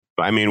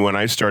I mean, when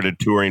I started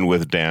touring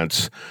with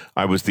dance,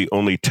 I was the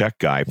only tech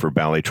guy for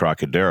Ballet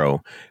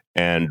Trocadero.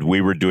 And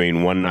we were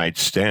doing one night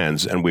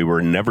stands and we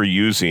were never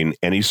using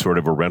any sort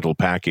of a rental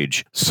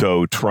package.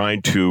 So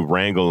trying to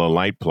wrangle a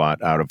light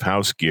plot out of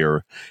house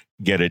gear,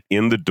 get it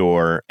in the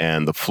door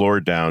and the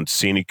floor down,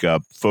 scenic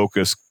up,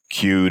 focus,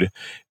 cued,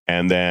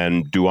 and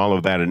then do all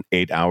of that in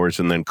 8 hours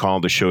and then call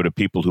the show to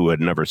people who had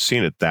never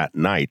seen it that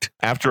night.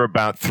 After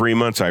about 3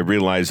 months, I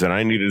realized that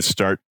I needed to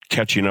start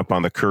catching up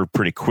on the curve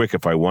pretty quick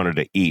if I wanted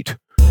to eat.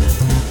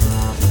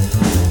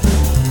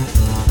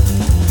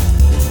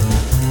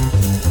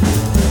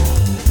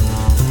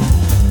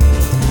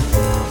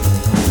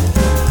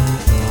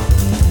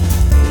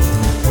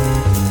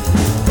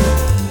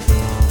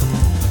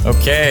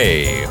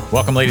 Okay,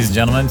 welcome ladies and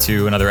gentlemen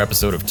to another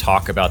episode of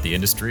Talk About the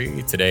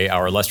Industry. Today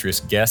our illustrious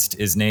guest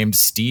is named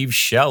Steve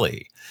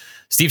Shelley.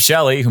 Steve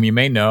Shelley, whom you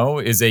may know,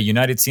 is a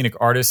United Scenic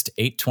Artist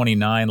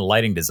 829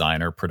 lighting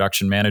designer,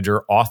 production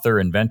manager, author,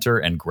 inventor,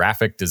 and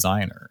graphic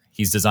designer.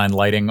 He's designed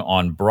lighting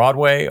on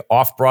Broadway,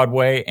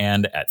 off-Broadway,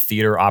 and at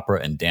theater,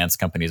 opera, and dance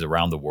companies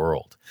around the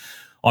world.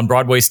 On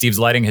Broadway, Steve's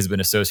lighting has been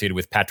associated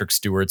with Patrick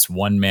Stewart's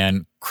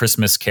one-man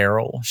Christmas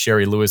Carol,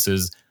 Sherry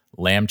Lewis's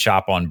Lamb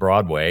Chop on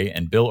Broadway,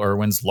 and Bill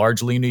Irwin's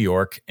Largely New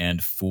York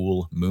and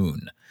Full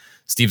Moon.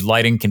 Steve's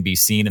lighting can be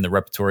seen in the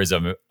repertories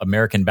of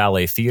American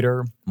Ballet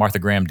Theater, Martha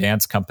Graham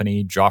Dance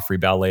Company, Joffrey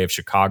Ballet of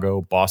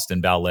Chicago, Boston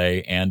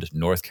Ballet, and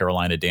North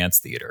Carolina Dance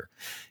Theater.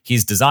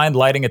 He's designed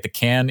lighting at the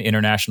Cannes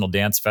International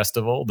Dance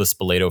Festival, the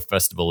Spoleto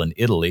Festival in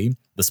Italy,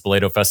 the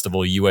Spoleto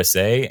Festival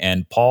USA,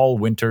 and Paul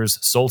Winter's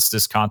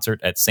Solstice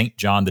Concert at St.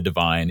 John the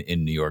Divine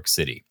in New York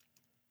City.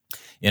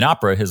 In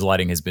opera, his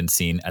lighting has been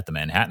seen at the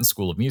Manhattan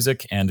School of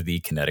Music and the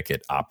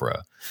Connecticut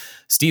Opera.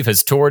 Steve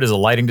has toured as a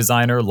lighting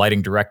designer,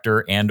 lighting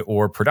director, and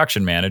or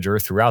production manager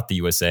throughout the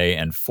USA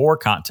and 4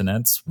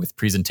 continents, with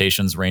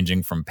presentations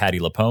ranging from Patti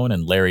LuPone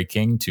and Larry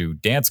King to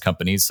dance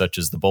companies such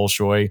as the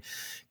Bolshoi,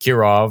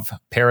 Kirov,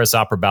 Paris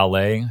Opera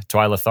Ballet,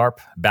 Twyla Tharp,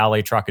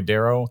 Ballet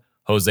Trocadero,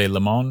 Jose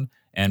Limon,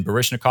 and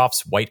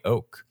Baryshnikov's White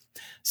Oak.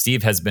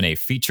 Steve has been a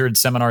featured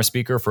seminar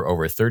speaker for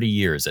over 30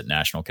 years at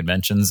national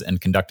conventions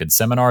and conducted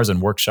seminars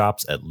and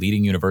workshops at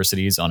leading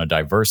universities on a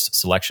diverse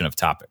selection of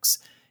topics.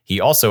 He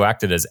also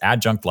acted as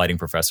adjunct lighting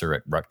professor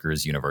at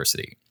Rutgers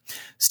University.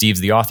 Steve's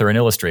the author and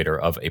illustrator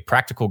of A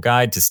Practical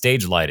Guide to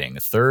Stage Lighting,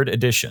 3rd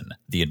edition,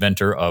 the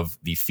inventor of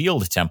the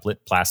Field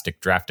Template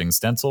plastic drafting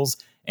stencils,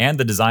 and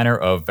the designer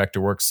of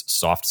Vectorworks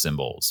soft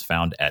symbols,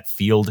 found at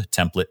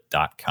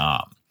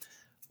fieldtemplate.com.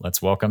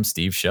 Let's welcome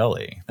Steve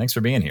Shelley. Thanks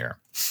for being here.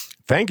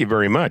 Thank you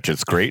very much.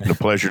 It's great and a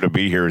pleasure to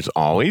be here as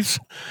always.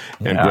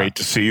 And great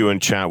to see you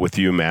and chat with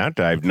you, Matt.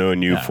 I've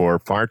known you for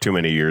far too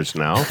many years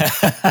now.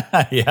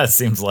 Yeah, it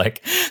seems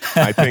like.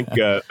 I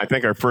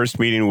think our first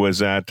meeting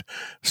was at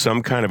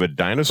some kind of a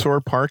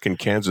dinosaur park in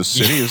Kansas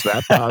City. Is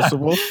that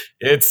possible?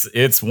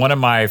 It's one of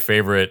my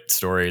favorite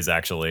stories,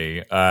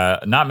 actually.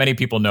 Not many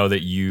people know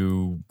that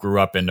you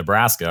grew up in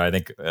Nebraska. I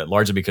think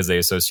largely because they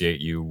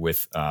associate you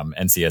with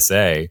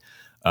NCSA.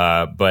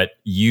 But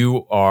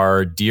you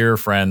are dear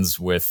friends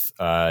with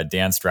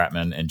Dan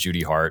Stratman and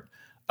Judy Hart,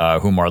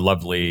 whom are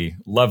lovely,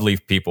 lovely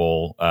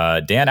people.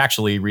 Dan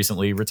actually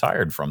recently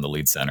retired from the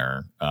Lead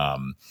Center.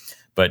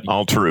 But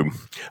all true.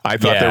 I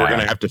thought they were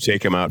going to have to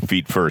take him out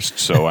feet first,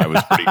 so I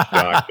was pretty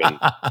shocked and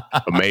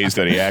amazed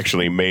that he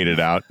actually made it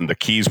out, and the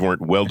keys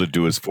weren't welded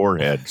to his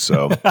forehead.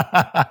 So,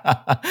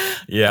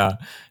 yeah.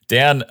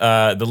 Dan,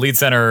 the Lead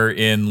Center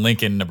in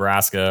Lincoln,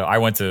 Nebraska. I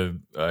went to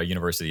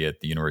university at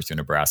the University of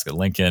Nebraska,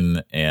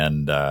 Lincoln,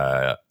 and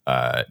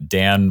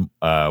Dan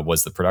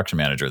was the production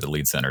manager of the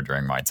Lead Center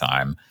during my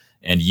time.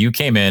 And you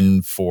came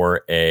in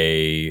for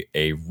a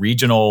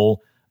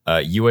regional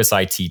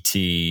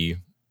USITT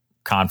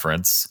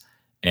conference,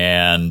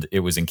 and it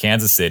was in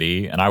Kansas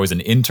City, and I was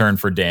an intern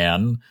for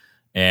Dan.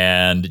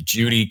 And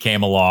Judy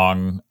came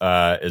along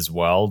as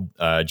well.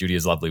 Judy,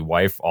 his lovely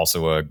wife,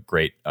 also a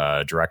great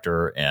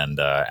director and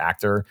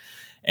actor.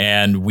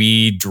 And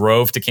we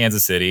drove to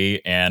Kansas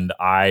City, and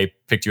I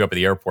picked you up at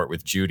the airport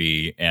with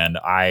Judy. And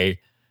I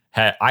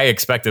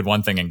expected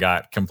one thing and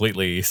got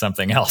completely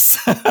something else.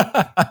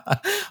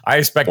 I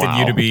expected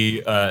you to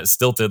be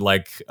stilted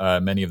like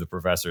many of the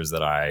professors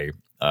that I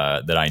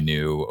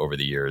knew over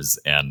the years,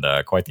 and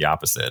quite the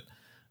opposite.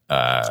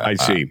 I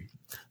see.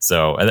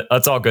 So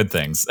that's all good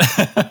things.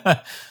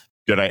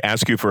 Did I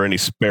ask you for any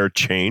spare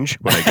change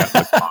when I got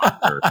the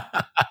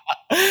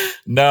car?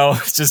 No,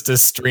 it's just a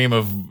stream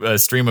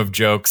of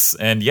jokes.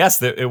 And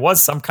yes, it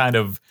was some kind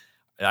of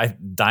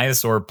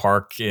dinosaur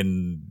park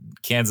in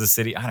Kansas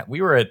City.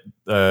 We were at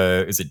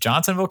is it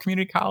Johnsonville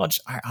Community College?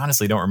 I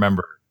honestly don't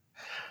remember.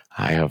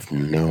 I have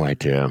no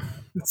idea.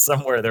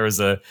 Somewhere there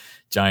was a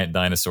giant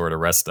dinosaur at a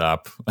rest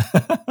stop.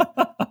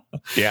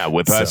 Yeah,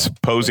 with us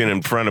posing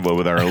in front of it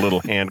with our little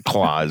hand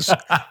claws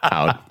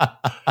out.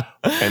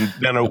 And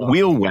then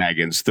wheel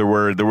wagons. There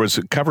was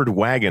a covered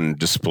wagon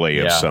display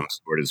of some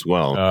sort as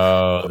well.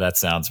 Oh, that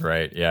sounds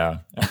right. Yeah.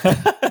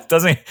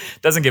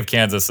 doesn't give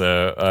Kansas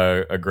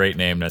a great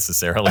name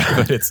necessarily,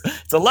 but it's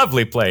a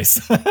lovely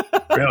place.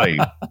 Really.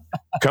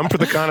 Come for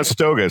the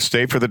Conestoga,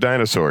 stay for the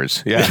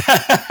dinosaurs. Yeah.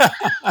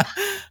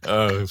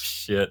 Oh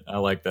shit, I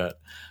like that.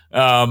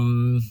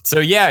 So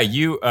yeah,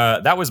 you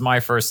that was my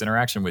first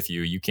interaction with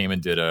you. You came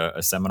and did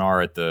a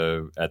seminar at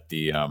the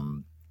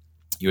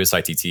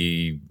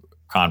USITT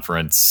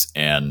conference,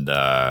 and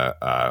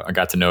I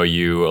got to know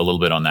you a little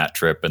bit on that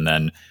trip. And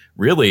then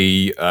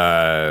really,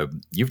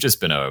 you've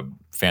just been a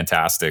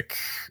fantastic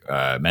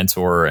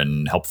mentor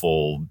and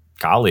helpful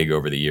colleague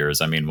over the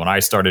years. I mean, when I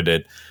started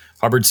at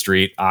Hubbard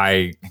Street,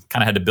 I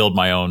kind of had to build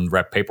my own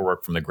rep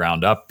paperwork from the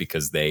ground up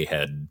because they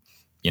had,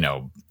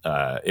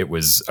 it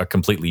was a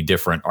completely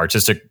different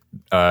artistic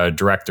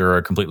director,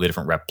 a completely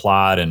different rep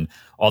plot, and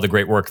all the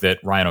great work that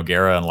Ryan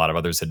O'Gara and a lot of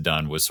others had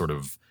done was sort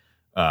of,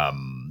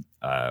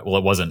 it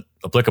wasn't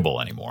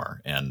applicable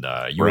anymore. And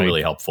you were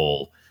really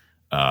helpful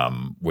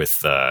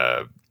with,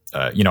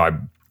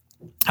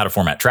 how to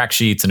format track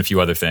sheets and a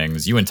few other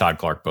things. You and Todd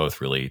Clark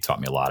both really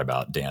taught me a lot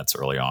about dance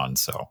early on.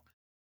 So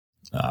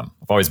I've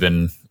always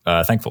been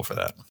thankful for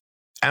that.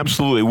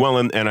 Absolutely. Well,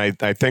 and I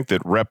think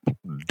that rep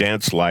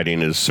dance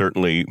lighting is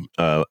certainly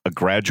a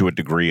graduate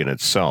degree in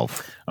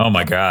itself. Oh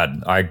my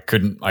God. I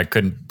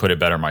couldn't put it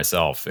better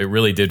myself. It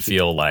really did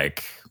feel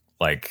like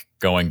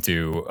going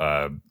to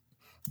a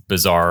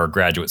bizarre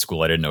graduate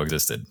school I didn't know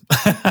existed.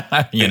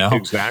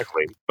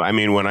 Exactly. I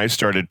mean, when I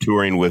started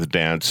touring with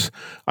dance,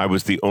 I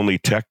was the only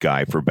tech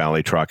guy for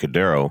Ballet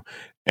Trocadero.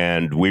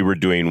 And we were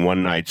doing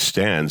one-night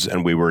stands,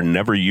 and we were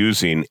never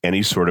using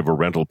any sort of a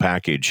rental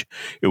package.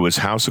 It was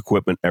house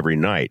equipment every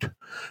night.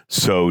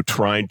 So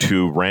trying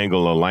to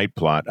wrangle a light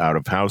plot out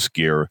of house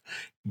gear,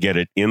 get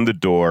it in the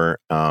door,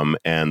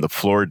 and the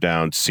floor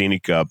down,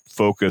 scenic up,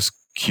 focus,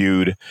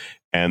 cued,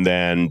 and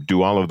then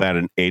do all of that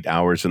in 8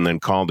 hours, and then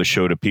call the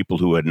show to people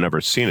who had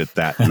never seen it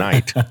that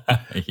night.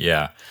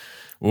 Yeah.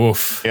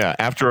 Oof. Yeah.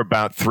 After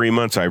about 3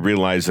 months, I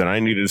realized that I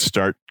needed to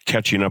start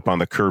catching up on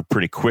the curve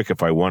pretty quick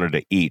if I wanted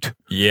to eat.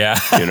 Yeah.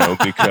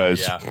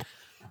 Because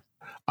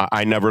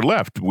I never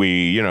left.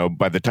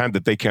 By the time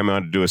that they came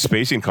out to do a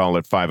spacing call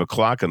at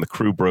 5:00 and the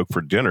crew broke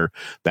for dinner,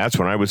 that's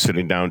when I was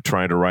sitting down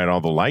trying to write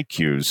all the light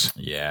cues.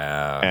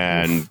 Yeah.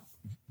 And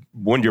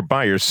when you're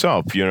by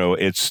yourself,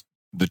 it's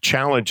the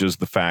challenge is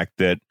the fact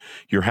that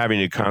you're having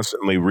to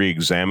constantly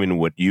re-examine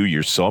what you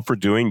yourself are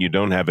doing. You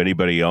don't have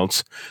anybody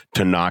else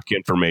to knock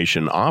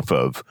information off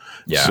of.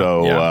 Yeah,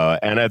 so,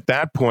 and at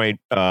that point,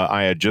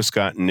 I had just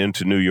gotten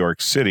into New York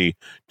City.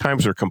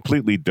 Times are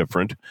completely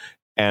different.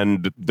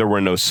 And there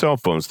were no cell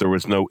phones. There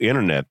was no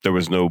internet. There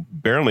was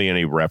barely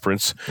any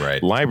reference.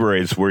 Right.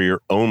 Libraries were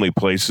your only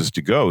places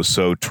to go.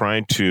 So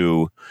trying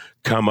to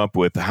come up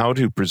with how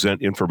to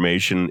present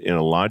information in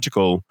a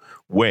logical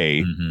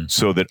way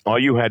so that all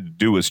you had to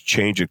do was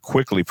change it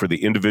quickly for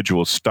the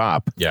individual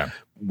stop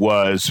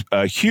was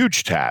a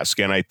huge task.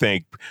 And I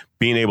think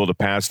being able to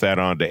pass that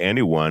on to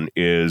anyone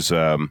is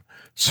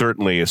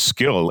certainly a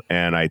skill.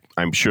 And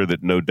I'm sure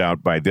that no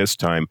doubt by this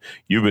time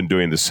you've been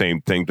doing the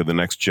same thing to the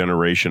next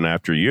generation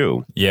after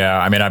you. Yeah.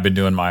 I mean, I've been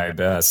doing my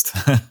best.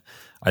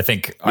 I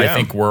think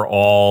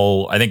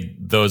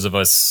those of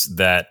us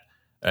that,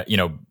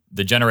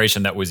 the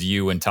generation that was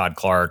you and Todd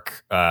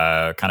Clark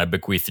kind of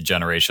bequeathed the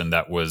generation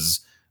that was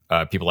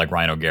people like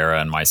Ryan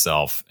O'Gara and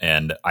myself.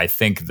 And I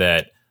think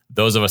that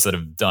those of us that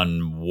have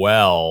done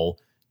well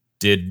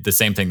did the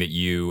same thing that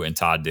you and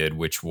Todd did,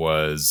 which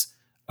was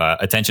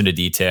attention to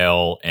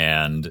detail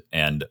and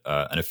an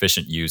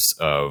efficient use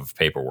of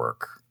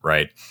paperwork,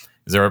 right?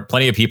 There are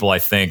plenty of people, I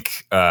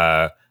think,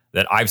 that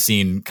I've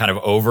seen kind of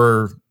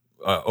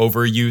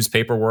overuse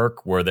paperwork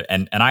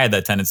and I had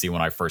that tendency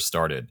when I first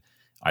started.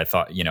 I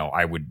thought,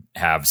 I would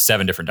have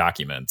 7 different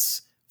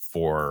documents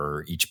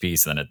for each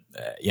piece. And then,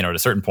 at a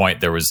certain point,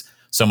 there was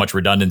so much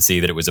redundancy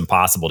that it was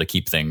impossible to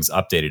keep things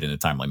updated in a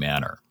timely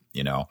manner,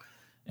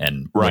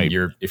 And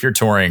if you're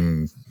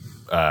touring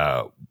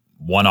a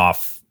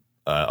one-off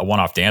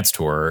dance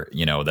tour,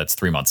 that's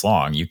 3 months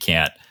long, you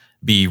can't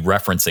be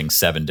referencing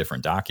 7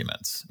 different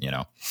documents,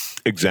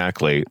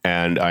 Exactly.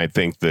 And I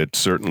think that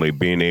certainly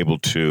being able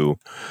to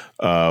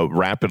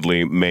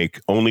rapidly make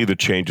only the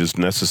changes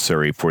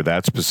necessary for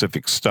that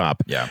specific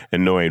stop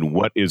and knowing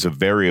what is a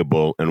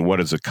variable and what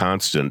is a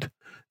constant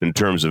in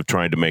terms of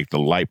trying to make the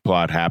light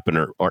plot happen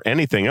or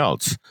anything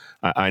else.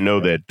 I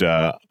know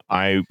that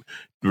I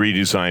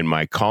redesigned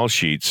my call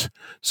sheets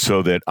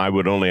so that I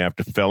would only have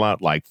to fill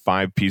out like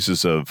 5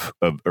 pieces of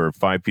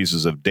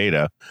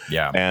data.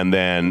 Yeah. And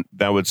then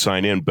that would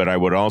sign in. But I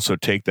would also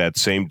take that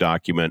same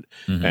document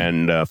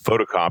and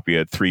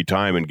photocopy it 3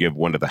 times and give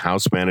one to the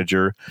house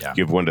manager,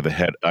 give one to the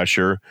head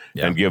usher,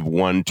 and give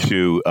one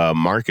to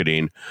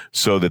marketing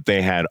so that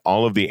they had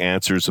all of the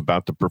answers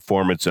about the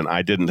performance and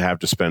I didn't have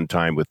to spend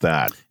time with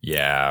that.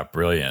 Yeah.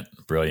 Brilliant.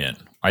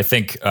 I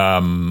think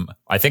a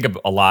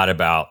lot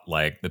about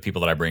like the people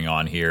that I bring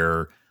on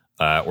here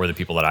or the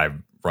people that I've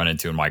run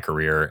into in my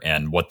career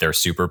and what their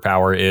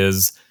superpower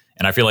is.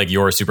 And I feel like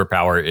your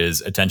superpower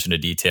is attention to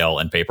detail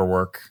and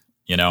paperwork,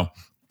 I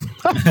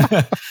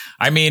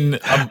mean,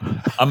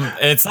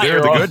 it's not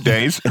the good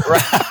days.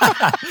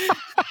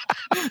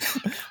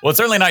 Well, it's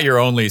certainly not your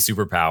only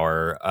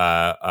superpower.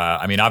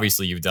 I mean,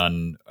 obviously, you've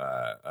done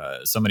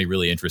so many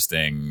really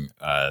interesting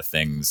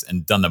things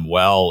and done them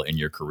well in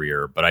your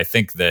career. But I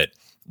think that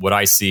what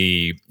I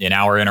see in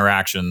our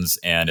interactions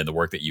and in the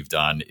work that you've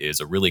done is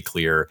a really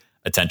clear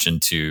attention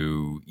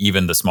to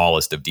even the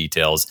smallest of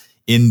details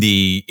in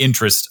the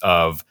interest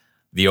of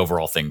the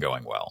overall thing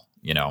going well,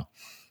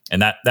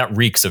 and that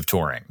reeks of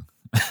touring.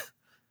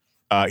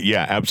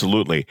 Yeah,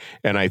 absolutely.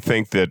 And I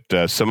think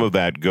that some of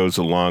that goes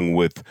along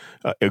with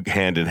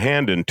hand in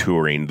hand in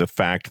touring. The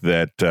fact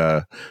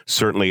that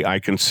certainly I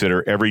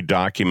consider every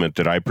document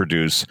that I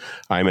produce,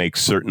 I make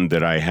certain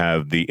that I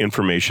have the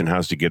information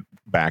has to get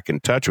back in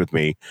touch with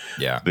me.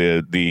 Yeah.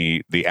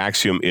 The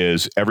axiom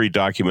is every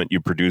document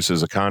you produce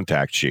is a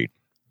contact sheet.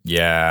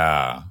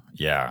 Yeah.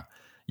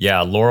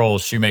 Laurel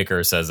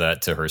Shoemaker says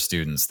that to her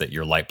students, that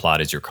your light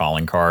plot is your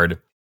calling card.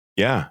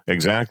 Yeah,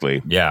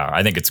 exactly. Yeah,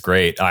 I think it's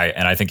great.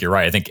 I think you're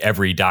right. I think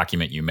every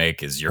document you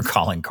make is your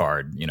calling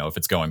card, if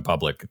it's going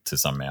public to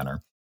some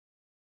manner.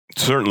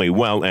 Certainly.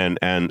 Well,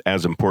 and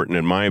as important,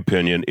 in my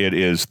opinion, it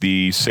is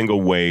the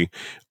single way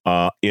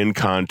in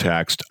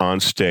context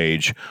on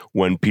stage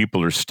when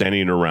people are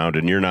standing around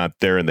and you're not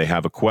there and they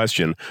have a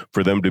question,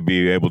 for them to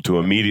be able to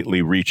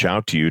immediately reach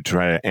out to you,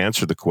 try to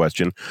answer the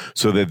question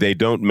so that they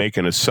don't make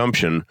an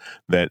assumption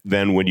that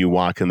then when you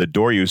walk in the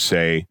door, you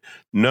say,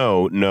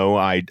 no,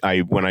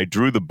 I when I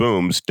drew the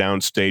booms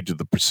downstage of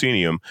the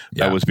proscenium,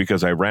 that was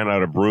because I ran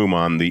out of room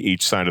on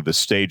each side of the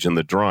stage in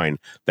the drawing.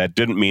 That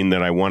didn't mean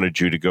that I wanted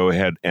you to go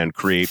ahead and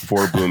create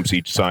 4 booms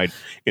each side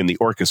in the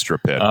orchestra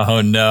pit.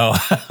 Oh, no.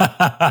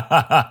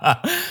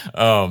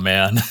 Oh,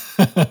 man.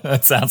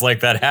 That sounds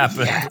like that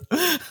happened.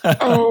 Yeah.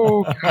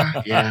 Oh,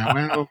 God.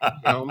 Yeah.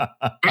 Well,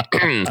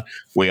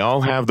 we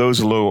all have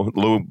those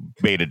low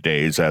beta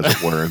days, as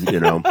it were,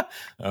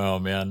 Oh,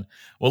 man.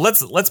 Well,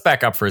 let's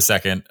back up for a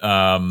second.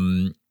 I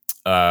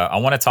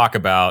want to talk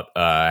about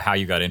how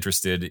you got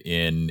interested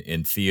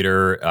in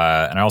theater.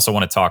 And I also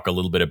want to talk a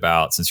little bit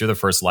about, since you're the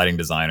first lighting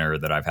designer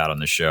that I've had on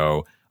the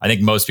show, I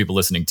think most people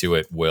listening to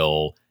it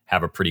will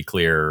have a pretty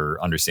clear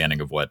understanding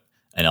of what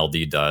an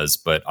LD does.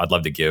 But I'd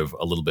love to give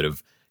a little bit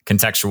of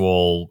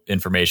contextual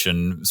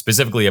information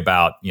specifically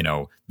about,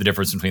 the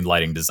difference between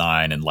lighting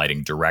design and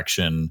lighting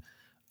direction,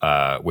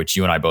 which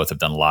you and I both have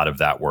done a lot of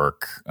that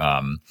work.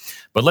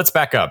 But let's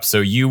back up. So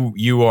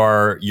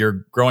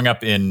you're growing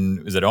up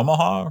in, is it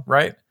Omaha,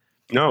 right?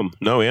 No,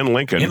 in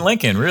Lincoln. In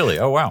Lincoln, really?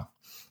 Oh, wow.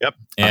 Yep.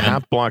 A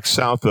half block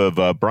south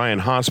of Bryan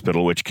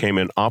Hospital, which came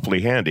in awfully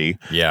handy.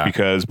 Yeah.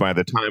 Because by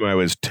the time I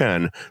was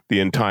 10,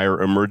 the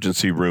entire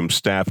emergency room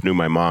staff knew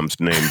my mom's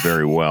name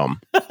very well.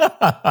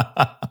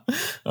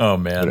 Oh,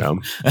 man.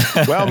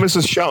 Well,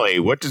 Mrs. Shelley,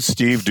 what did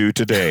Steve do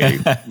today?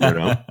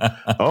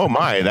 Oh,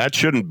 my, that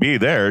shouldn't be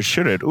there,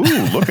 should it?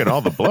 Ooh, look at all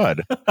the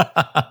blood.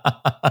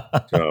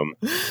 And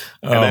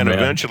then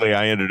eventually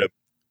I ended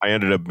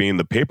up being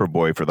the paper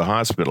boy for the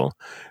hospital.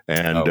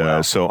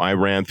 And so I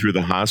ran through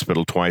the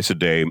hospital twice a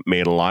day,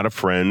 made a lot of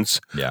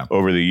friends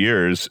over the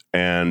years.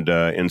 And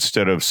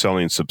instead of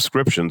selling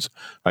subscriptions,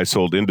 I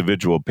sold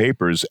individual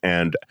papers,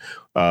 and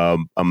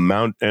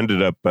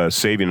ended up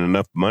saving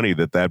enough money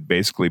that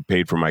basically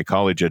paid for my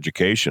college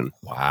education.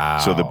 Wow.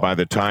 So that by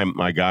the time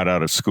I got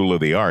out of School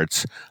of the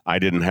Arts, I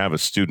didn't have a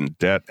student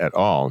debt at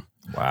all.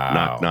 Wow.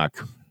 Knock,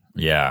 knock.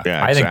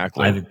 Yeah.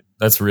 Exactly. I think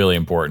that's really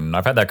important.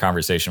 I've had that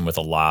conversation with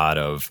a lot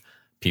of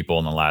people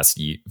in the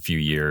last few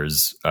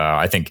years.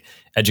 I think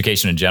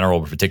education in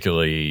general,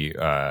 particularly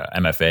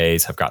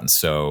MFAs, have gotten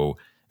so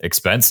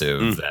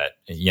expensive that,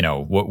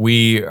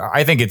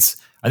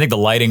 I think the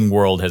lighting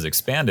world has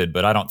expanded,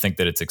 but I don't think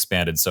that it's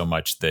expanded so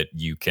much that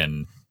you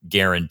can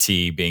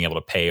guarantee being able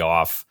to pay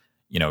off,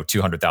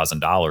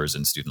 $200,000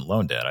 in student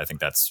loan debt. I think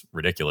that's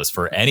ridiculous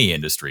for any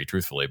industry,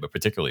 truthfully, but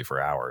particularly for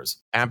ours.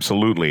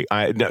 Absolutely.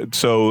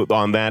 So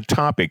on that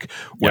topic,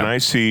 when I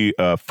see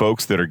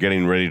folks that are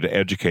getting ready to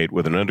educate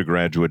with an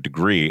undergraduate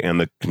degree, and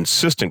the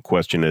consistent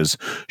question is,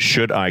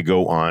 should I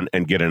go on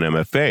and get an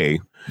MFA?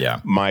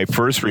 Yeah. My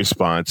first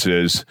response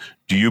is,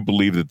 do you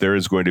believe that there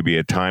is going to be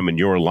a time in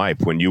your life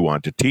when you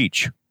want to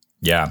teach?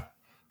 Yeah.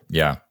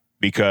 Yeah.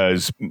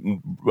 Because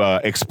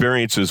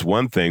experience is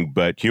one thing,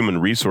 but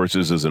human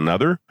resources is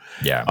another.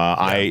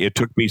 It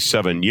took me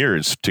 7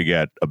 years to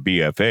get a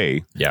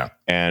BFA. Yeah.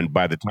 And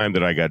by the time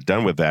that I got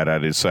done with that, I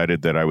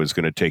decided that I was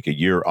going to take a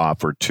year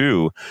off or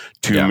two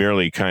to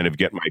merely kind of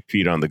get my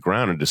feet on the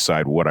ground and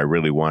decide what I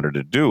really wanted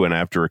to do. And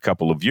after a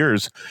couple of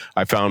years,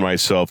 I found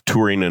myself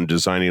touring and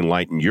designing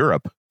light in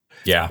Europe.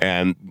 Yeah.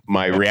 And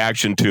my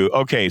reaction to,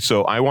 okay,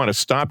 so I want to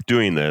stop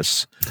doing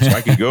this so I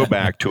can go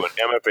back to an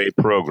MFA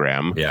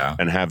program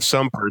and have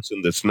some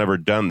person that's never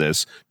done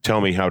this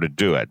tell me how to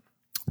do it.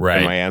 Right.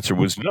 And my answer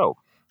was no.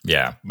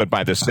 Yeah. But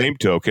by the same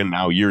token,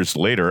 now years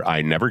later,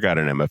 I never got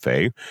an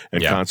MFA.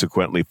 And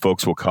consequently,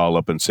 folks will call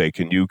up and say,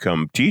 can you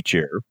come teach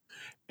here?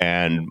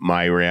 And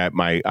I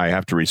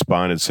have to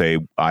respond and say,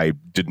 I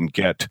didn't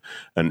get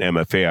an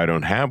MFA. I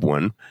don't have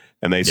one.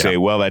 And they say,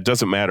 well, that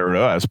doesn't matter to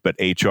us, but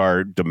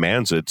HR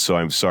demands it. So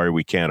I'm sorry,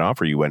 we can't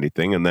offer you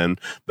anything. And then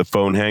the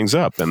phone hangs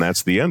up, and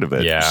that's the end of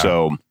it. Yeah.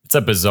 So It's a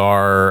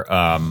bizarre,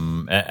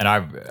 and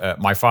I've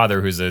my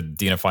father, who's a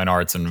dean of fine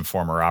arts and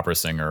former opera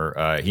singer,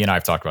 he and I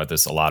have talked about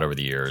this a lot over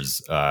the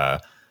years.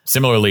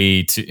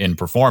 Similarly to in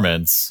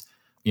performance,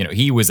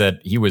 he was at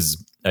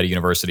a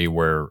university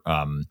where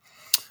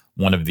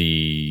one of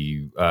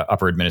the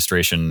upper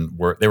administration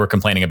they were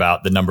complaining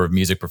about the number of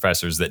music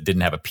professors that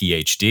didn't have a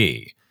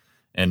PhD.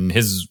 And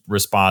his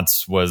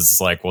response was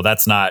like, well,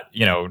 that's not,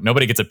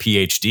 nobody gets a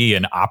PhD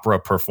in opera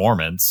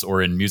performance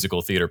or in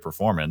musical theater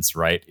performance,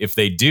 right? If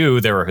they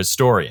do, they're a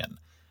historian,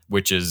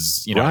 which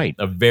is, Right.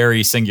 a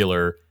very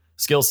singular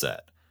skill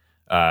set.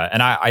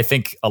 And I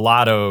think a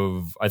lot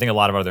of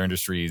other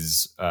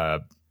industries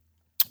don't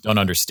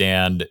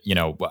understand,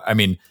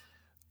 an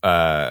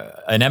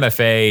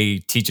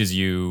MFA teaches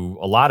you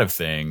a lot of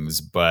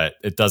things, but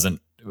an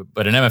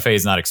MFA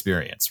is not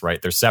experience, right?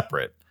 They're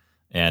separate.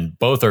 And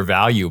both are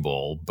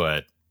valuable,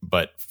 but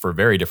for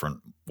very different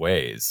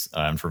ways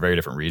and for very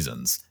different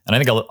reasons. And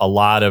I think a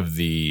lot of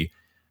the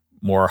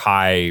more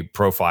high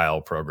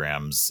profile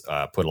programs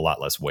put a lot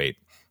less weight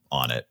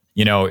on it.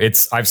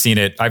 I've seen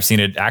it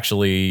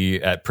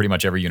actually at pretty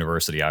much every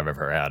university I've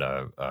ever had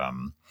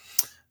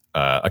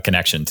a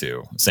connection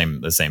to.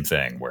 The same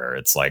thing where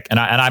it's like, and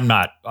I'm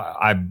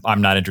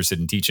not interested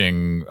in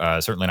teaching,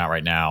 certainly not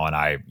right now.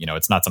 And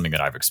it's not something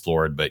that I've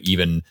explored, but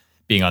even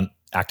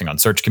acting on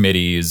search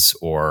committees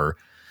or,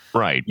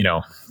 right,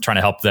 trying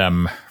to help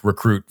them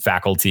recruit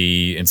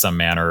faculty in some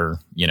manner,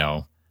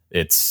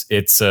 it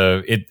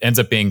ends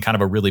up being kind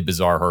of a really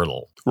bizarre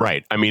hurdle.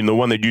 Right. I mean, the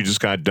one that you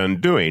just got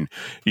done doing,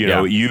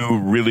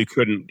 you really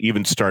couldn't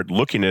even start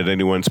looking at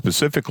anyone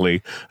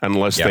specifically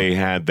unless they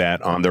had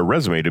that on their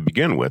resume to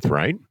begin with,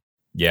 right?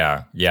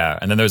 Yeah. Yeah.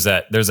 And then there's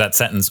that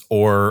sentence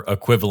or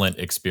equivalent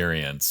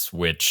experience,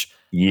 which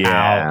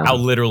how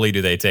literally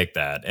do they take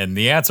that? And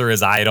the answer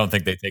is, I don't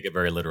think they take it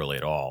very literally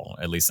at all,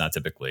 at least not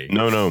typically.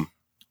 No.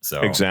 So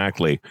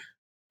exactly.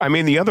 I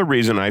mean, the other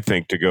reason I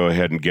think to go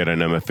ahead and get an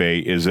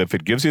MFA is if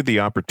it gives you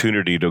the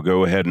opportunity to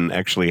go ahead and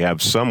actually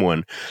have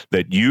someone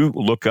that you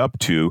look up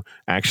to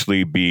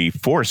actually be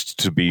forced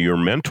to be your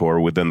mentor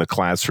within the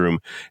classroom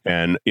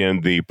and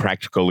in the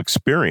practical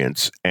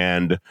experience.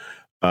 And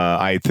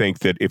I think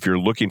that if you're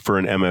looking for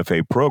an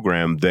MFA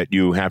program, that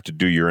you have to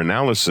do your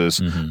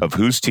analysis of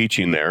who's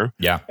teaching there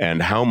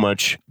and how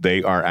much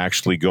they are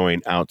actually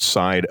going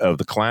outside of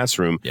the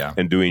classroom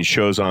and doing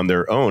shows on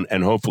their own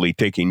and hopefully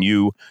taking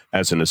you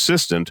as an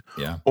assistant,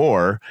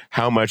 or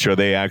how much are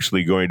they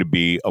actually going to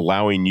be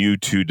allowing you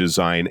to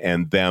design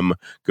and them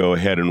go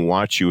ahead and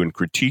watch you and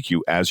critique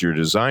you as you're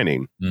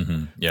designing.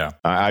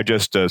 I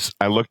just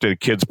I looked at a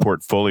kid's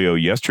portfolio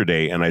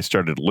yesterday and I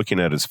started looking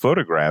at his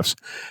photographs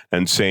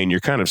and saying, you're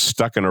kind of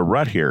stuck in a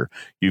rut here.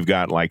 You've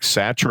got like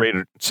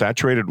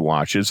saturated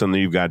washes and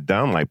then you've got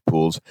downlight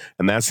pools,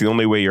 and that's the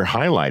only way you're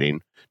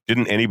highlighting.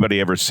 Didn't anybody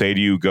ever say to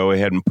you, go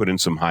ahead and put in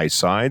some high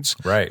sides,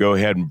 right? Go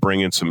ahead and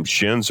bring in some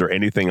shins or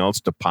anything else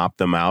to pop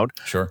them out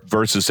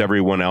versus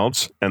everyone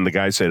else? And the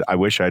guy said, I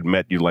wish I'd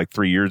met you like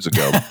 3 years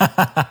ago.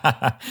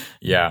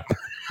 Yeah.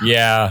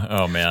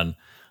 Oh man.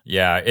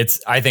 Yeah.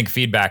 I think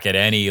feedback at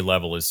any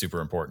level is super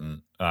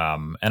important.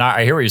 And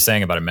I hear what you're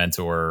saying about a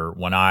mentor.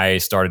 When I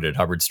started at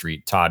Hubbard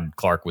Street, Todd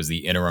Clark was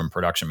the interim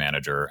production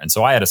manager. And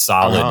so I had a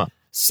solid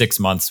 6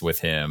 months with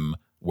him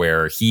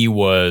where he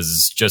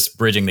was just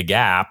bridging the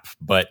gap,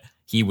 but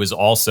he was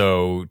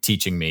also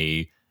teaching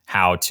me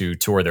how to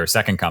tour their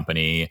second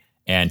company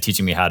and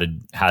teaching me how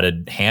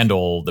to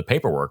handle the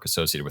paperwork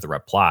associated with the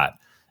rep plot.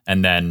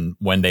 And then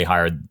when they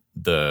hired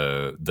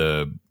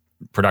the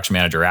production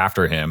manager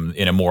after him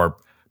in a more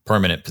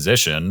permanent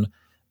position,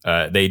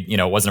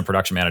 it wasn't a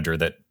production manager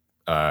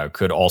that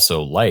could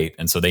also light,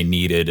 and so they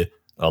needed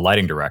a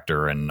lighting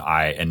director. And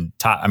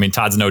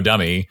Todd's no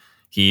dummy.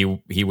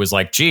 He was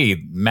like,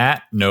 gee,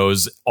 Matt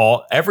knows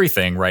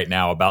everything right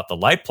now about the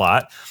light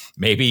plot.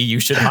 Maybe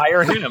you should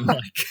hire him.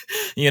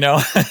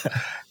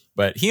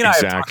 But he and I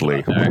have talked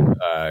about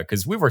that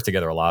because we've worked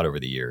together a lot over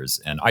the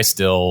years, and I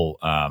still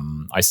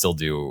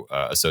do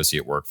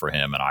associate work for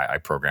him, and I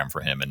program for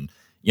him. And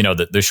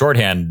the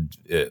shorthand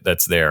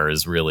that's there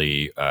is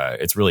really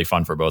it's really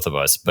fun for both of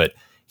us. But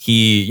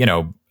he,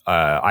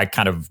 I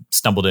kind of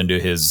stumbled into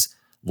his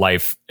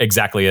life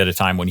exactly at a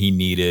time when he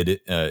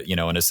needed,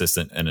 an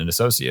assistant and an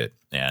associate,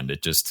 and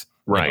it just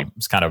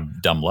it's kind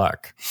of dumb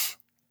luck.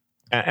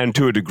 And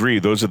to a degree,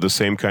 those are the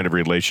same kind of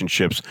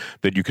relationships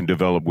that you can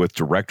develop with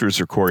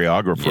directors or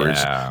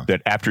choreographers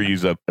that after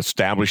you've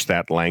established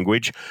that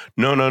language,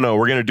 no,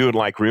 we're going to do it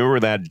like, remember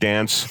that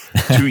dance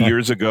 2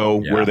 years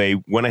ago where they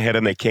went ahead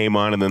and they came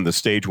on and then the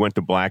stage went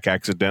to black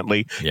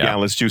accidentally? Yeah,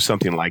 let's do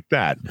something like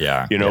that.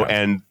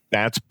 And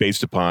that's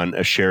based upon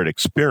a shared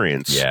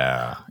experience,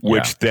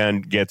 which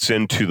then gets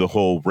into the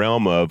whole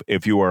realm of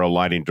if you are a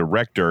lighting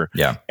director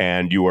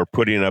and you are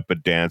putting up a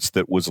dance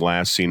that was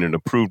last seen and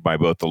approved by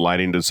both the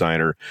lighting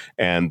designer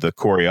and the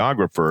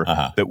choreographer,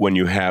 that when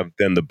you have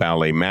then the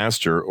ballet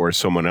master or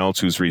someone else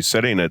who's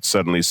resetting it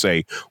suddenly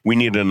say, we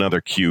need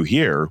another cue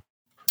here,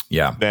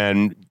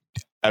 then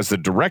as the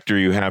director,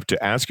 you have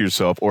to ask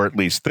yourself, or at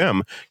least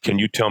them, can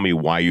you tell me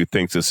why you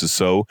think this is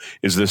so?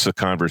 Is this a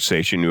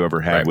conversation you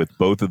ever had Right. with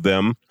both of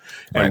them?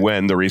 And Right.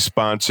 when the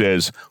response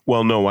is,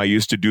 well, no, I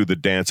used to do the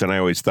dance and I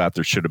always thought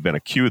there should have been a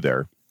cue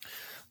there.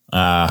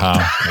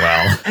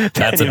 Well,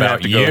 that's You have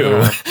about to you.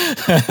 go,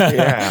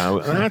 yeah,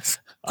 that's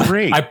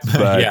great.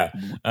 Yeah.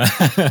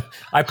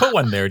 I put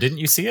one there. Didn't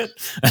you see it?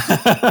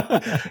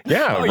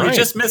 Yeah, Oh, right. you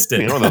just missed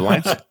it. You know, the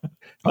lights.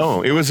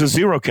 Oh, it was a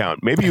zero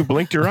count. Maybe you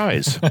blinked your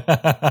eyes.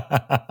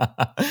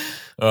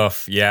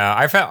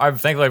 Yeah.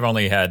 Thankfully I've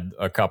only had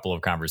a couple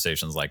of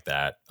conversations like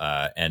that.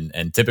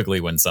 And typically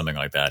when something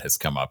like that has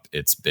come up,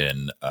 it's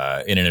been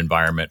in an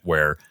environment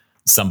where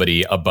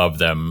somebody above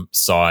them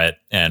saw it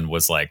and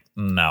was like,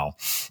 no.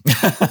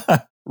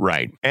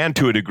 Right. And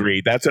to a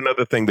degree, that's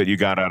another thing that you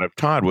got out of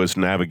Todd was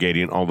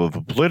navigating all of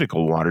the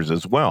political waters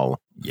as well.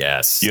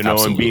 Yes. You know,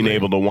 absolutely. and being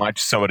able to watch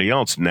somebody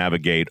else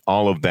navigate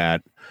all of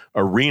that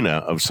arena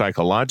of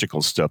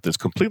psychological stuff that's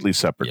completely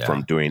separate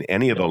from doing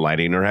any of the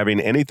lighting or having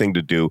anything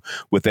to do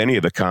with any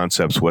of the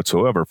concepts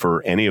whatsoever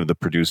for any of the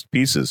produced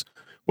pieces,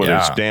 whether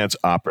it's dance,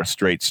 opera,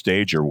 straight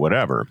stage, or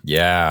whatever.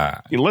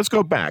 Yeah. You know, let's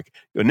go back.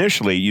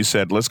 Initially, you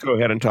said, let's go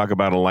ahead and talk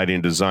about a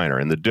lighting designer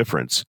and the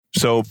difference.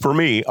 So for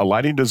me, a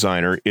lighting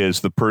designer is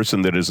the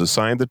person that is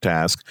assigned the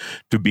task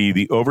to be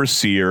the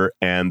overseer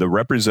and the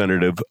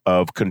representative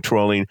of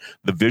controlling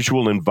the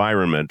visual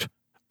environment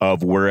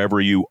of wherever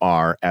you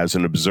are as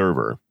an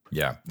observer.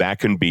 Yeah. That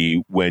can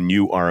be when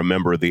you are a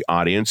member of the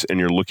audience and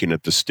you're looking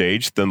at the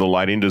stage, then the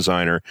lighting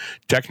designer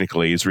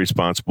technically is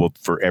responsible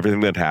for everything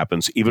that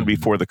happens, even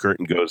before the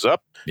curtain goes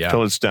up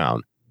till it's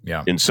down.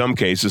 Yeah. In some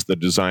cases, the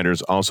designer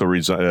is also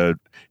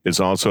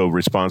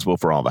responsible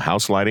for all the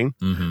house lighting,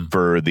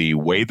 for the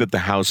way that the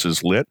house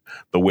is lit,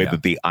 the way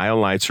that the aisle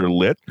lights are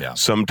lit. Yeah.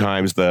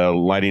 Sometimes the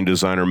lighting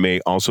designer may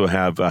also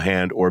have a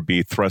hand or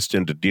be thrust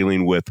into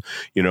dealing with,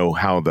 you know,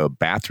 how the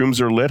bathrooms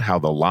are lit, how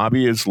the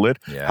lobby is lit,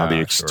 how the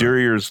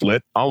exterior is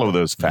lit, all of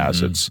those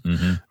facets.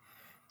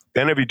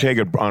 Then if you take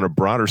it on a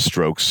broader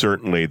stroke,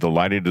 certainly the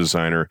lighting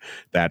designer,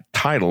 that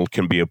title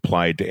can be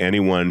applied to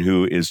anyone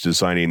who is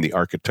designing the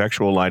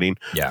architectural lighting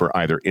for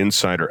either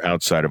inside or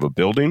outside of a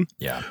building,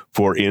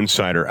 for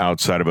inside or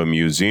outside of a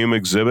museum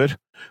exhibit,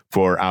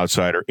 for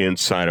outside or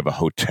inside of a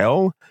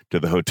hotel, to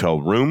the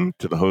hotel room,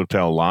 to the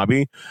hotel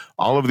lobby.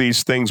 All of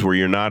these things where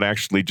you're not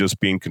actually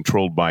just being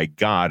controlled by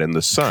God and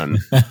the sun.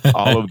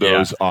 All of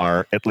those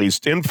are at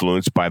least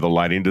influenced by the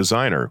lighting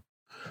designer.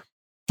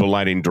 The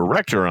lighting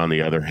director, on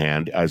the other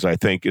hand, as I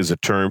think is a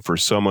term for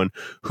someone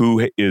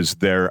who is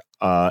there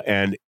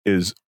and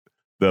is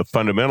the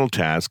fundamental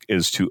task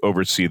is to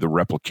oversee the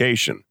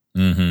replication.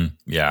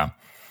 Yeah.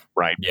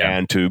 Right. Yeah.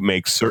 And to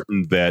make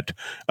certain that,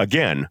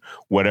 again,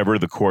 whatever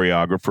the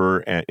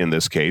choreographer in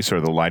this case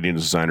or the lighting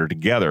designer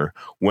together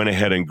went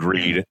ahead and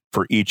agreed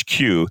for each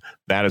cue,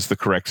 that is the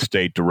correct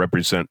state to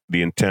represent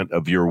the intent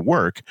of your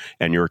work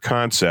and your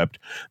concept,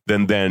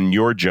 then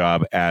your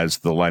job as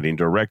the lighting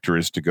director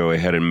is to go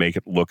ahead and make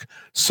it look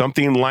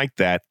something like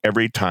that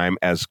every time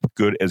as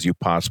good as you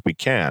possibly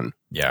can.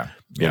 Yeah.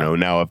 You know,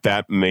 now if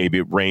that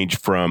maybe range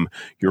from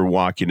you're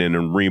walking in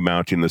and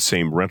remounting the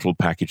same rental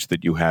package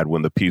that you had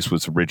when the piece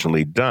was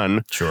originally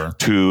done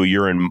to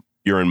you're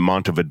in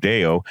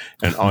Montevideo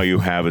and all you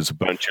have is a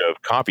bunch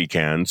of coffee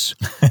cans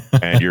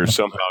and you're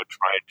somehow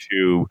trying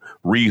to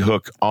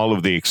rehook all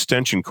of the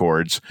extension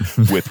cords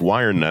with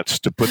wire nuts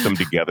to put them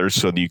together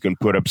so that you can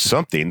put up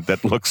something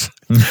that looks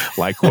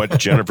like what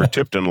Jennifer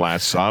Tipton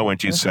last saw when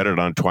she said it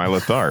on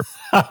Twyla Tharp.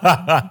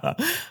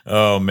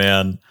 Oh,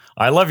 man.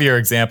 I love your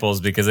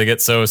examples because they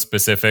get so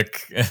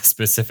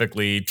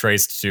specifically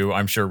traced to,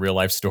 I'm sure, real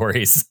life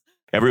stories.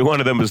 Every one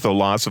of them is the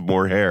loss of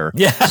more hair.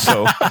 Yeah.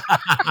 So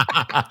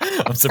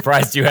I'm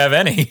surprised you have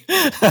any.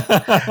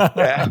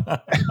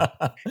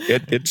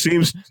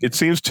 It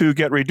seems to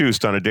get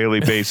reduced on a daily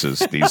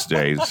basis these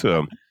days.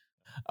 So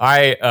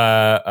I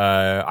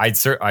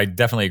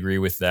definitely agree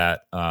with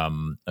that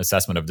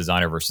assessment of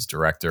designer versus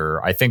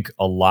director. I think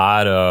a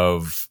lot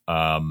of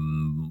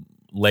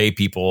lay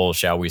people,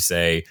 shall we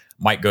say,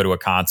 might go to a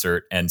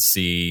concert and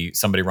see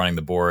somebody running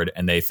the board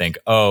and they think,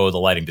 oh, the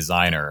lighting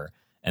designer.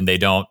 And they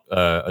don't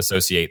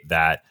associate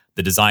that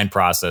the design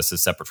process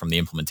is separate from the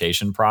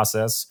implementation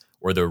process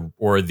or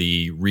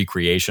the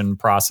recreation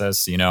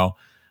process, you know?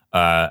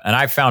 And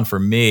I found for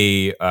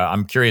me,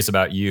 I'm curious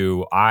about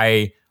you,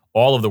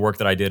 all of the work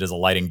that I did as a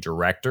lighting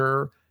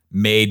director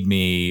made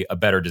me a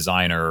better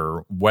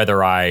designer,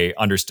 whether I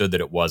understood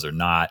that it was or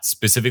not,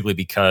 specifically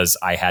because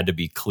I had to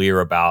be clear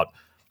about,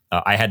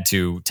 I had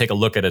to take a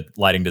look at a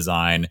lighting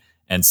design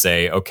and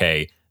say,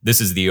 okay, this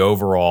is the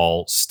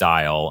overall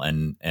style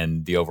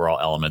and the overall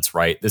elements,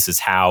 right? This is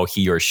how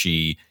he or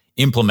she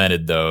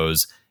implemented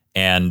those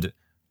and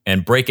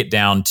break it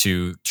down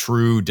to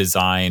true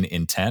design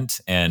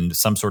intent and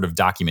some sort of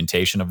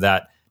documentation of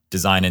that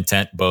design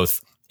intent,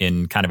 both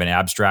in kind of an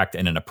abstract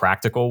and in a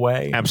practical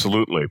way.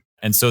 Absolutely.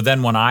 And so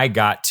then when I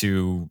got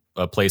to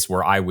a place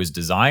where I was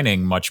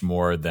designing much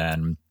more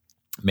than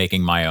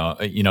making my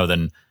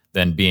own,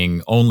 than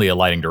being only a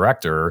lighting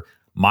director,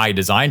 my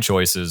design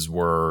choices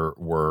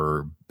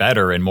were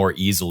better and more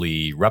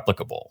easily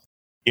replicable.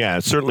 Yeah,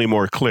 it's certainly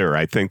more clear.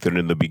 I think that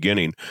in the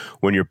beginning,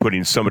 when you're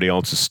putting somebody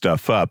else's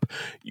stuff up,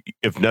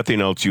 if nothing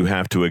else, you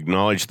have to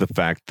acknowledge the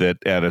fact that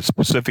at a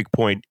specific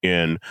point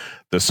in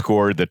the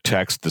score, the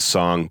text, the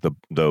song,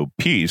 the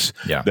piece,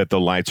 that the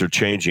lights are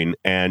changing,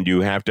 and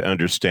you have to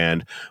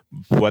understand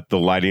what the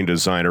lighting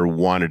designer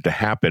wanted to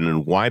happen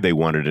and why they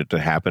wanted it to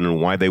happen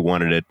and why they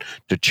wanted it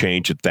to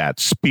change at that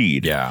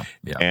speed. Yeah.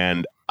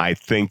 And I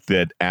think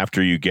that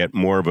after you get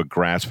more of a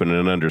grasp and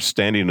an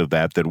understanding of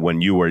that when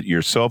you are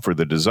yourself or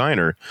the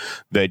designer,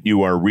 that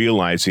you are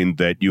realizing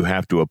that you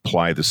have to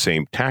apply the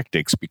same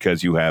tactics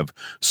because you have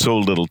so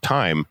little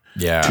time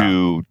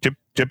to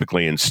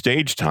typically in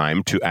stage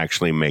time to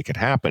actually make it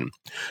happen.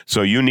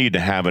 So you need to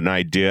have an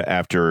idea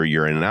after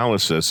your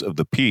analysis of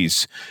the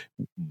piece,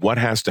 what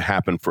has to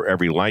happen for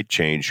every light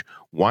change,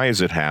 why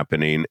is it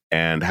happening,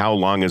 and how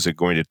long is it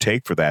going to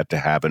take for that to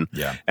happen,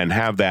 and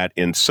have that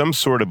in some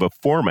sort of a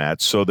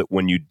format so that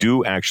when you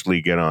do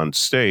actually get on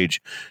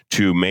stage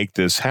to make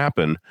this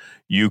happen,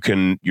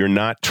 you're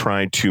not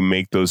trying to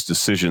make those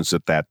decisions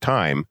at that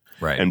time.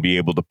 Right. And be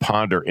able to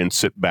ponder and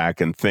sit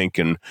back and think,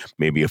 and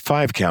maybe a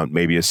 5 count,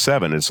 maybe a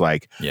 7. It's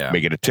like,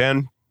 make it a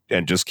 10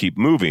 and just keep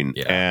moving.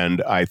 Yeah.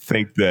 And I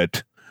think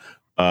that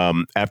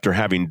after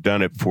having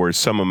done it for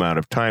some amount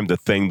of time, the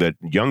thing that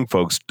young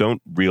folks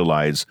don't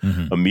realize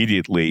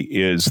immediately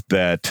is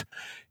that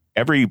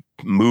every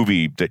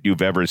movie that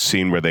you've ever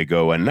seen where they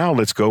go, and now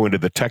let's go into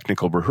the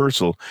technical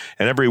rehearsal,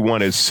 and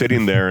everyone is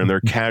sitting there and they're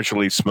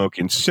casually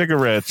smoking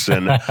cigarettes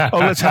and,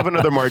 let's have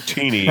another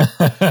martini.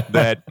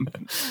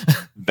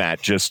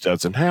 That just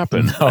doesn't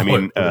happen. No, I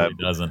mean, it really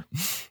doesn't.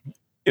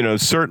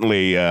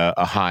 Certainly a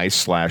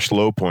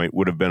high/low point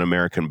would have been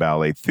American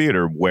Ballet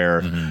Theater,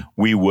 where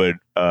we would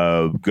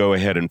go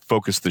ahead and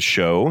focus the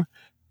show,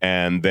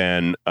 and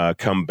then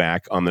come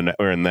back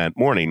in that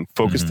morning,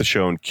 focus the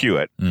show and cue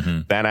it.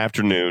 That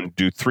afternoon,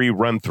 do 3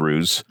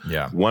 run-throughs,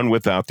 1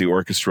 without the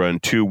orchestra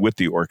and 2 with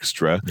the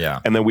orchestra,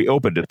 and then we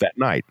opened it that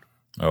night.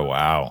 Oh,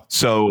 wow.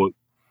 So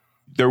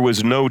there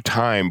was no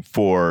time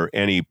for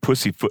any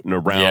pussyfooting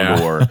around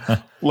or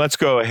let's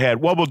go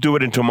ahead. Well, we'll do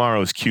it in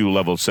tomorrow's cue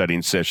level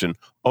setting session.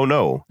 Oh,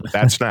 no,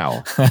 that's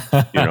now,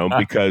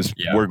 because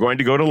we're going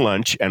to go to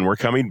lunch and we're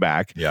coming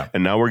back.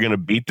 And now we're going to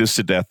beat this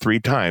to death 3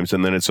 times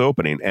and then it's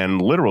opening.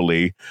 And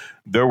literally,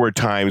 there were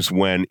times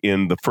when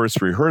in the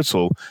first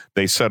rehearsal,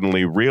 they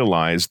suddenly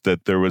realized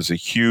that there was a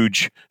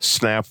huge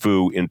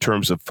snafu in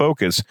terms of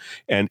focus.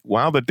 And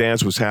while the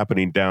dance was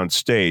happening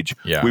downstage,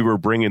 we were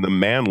bringing the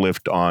man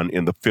lift on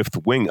in the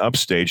 5th wing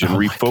upstage and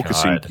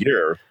refocusing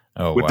gear.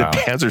 With the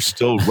dancers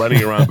still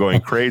running around going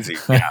crazy.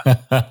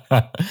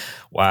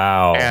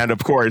 Wow. And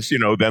of course,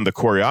 then the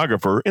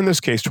choreographer, in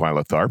this case,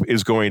 Twyla Tharp,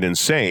 is going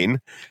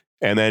insane.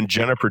 And then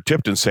Jennifer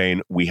Tipton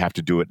saying, we have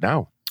to do it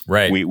now.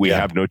 Right. We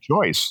have no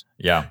choice.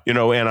 Yeah. And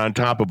on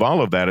top of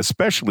all of that,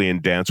 especially in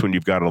dance, when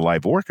you've got a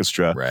live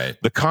orchestra,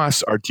 the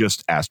costs are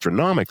just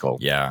astronomical.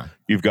 Yeah.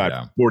 You've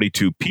got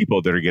 42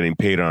 people that are getting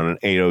paid on an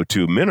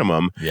 802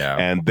 minimum,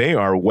 and they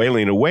are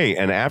wailing away.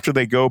 And after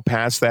they go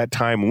past that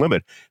time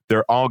limit,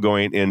 they're all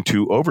going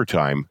into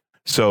overtime.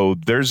 So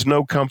there's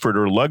no comfort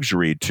or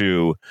luxury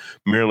to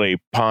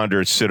merely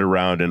ponder, sit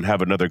around, and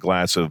have another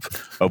glass of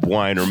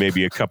wine or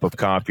maybe a cup of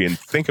coffee and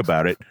think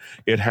about it.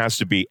 It has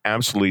to be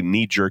absolutely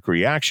knee-jerk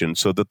reaction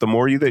so that the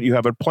more that you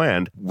have it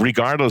planned,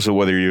 regardless of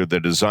whether you're the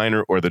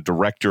designer or the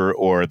director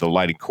or the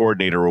lighting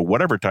coordinator or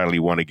whatever title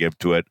you want to give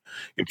to it,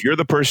 if you're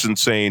the person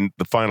saying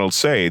the final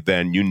say,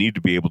 then you need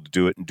to be able to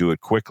do it and do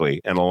it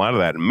quickly. And a lot of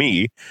that,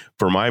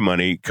 for my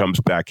money, comes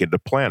back into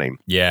planning.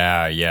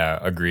 Yeah,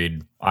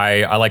 agreed.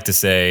 I like to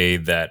say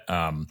that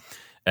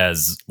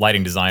as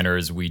lighting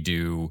designers, we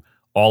do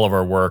all of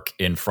our work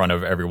in front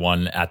of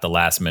everyone at the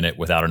last minute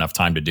without enough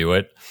time to do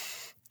it.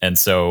 And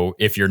so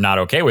if you're not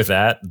okay with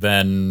that,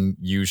 then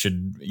you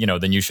should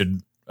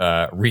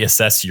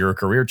reassess your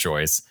career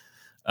choice.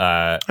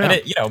 And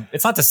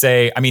it's not to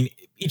say,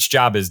 each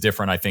job is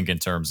different, I think, in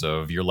terms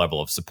of your level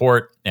of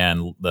support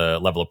and the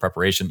level of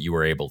preparation that you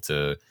were able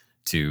to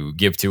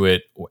give to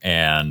it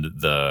and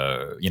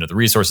the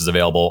resources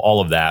available,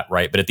 all of that.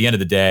 Right. But at the end of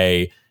the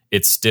day,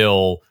 it's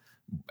still,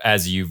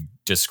 as you've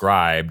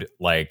described,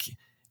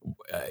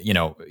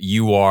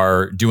 you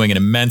are doing an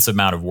immense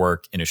amount of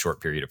work in a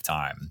short period of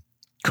time.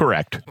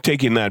 Correct.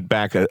 Taking that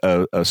back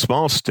a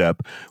small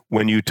step,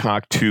 when you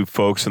talk to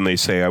folks and they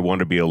say, I want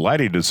to be a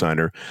lighting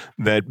designer,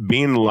 that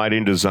being a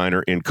lighting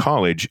designer in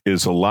college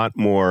is a lot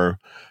more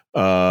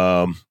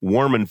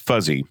warm and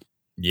fuzzy.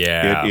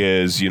 Yeah. It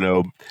is,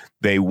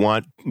 they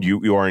want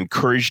you are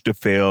encouraged to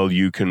fail.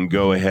 You can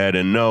go ahead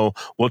and no,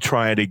 we'll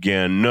try it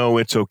again. No,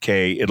 it's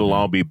okay. It'll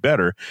all be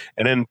better.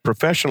 And then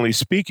professionally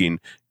speaking,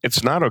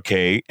 it's not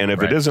okay. And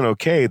if it isn't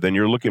okay, then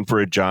you're looking for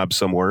a job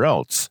somewhere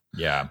else.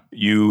 Yeah.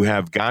 You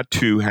have got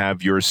to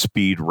have your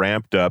speed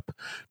ramped up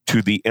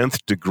to the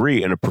nth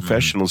degree in a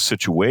professional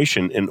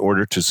situation in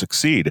order to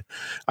succeed.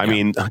 I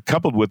mean,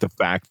 coupled with the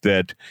fact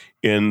that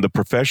in the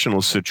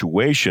professional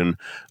situation,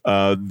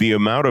 the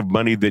amount of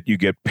money that you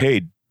get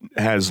paid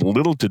has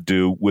little to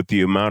do with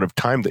the amount of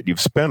time that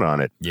you've spent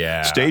on it.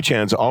 Yeah.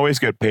 Stagehands always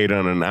get paid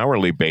on an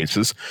hourly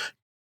basis.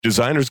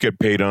 Designers get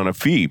paid on a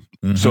fee.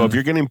 So if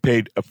you're getting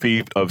paid a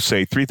fee of,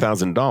 say,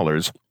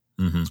 $3,000,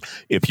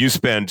 if you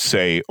spend,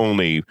 say,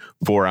 only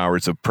 4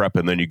 hours of prep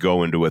and then you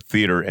go into a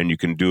theater and you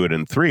can do it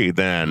in 3,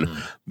 then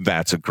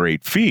that's a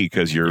great fee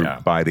because you're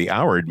by the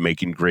hour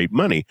making great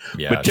money.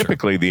 But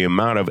typically the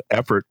amount of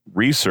effort,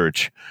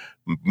 research,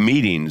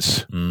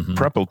 meetings,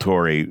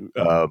 preparatory,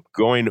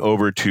 going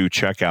over to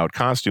check out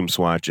costume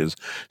swatches,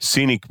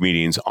 scenic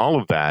meetings, all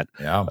of that,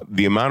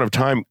 the amount of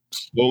time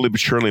slowly but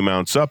surely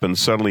mounts up, and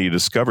suddenly you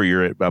discover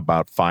you're at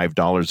about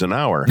 $5 an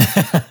hour.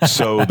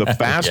 So the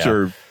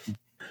faster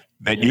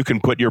that you can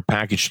put your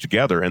package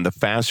together, and the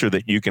faster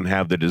that you can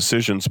have the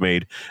decisions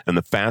made, and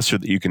the faster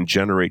that you can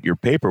generate your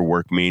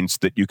paperwork, means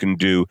that you can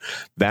do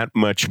that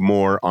much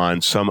more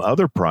on some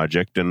other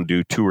project and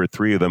do 2 or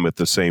 3 of them at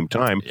the same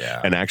time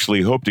and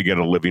actually hope to get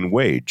a living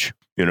wage.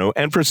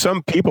 And for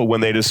some people, when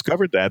they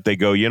discovered that, they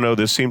go,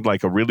 this seemed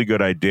like a really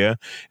good idea,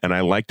 and I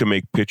like to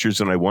make pictures,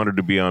 and I wanted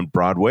to be on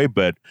Broadway,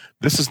 but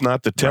this is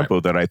not the tempo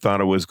that I thought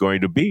it was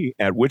going to be,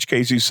 at which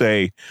case you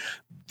say,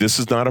 this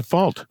is not a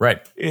fault. Right.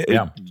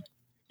 If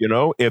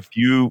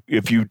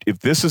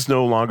this is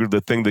no longer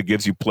the thing that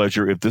gives you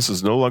pleasure, if this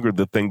is no longer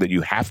the thing that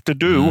you have to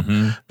do,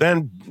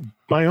 then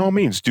by all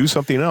means, do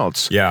something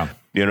else. Yeah.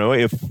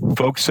 If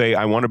folks say,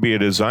 I want to be a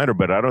designer,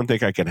 but I don't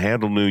think I can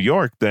handle New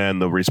York, then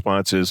the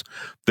response is,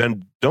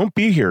 then don't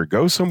be here.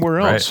 Go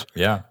somewhere else.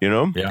 Right.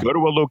 Go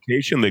to a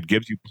location that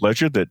gives you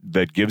pleasure,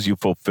 that gives you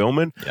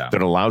fulfillment,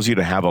 that allows you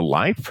to have a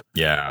life.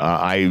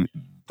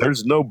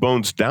 There's no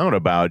bones down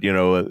about,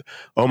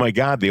 oh my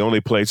God, the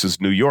only place is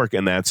New York,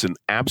 and that's an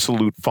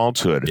absolute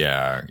falsehood.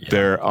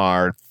 There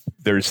are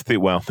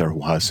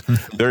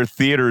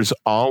theaters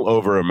all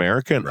over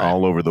America and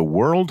all over the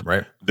world.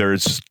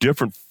 There's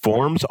different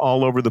forms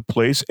all over the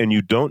place, and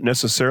you don't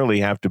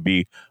necessarily have to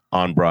be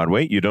on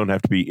Broadway. You don't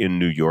have to be in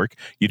New York.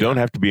 You don't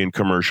have to be in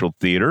commercial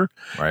theater.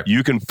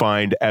 You can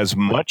find as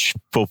much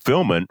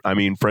fulfillment. I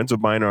mean, friends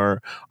of mine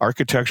are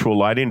architectural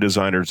lighting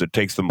designers. It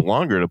takes them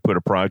longer to put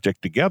a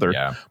project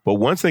together. But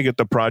once they get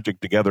the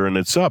project together and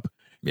it's up,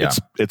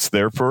 it's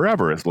there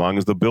forever, as long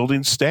as the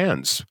building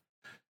stands.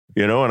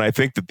 And I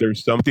think that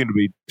there's something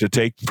to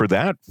take for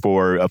that,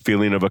 for a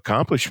feeling of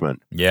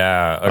accomplishment.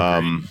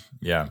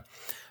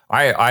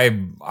 I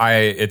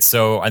think it's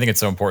so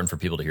important for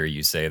people to hear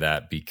you say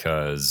that,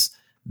 because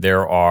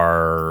there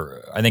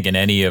are, I think, in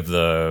any of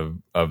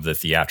the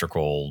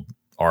theatrical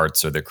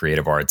arts or the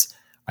creative arts,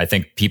 I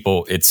think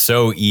it's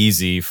so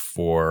easy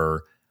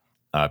for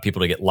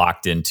people to get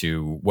locked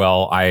into,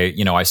 well,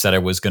 I said I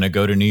was going to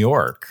go to New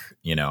York,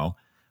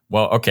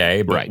 Well,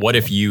 okay, but what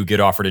if you get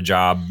offered a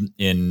job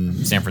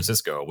in San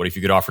Francisco? What if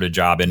you get offered a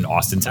job in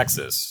Austin,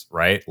 Texas,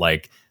 right?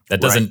 Like that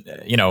doesn't,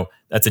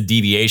 that's a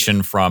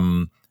deviation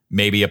from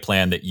maybe a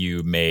plan that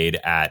you made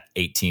at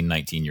 18,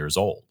 19 years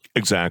old.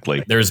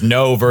 Exactly. There's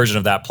no version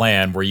of that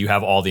plan where you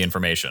have all the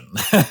information,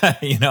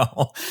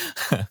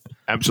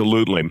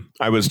 Absolutely.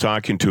 I was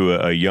talking to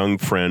a young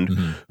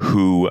friend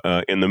who,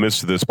 in the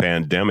midst of this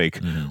pandemic,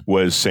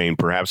 was saying,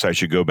 perhaps I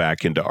should go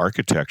back into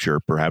architecture.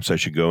 Perhaps I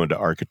should go into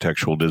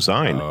architectural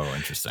design. Oh,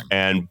 interesting.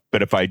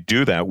 But if I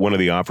do that, one of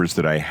the offers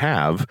that I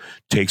have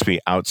takes me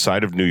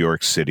outside of New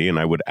York City, and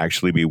I would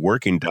actually be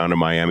working down in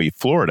Miami,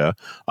 Florida,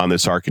 on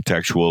this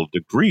architectural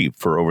degree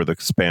for over the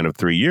span of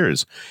 3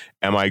 years.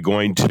 Am I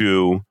going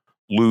to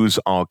lose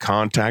all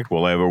contact?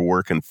 Will I ever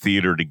work in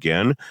theater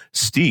again?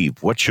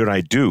 Steve, what should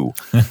I do?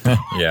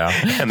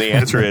 And the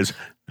answer is,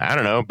 I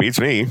don't know, beats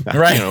me.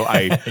 Right.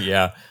 I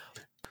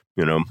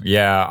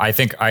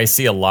think I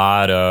see a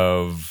lot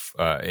of,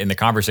 in the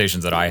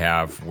conversations that I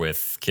have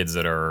with kids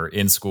that are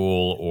in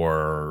school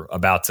or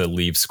about to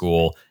leave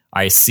school,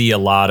 I see a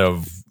lot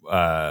of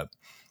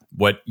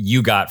what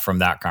you got from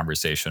that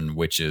conversation,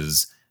 which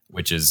is,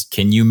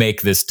 can you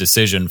make this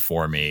decision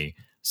for me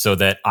so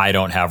that I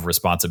don't have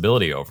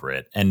responsibility over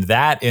it? And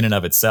that in and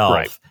of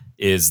itself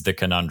is the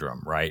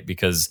conundrum, right?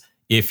 Because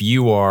if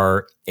you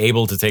are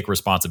able to take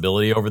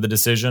responsibility over the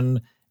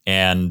decision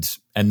and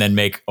then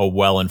make a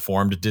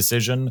well-informed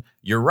decision,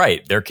 you're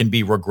right. There can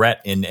be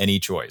regret in any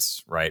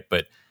choice, right?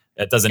 But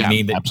that doesn't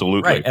mean that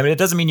absolutely. Right. I mean, it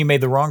doesn't mean you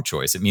made the wrong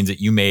choice. It means that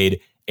you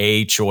made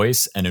a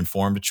choice, an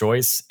informed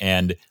choice,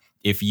 and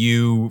if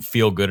you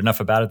feel good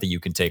enough about it that you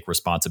can take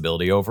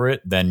responsibility over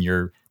it, then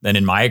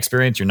in my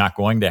experience, you're not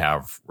going to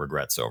have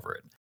regrets over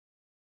it.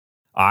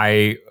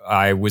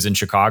 I was in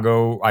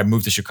Chicago. I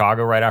moved to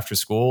Chicago right after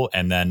school.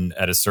 And then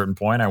at a certain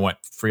point, I went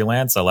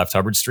freelance. I left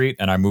Hubbard Street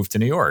and I moved to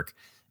New York.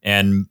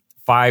 And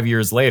 5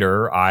 years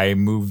later, I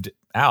moved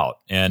out.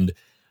 And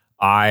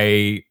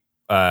I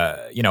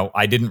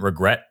didn't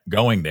regret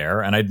going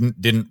there, and I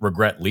didn't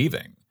regret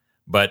leaving.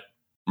 But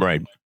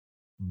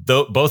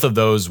both of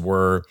those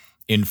were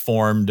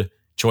informed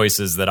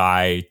choices that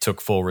I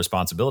took full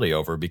responsibility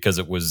over because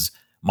it was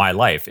my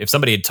life. If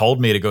somebody had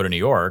told me to go to New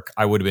York,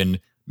 I would have been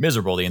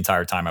miserable the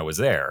entire time I was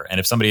there. And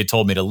if somebody had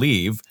told me to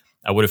leave,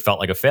 I would have felt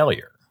like a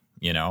failure,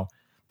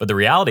 But the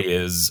reality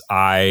is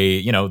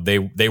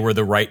they were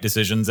the right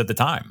decisions at the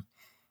time,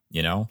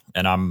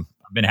 and I've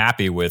been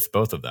happy with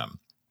both of them,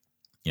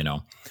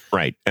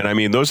 Right. And I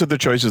mean, those are the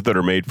choices that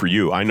are made for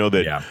you. I know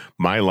that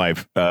my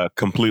life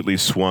completely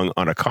swung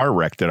on a car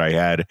wreck that I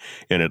had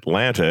in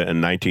Atlanta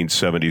in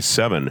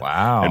 1977.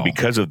 Wow. And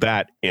because of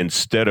that,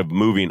 instead of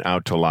moving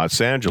out to Los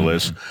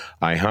Angeles,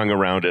 I hung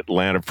around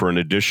Atlanta for an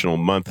additional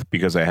month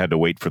because I had to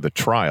wait for the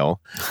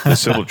trial, the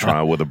civil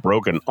trial with a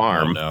broken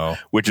arm,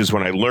 which is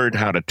when I learned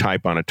how to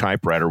type on a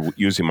typewriter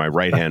using my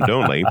right hand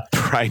only,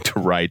 trying to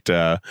write,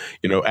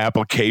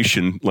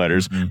 application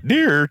letters.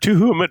 Dear to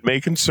whom it may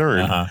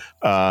concern,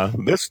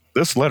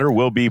 this letter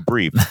will be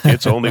brief.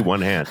 It's only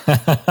one hand.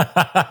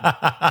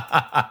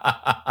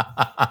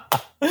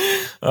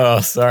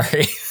 Oh,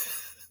 sorry.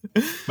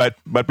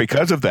 But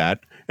because of that,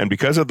 and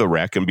because of the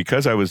wreck, and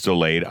because I was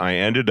delayed, I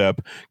ended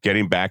up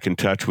getting back in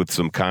touch with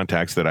some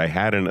contacts that I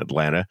had in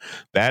Atlanta.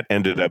 That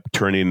ended up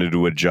turning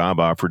into a job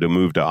offer to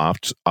move to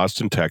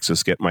Austin,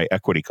 Texas, get my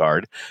equity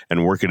card,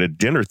 and work at a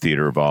dinner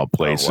theater of all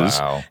places.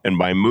 Oh, wow. And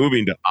by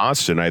moving to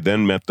Austin, I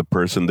then met the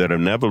person that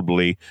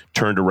inevitably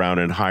turned around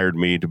and hired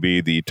me to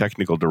be the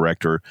technical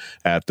director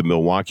at the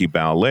Milwaukee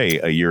Ballet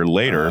a year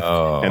later.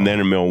 Oh. And then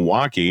in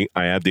Milwaukee,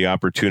 I had the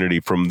opportunity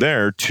from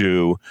there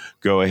to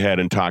go ahead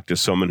and talk to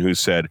someone who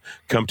said,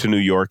 come to New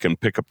York and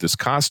pick up this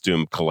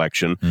costume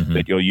collection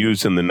that you'll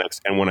use in the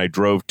next. And when I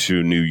drove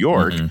to New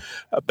York,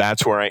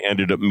 that's where I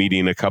ended up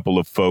meeting a couple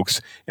of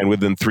folks. And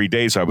within 3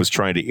 days, I was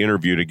trying to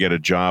interview to get a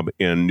job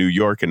in New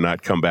York and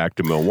not come back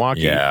to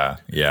Milwaukee.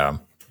 Yeah.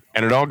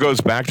 And it all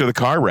goes back to the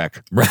car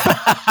wreck.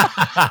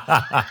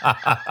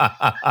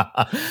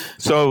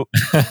 So,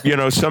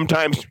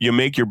 sometimes you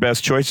make your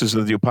best choices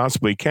as you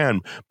possibly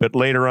can, but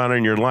later on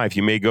in your life,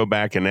 you may go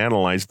back and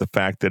analyze the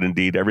fact that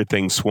indeed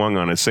everything swung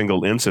on a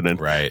single incident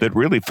that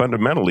really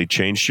fundamentally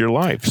changed your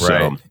life.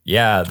 Right. So,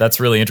 yeah, that's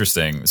really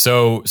interesting.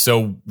 So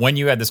when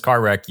you had this car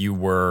wreck, you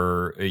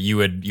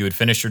had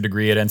finished your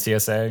degree at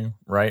NCSA,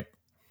 right?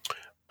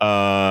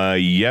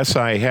 Yes,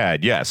 I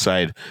had. Yes,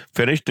 I'd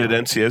finished at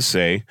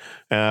NCSA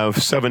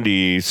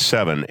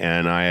 77,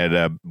 and I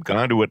had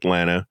gone to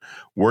Atlanta,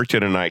 worked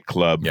at a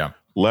nightclub,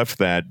 left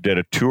that, did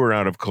a tour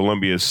out of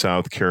Columbia,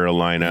 South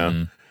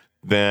Carolina,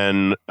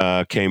 then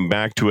came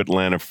back to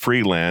Atlanta,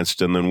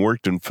 freelanced, and then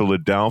worked in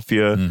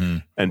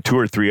Philadelphia and 2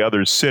 or 3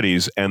 other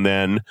cities, and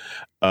then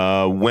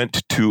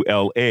went to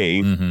L.A.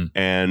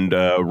 And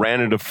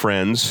ran into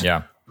friends.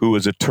 Yeah. Who,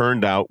 as it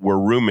turned out, were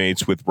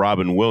roommates with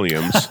Robin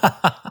Williams.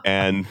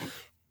 And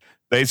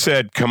they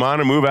said, come on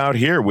and move out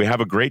here. We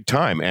have a great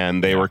time.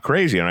 And they were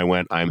crazy. And I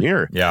went, I'm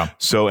here. Yeah.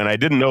 So, and I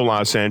didn't know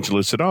Los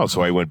Angeles at all.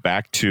 So I went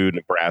back to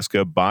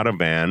Nebraska, bought a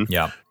van,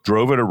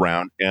 drove it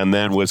around, and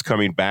then was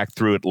coming back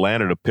through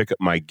Atlanta to pick up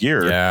my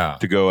gear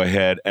to go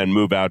ahead and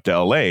move out to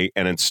LA.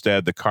 And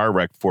instead, the car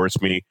wreck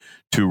forced me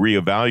to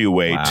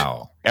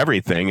reevaluate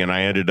everything, and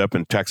I ended up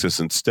in Texas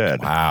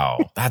instead.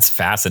 Wow, that's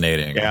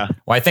fascinating. Yeah.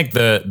 Well, I think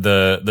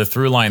the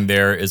through line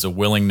there is a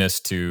willingness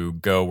to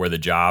go where the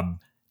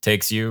job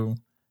takes you,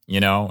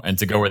 and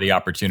to go where the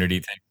opportunity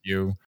takes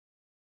you.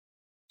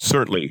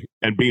 Certainly,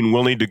 and being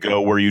willing to go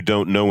where you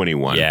don't know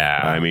anyone.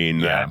 Yeah, I mean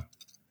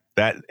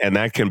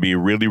that can be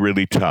really,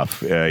 really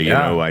tough.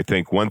 I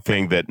think one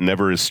thing that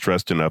never is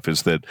stressed enough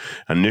is that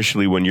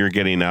initially when you're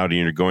getting out and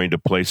you're going to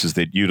places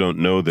that you don't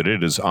know, that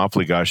it is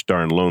awfully gosh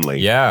darn lonely.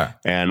 Yeah.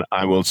 And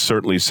I will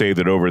certainly say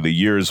that over the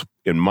years,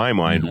 in my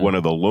mind, one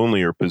of the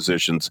lonelier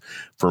positions,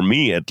 for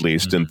me at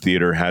least, in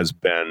theater has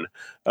been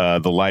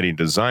the lighting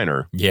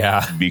designer.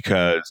 Yeah.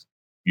 Because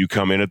you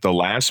come in at the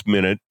last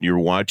minute, you're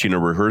watching a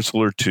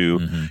rehearsal or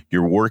two,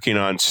 you're working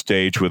on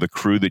stage with a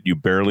crew that you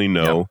barely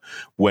know.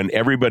 When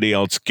everybody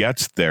else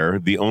gets there,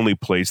 the only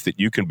place that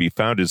you can be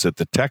found is at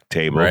the tech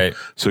table. Right.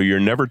 So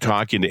you're never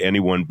talking to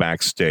anyone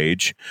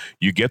backstage.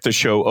 You get the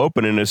show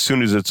open, and as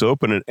soon as it's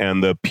open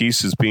and the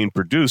piece is being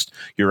produced,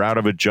 you're out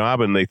of a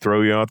job and they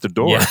throw you out the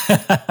door.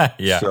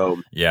 Yeah.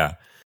 So,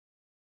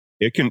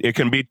 It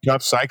can be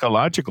tough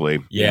psychologically.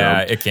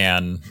 Yeah, it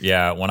can.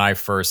 Yeah, when I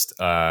first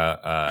and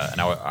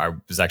I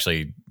was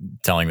actually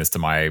telling this to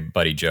my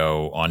buddy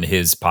Joe on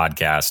his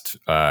podcast,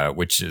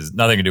 which is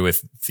nothing to do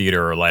with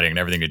theater or lighting and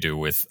everything to do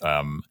with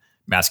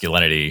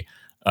masculinity.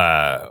 When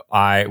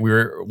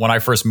I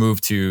first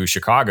moved to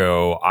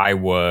Chicago, I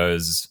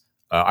was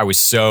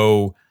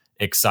so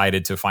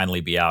excited to finally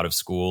be out of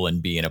school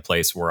and be in a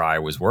place where I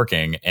was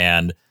working.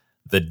 And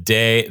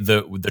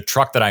the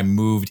truck that I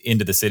moved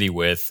into the city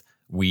with,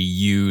 we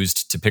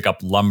used to pick up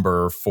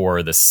lumber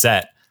for the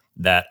set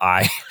that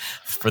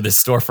for the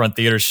storefront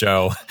theater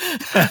show.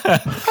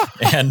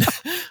 And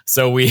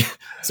so we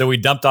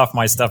dumped off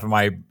my stuff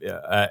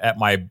at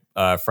my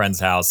friend's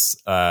house.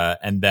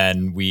 And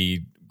then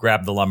we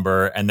grabbed the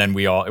lumber, and then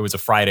it was a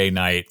Friday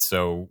night.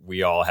 So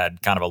we all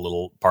had kind of a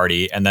little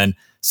party. And then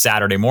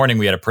Saturday morning,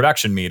 we had a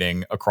production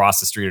meeting across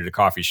the street at a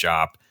coffee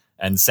shop.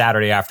 And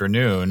Saturday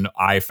afternoon,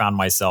 I found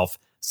myself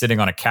sitting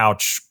on a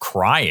couch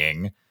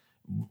crying,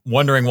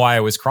 wondering why I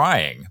was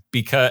crying,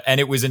 and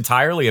it was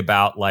entirely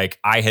about, like,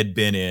 I had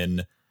been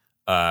in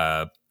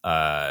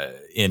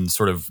in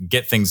sort of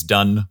get things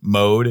done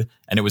mode.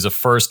 And it was a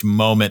first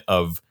moment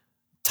of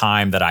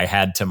time that I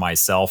had to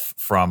myself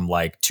from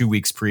like 2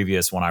 weeks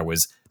previous when I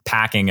was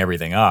packing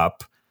everything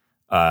up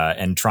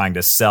and trying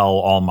to sell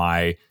all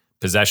my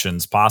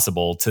possessions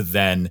possible, to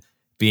then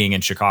being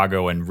in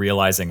Chicago and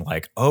realizing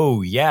like,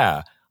 oh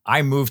yeah,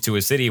 I moved to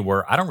a city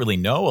where I don't really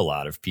know a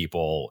lot of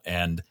people.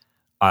 And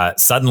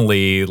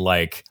suddenly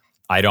like,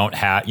 I don't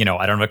have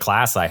a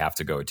class I have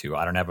to go to.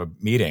 I don't have a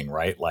meeting,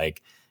 right?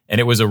 Like, and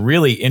it was a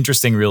really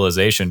interesting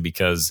realization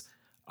because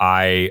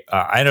I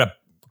ended up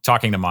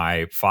talking to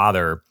my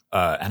father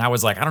and I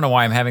was like, I don't know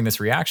why I'm having this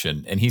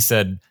reaction. And he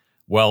said,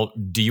 well,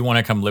 do you want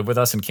to come live with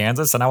us in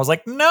Kansas? And I was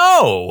like,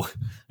 no.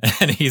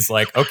 And he's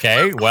like,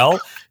 okay, well,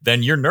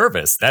 then you're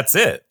nervous. That's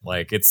it.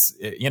 Like it's,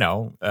 and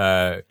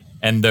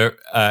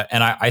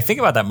I think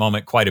about that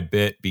moment quite a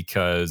bit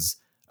because,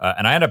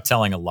 and I end up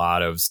telling a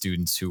lot of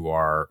students who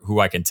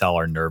I can tell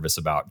are nervous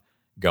about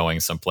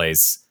going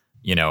someplace,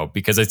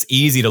 because it's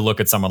easy to look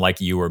at someone like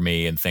you or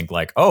me and think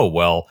like, oh,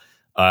 well,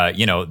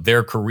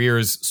 their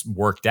careers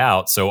worked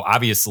out. So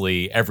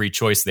obviously every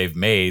choice they've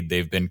made,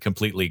 they've been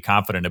completely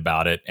confident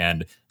about it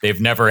and they've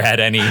never had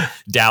any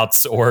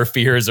doubts or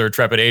fears or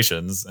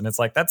trepidations. And it's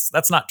like,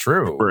 that's not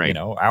true. Right.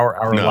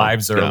 Our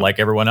lives are like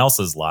everyone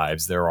else's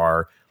lives. There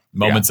are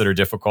moments that are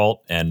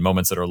difficult and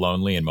moments that are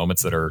lonely and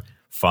moments that are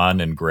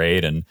fun and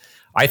great. And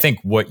I think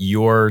what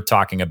you're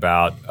talking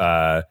about,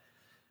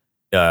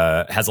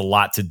 has a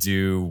lot to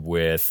do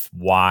with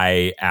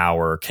why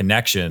our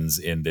connections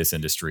in this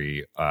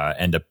industry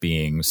end up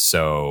being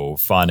so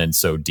fun and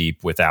so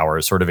deep with our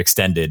sort of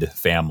extended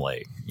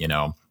family,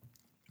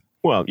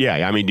 Well,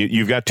 yeah. I mean,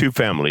 you've got two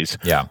families.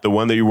 Yeah. The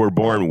one that you were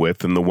born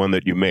with and the one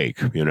that you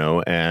make,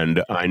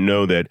 and I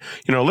know that,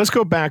 let's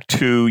go back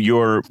to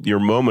your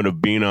moment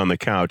of being on the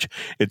couch.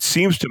 It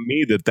seems to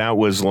me that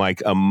was like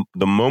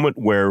the moment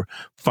where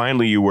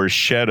finally you were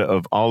shed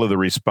of all of the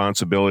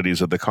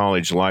responsibilities of the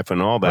college life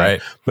and all that.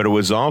 Right. But it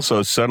was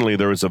also suddenly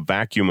there was a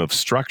vacuum of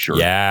structure.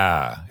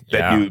 Yeah.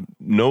 That you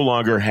no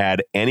longer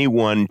had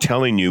anyone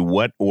telling you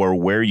what or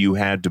where you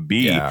had to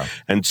be. Yeah.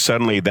 And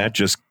suddenly that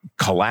just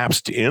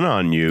collapsed in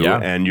on you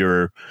and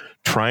you're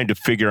trying to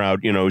figure out,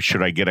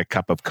 should I get a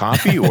cup of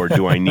coffee or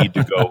do I need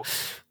to go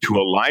to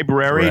a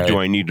library? Right. Do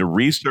I need to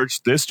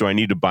research this? Do I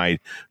need to buy,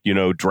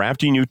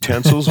 drafting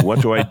utensils?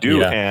 What do I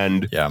do?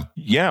 And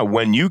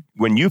when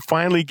you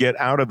finally get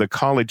out of the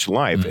college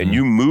life and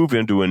you move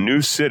into a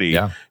new city,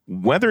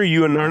 whether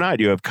you or not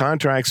you have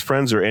contracts,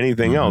 friends, or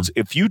anything else,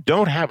 if you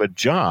don't have a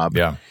job,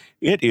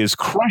 it is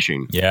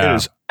crushing. Yeah. It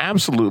is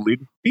absolutely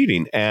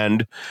defeating.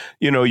 And,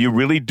 you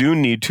really do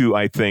need to,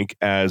 I think,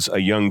 as a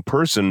young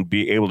person,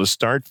 be able to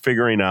start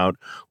figuring out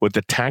what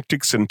the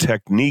tactics and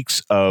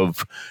techniques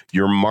of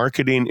your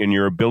marketing and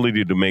your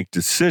ability to make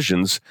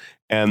decisions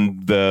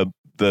and the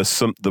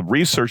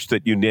research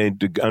that you need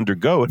to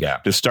undergo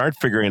to start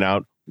figuring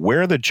out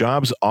where the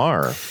jobs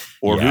are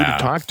or who to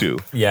talk to.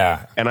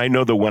 Yeah. And I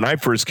know that when I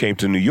first came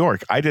to New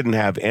York, I didn't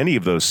have any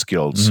of those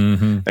skills.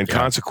 And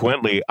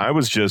consequently, I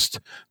was just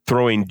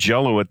throwing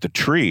Jell-O at the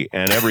tree.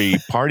 And every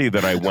party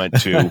that I went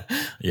to,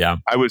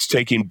 I was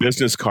taking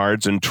business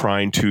cards and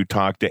trying to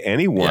talk to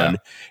anyone.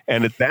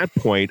 And at that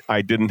point,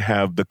 I didn't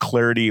have the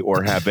clarity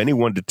or have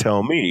anyone to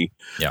tell me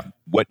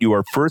what you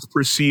are first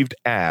perceived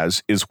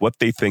as is what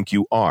they think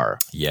you are.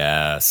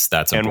 Yes,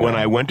 that's important. And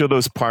when I went to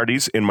those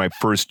parties in my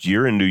first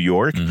year in New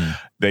York,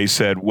 they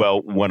said,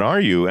 well, what are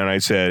you? And I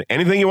said,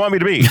 anything you want me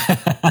to be.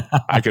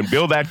 I can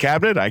build that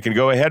cabinet. I can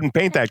go ahead and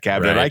paint that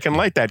cabinet. I can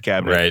light that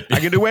cabinet. I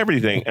can do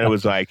everything. And it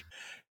was like,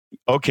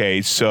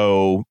 okay,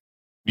 so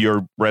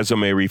your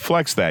resume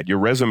reflects that. Your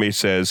resume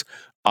says,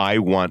 I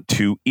want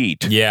to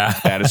eat. Yeah.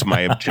 That is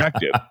my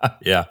objective.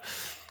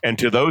 And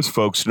to those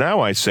folks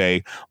now I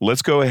say,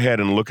 let's go ahead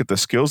and look at the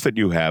skills that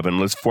you have and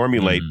let's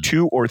formulate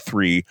 2 or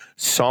 3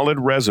 solid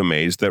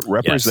resumes that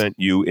represent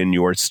you in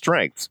your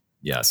strengths.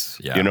 Yes.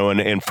 Yeah.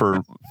 And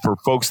for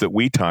folks that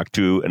we talk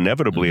to,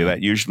 inevitably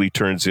that usually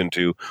turns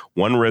into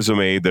one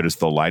resume that is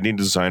the lighting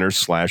designer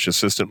 /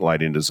 assistant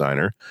lighting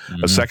designer,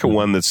 a second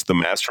one that's the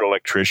master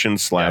electrician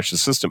 /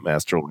 assistant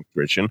master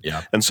electrician,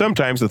 and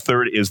sometimes the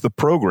third is the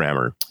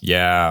programmer.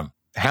 Yeah.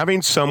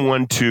 Having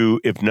someone to,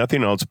 if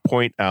nothing else,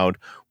 point out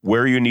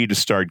where you need to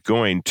start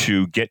going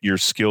to get your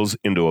skills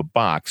into a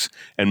box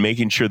and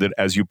making sure that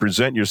as you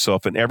present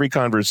yourself in every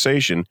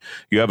conversation,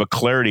 you have a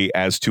clarity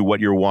as to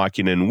what you're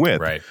walking in with.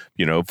 Right.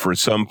 For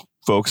some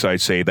folks, I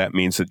say that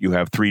means that you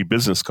have 3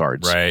 business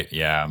cards. Right.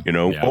 Yeah.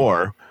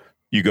 Or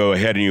you go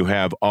ahead and you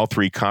have all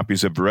 3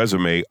 copies of the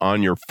resume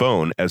on your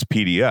phone as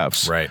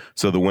PDFs. Right.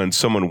 So that when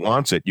someone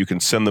wants it, you can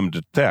send them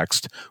to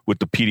text with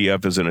the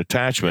PDF as an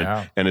attachment.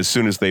 Yeah. And as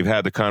soon as they've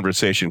had the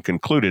conversation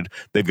concluded,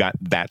 they've got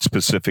that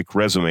specific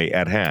resume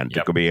at hand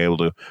to be able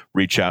to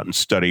reach out and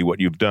study what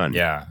you've done.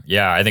 Yeah.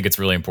 Yeah. I think it's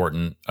really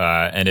important.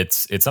 And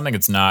it's something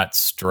that's not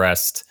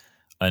stressed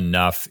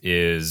enough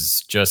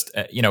is just,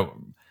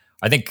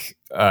 I think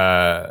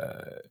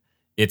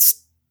it's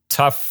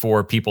tough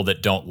for people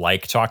that don't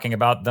like talking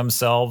about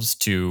themselves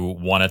to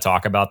want to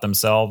talk about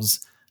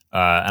themselves.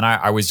 And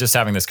I was just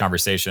having this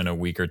conversation a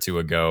week or two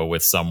ago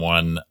with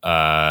someone,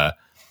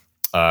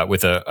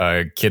 with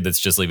a kid that's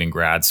just leaving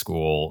grad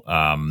school.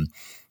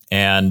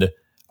 And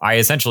I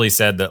essentially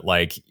said that,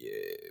 like,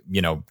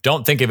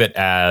 don't think of it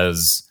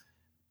as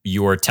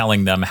you're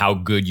telling them how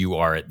good you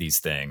are at these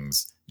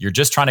things. You're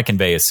just trying to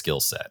convey a skill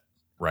set,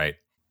 right?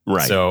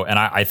 Right. So, and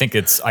I think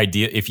it's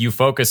ideal if you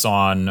focus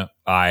on,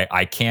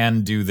 I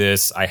can do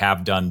this, I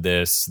have done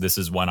this, this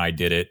is when I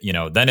did it,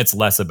 then it's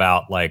less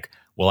about like,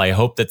 well, I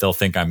hope that they'll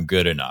think I'm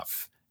good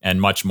enough,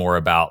 and much more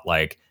about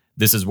like,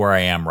 this is where I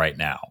am right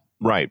now.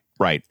 Right.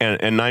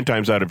 And 9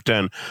 times out of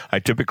 10, I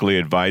typically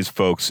advise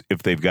folks, if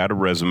they've got a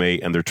resume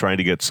and they're trying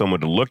to get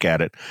someone to look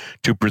at it,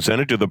 to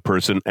present it to the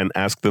person and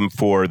ask them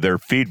for their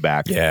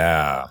feedback.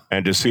 Yeah.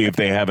 And to see if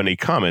they have any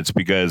comments,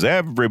 because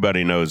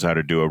everybody knows how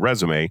to do a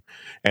resume.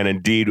 And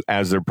indeed,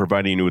 as they're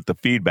providing you with the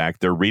feedback,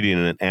 they're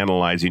reading and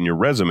analyzing your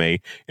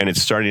resume, and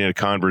it's starting a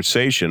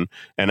conversation.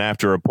 And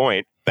after a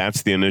point,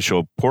 that's the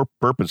initial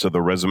purpose of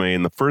the resume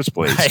in the first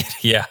place.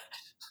 Right. Yeah.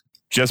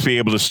 Just be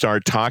able to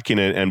start talking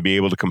and be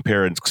able to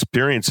compare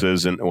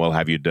experiences and, well,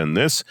 have you done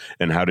this?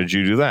 And how did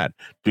you do that?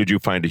 Did you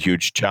find a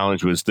huge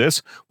challenge with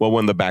this? Well,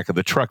 when the back of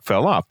the truck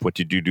fell off, what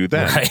did you do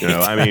then? Right.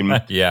 I mean,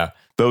 yeah.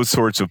 Those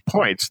sorts of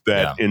points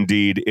that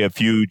indeed,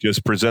 if you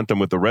just present them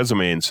with the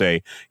resume and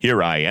say,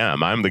 here I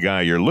am, I'm the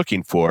guy you're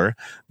looking for,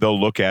 they'll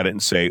look at it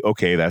and say,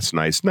 okay, that's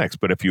nice, next.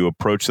 But if you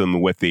approach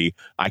them with the,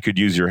 I could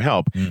use your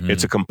help,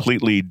 it's a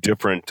completely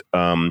different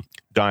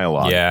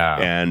dialogue. Yeah.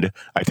 And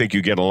I think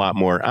you get a lot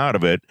more out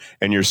of it.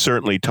 And you're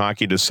certainly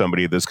talking to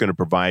somebody that's going to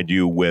provide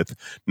you with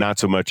not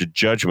so much a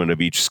judgment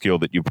of each skill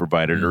that you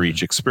provided or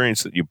each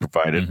experience that you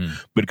provided,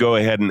 but go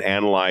ahead and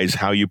analyze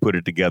how you put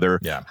it together,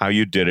 how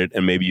you did it,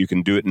 and maybe you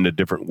can do it in a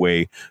different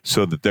way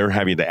so that they're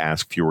having to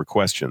ask fewer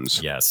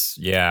questions. Yes.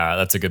 Yeah,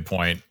 that's a good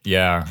point.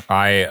 Yeah.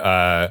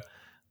 I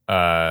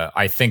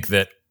think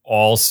that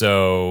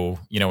also,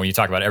 when you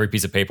talk about every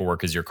piece of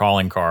paperwork is your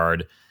calling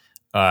card,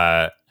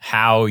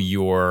 how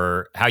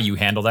you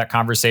handle that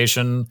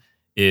conversation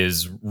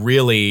is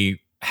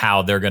really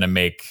how they're going to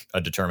make a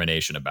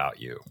determination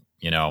about you.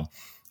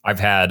 I've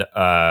had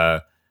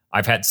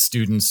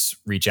students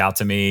reach out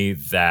to me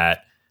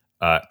that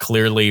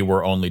clearly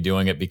were only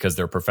doing it because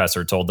their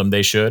professor told them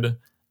they should,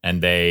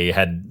 and they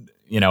had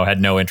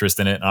no interest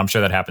in it. And I'm sure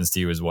that happens to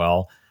you as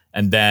well.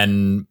 And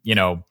then,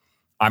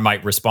 I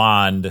might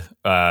respond,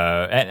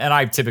 and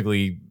I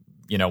typically,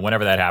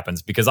 whenever that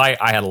happens, because I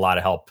had a lot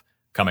of help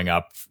coming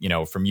up,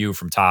 from you,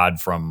 from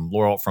Todd, from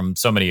Laurel, from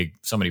so many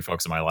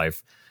folks in my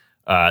life,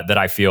 that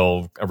I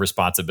feel a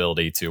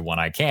responsibility to, when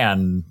I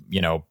can,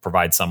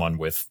 provide someone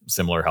with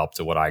similar help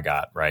to what I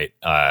got. Right.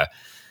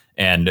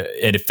 And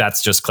if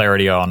that's just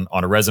clarity on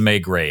a resume,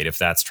 great. If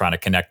that's trying to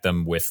connect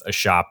them with a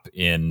shop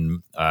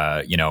in,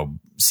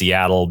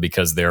 Seattle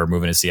because they're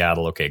moving to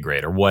Seattle, okay,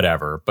 great, or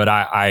whatever.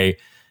 But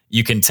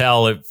you can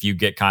tell if you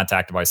get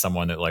contacted by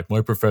someone that, like,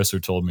 my professor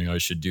told me I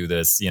should do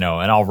this, and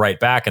I'll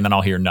write back and then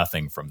I'll hear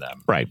nothing from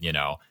them. Right.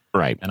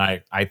 Right. And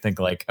I think,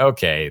 like,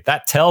 okay,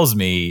 that tells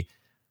me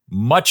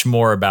much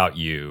more about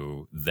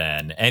you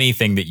than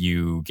anything that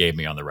you gave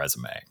me on the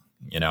resume,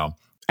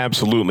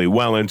 Absolutely.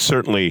 Well, and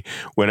certainly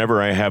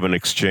whenever I have an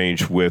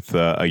exchange with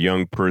a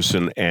young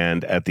person,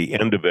 and at the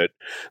end of it,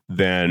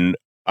 then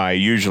I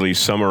usually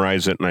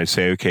summarize it and I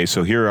say, okay,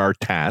 so here are our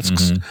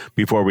tasks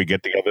before we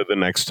get together the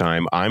next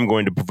time. I'm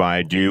going to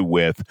provide you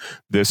with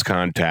this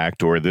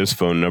contact or this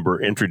phone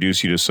number,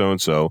 introduce you to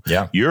so-and-so.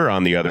 Yeah. You're,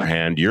 on the other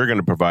hand, you're going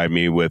to provide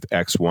me with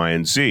X, Y,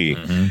 and Z.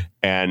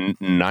 And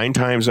 9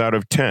 times out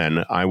of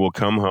 10, I will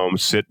come home,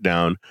 sit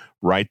down,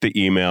 write the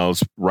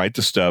emails, write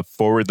the stuff,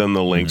 forward them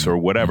the links or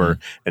whatever,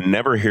 and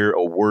never hear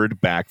a word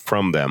back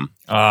from them.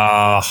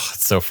 Oh,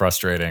 it's so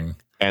frustrating.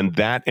 And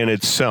that in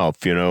itself,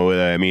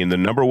 the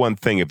number one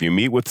thing, if you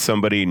meet with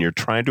somebody and you're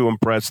trying to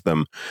impress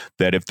them,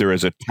 that if there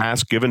is a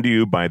task given to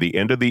you by the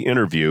end of the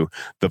interview,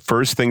 the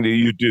first thing that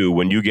you do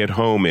when you get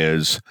home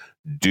is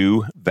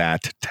do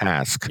that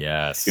task.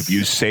 Yes. If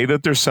you say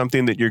that there's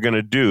something that you're going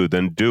to do,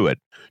 then do it.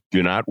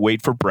 Do not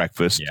wait for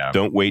breakfast. Yeah.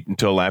 Don't wait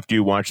until after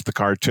you watch the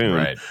cartoon.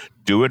 Right.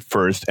 Do it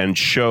first and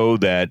show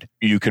that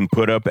you can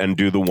put up and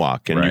do the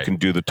walk and you can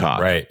do the talk.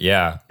 Right.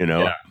 Yeah.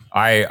 Yeah.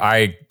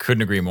 I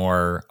couldn't agree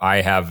more. I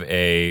have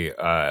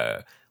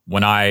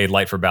when I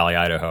light for Bally,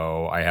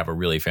 Idaho, I have a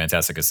really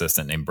fantastic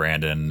assistant named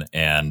Brandon,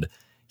 and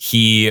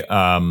he,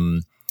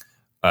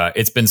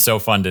 it's been so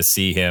fun to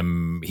see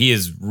him. He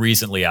is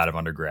recently out of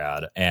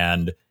undergrad,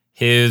 and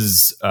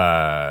his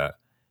level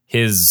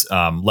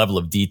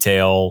of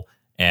detail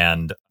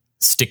and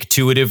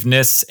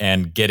stick-to-itiveness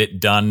and get it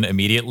done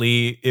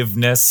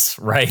immediately-iveness,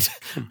 right?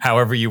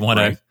 However you want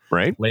to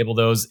label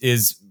those,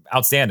 is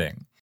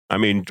outstanding. I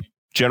mean,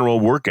 general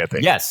work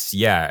ethic. Yes.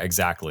 Yeah,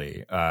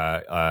 exactly.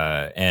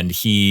 And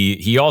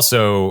he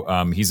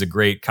also, he's a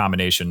great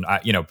combination.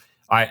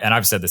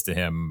 I've said this to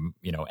him,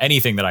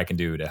 anything that I can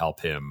do to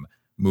help him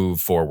move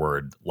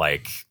forward,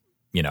 like,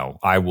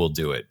 I will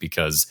do it,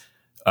 because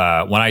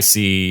when I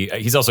see,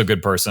 he's also a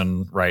good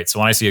person, right? So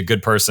when I see a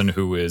good person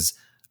who is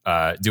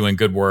doing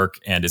good work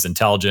and is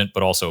intelligent,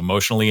 but also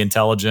emotionally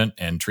intelligent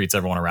and treats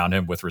everyone around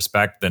him with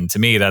respect, then to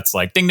me, that's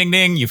like ding, ding,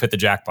 ding, you've hit the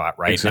jackpot,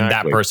 right? Exactly. And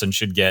that person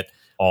should get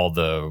all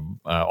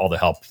the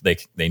help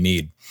they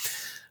need.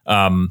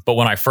 But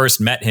when I first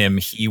met him,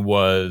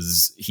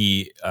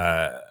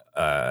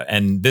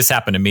 and this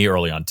happened to me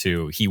early on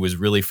too. He was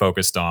really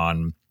focused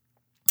on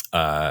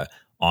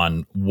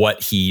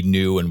what he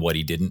knew and what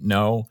he didn't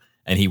know,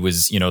 and he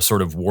was,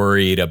 sort of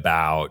worried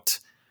about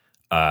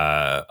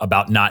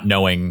not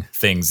knowing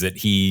things that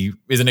he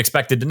isn't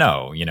expected to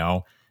know.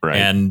 Right.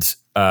 And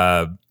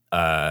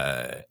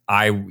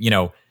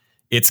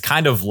it's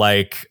kind of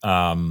like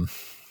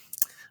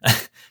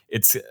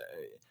it's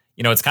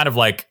kind of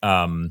like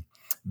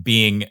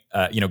being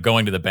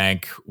going to the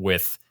bank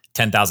with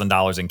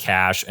 $10,000 in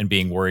cash and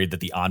being worried that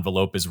the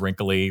envelope is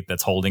wrinkly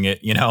that's holding it.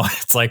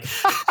 It's like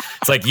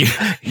you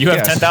have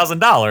Yes.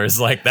 $10,000.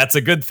 Like, that's a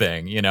good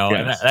thing, And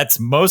Yes. that's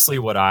mostly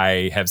what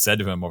I have said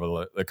to him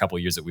over the couple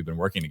of years that we've been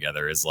working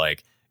together is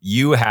like,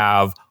 you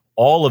have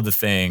all of the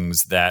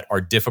things that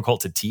are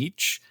difficult to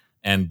teach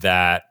and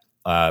that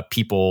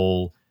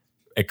people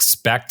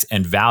expect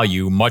and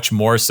value much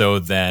more so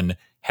than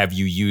have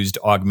you used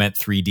Augment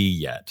 3D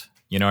yet?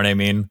 You know what I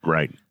mean?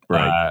 Right.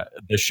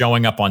 The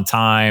showing up on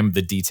time,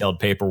 the detailed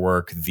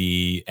paperwork, and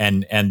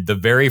the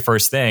very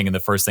first thing, and the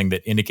first thing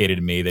that indicated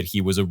to me that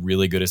he was a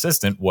really good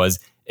assistant was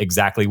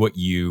exactly what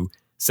you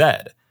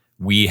said.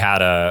 We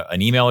had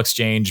an email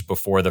exchange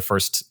before the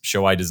first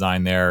show I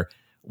designed there,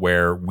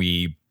 where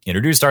we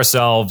introduced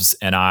ourselves,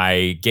 and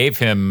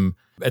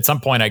at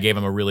some point I gave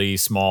him a really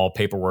small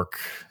paperwork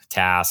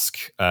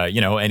task,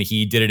 and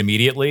he did it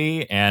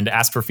immediately and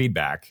asked for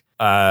feedback.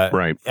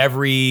 Right.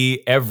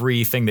 Every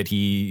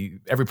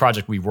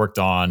project we've worked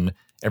on,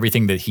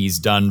 everything that he's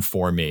done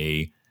for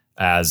me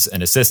as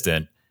an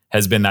assistant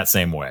has been that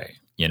same way.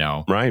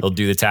 Right. He'll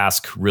do the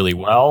task really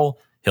well.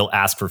 He'll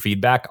ask for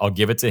feedback. I'll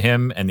give it to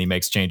him, and he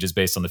makes changes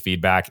based on the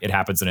feedback. It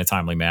happens in a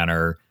timely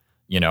manner.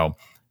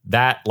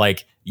 That,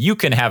 like, you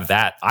can have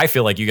that. I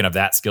feel like you can have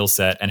that skill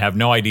set and have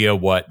no idea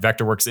what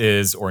Vectorworks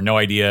is or no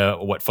idea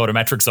what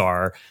photometrics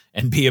are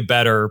and be a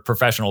better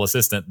professional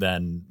assistant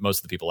than most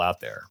of the people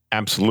out there.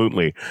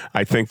 Absolutely.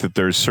 I think that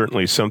there's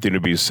certainly something to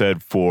be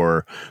said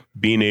for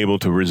being able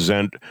to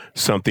present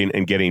something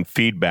and getting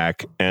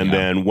feedback, and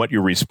then what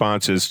your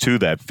response is to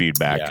that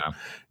feedback.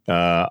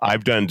 Yeah.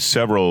 I've done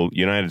several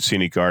United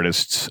Scenic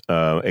Artists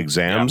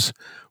exams,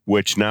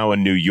 which now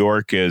in New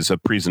York is a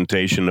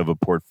presentation of a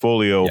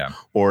portfolio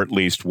or at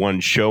least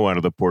one show out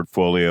of the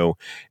portfolio.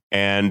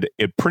 And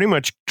it pretty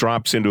much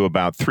drops into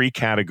about three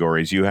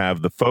categories. You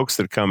have the folks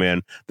that come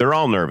in, they're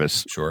all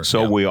nervous. Sure.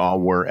 So we all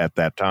were at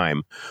that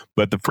time.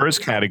 But the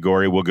first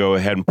category will go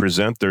ahead and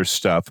present their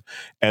stuff,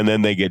 and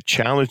then they get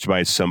challenged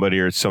by somebody,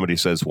 or somebody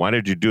says, why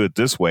did you do it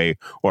this way?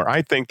 Or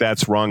I think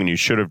that's wrong and you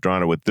should have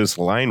drawn it with this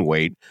line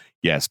weight.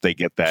 Yes, they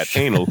get that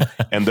anal.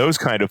 And those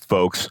kind of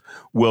folks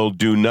will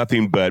do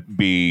nothing but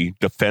be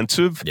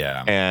defensive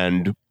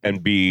and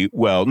be,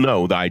 well,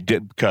 no, I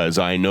did because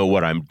I know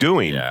what I'm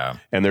doing. Yeah.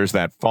 And there's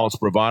that false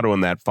bravado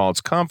and that false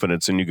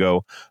confidence. And you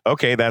go,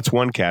 okay, that's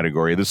one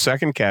category. The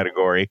second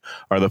category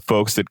are the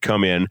folks that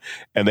come in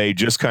and they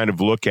just kind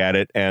of look at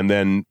it, and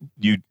then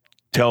you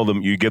tell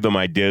them, you give them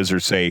ideas or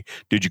say,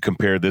 did you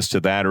compare this to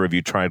that? Or have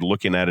you tried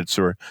looking at it?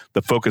 So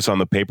the focus on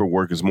the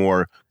paperwork is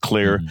more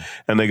clear.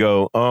 And they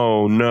go,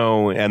 oh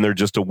no. And they're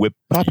just a whipped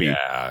puppy.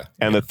 Yeah.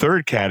 And the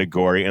third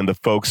category, and the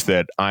folks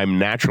that I'm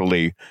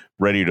naturally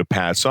ready to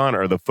pass on,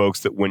 are the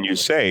folks that when you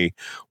say,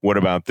 what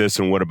about this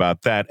and what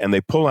about that? And they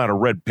pull out a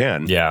red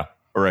pen.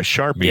 Or a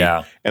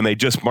Sharpie, and they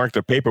just mark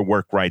the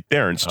paperwork right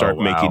there and start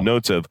making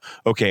notes of,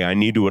 okay, I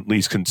need to at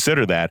least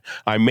consider that.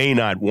 I may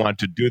not want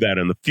to do that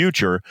in the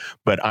future,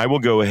 but I will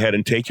go ahead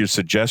and take your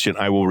suggestion.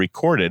 I will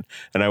record it,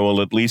 and I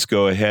will at least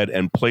go ahead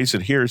and place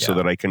it here so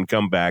that I can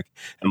come back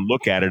and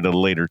look at it at a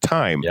later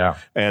time.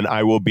 And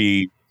I will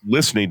be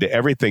listening to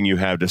everything you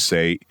have to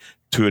say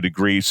to a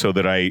degree, so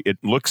that it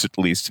looks, at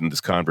least in this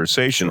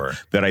conversation,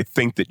 that I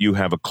think that you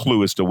have a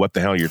clue as to what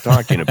the hell you're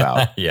talking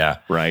about.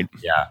 Right?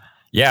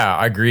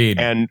 Yeah, agreed.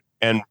 And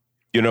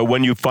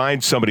when you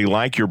find somebody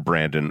like your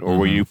Brandon, or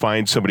when you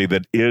find somebody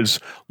that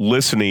is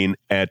listening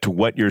to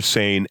what you're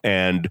saying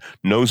and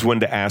knows when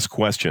to ask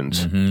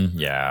questions,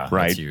 right,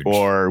 that's huge.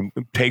 Or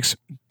takes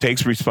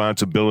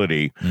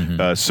responsibility,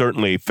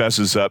 certainly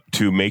fesses up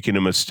to making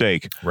a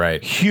mistake,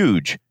 right?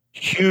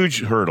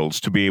 Huge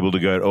hurdles to be able to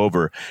get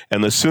over.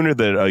 And the sooner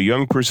that a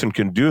young person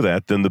can do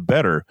that, then the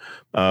better.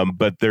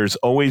 But there's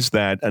always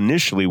that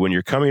initially, when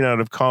you're coming out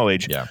of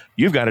college,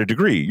 you've got a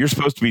degree. You're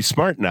supposed to be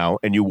smart now.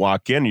 And you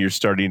walk in and you're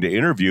starting to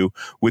interview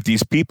with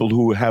these people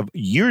who have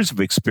years of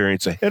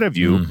experience ahead of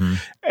you.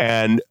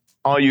 And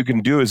all you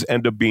can do is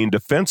end up being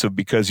defensive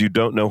because you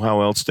don't know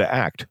how else to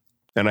act.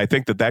 And I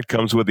think that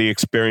comes with the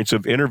experience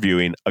of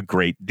interviewing a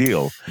great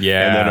deal.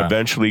 Yeah. And then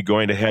eventually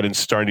going ahead and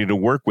starting to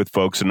work with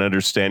folks and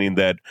understanding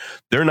that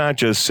they're not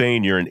just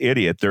saying you're an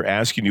idiot. They're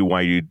asking you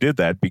why you did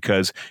that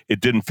because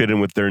it didn't fit in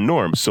with their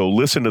norms. So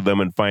listen to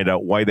them and find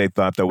out why they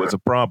thought that was a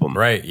problem.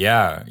 Right.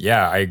 Yeah.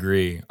 Yeah, I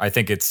agree. I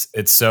think it's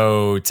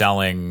so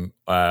telling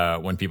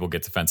when people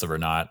get defensive or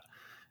not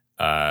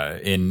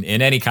in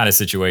any kind of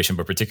situation,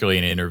 but particularly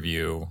in an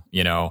interview,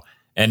 you know.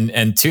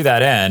 And to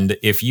that end,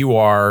 if you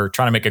are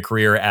trying to make a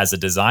career as a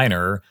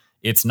designer,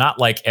 it's not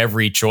like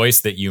every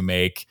choice that you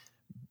make,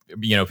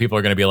 you know, people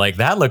are going to be like,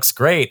 that looks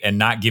great, and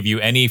not give you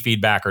any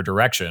feedback or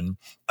direction.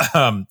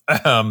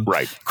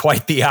 Right.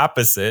 Quite the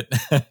opposite,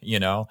 you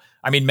know.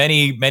 I mean,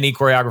 many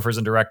choreographers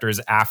and directors,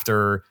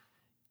 after,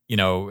 you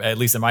know, at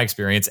least in my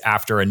experience,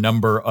 after a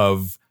number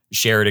of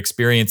shared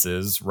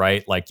experiences,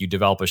 right? Like you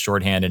develop a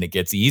shorthand and it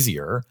gets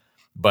easier,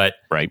 but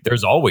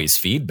there's always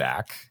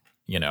feedback.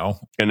 You know,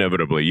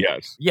 inevitably,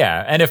 yes.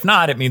 Yeah. And if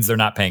not, it means they're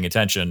not paying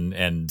attention.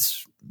 And,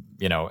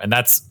 you know, and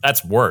that's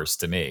worse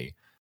to me.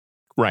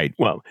 Right.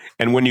 Well,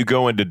 and when you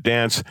go into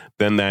dance,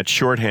 then that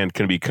shorthand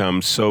can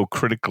become so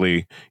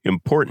critically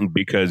important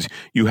because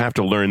you have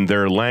to learn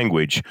their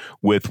language.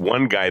 With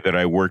one guy that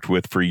I worked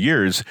with for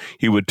years,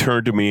 he would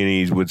turn to me and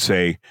he would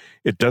say,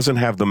 "It doesn't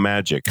have the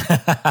magic."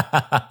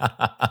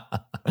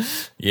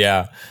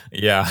 Yeah.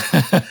 Yeah.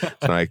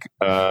 It's like,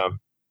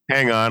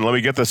 hang on, let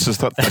me get the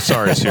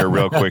thesaurus here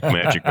real quick.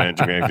 Magic.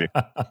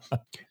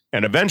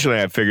 And eventually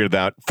I figured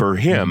out for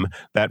him,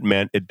 that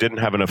meant it didn't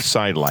have enough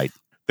side light.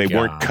 They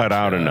weren't cut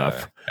out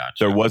enough.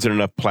 There wasn't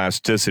enough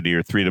plasticity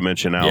or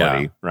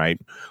three-dimensionality, right?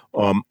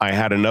 I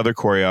had another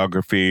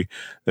choreography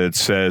that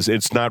says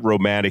it's not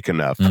romantic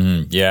enough.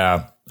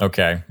 Yeah.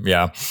 Okay.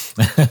 Yeah.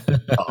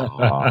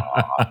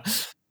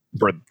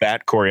 For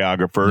that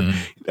choreographer,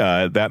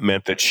 that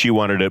meant that she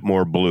wanted it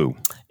more blue.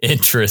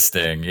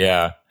 Interesting.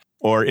 Yeah.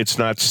 Or it's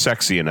not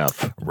sexy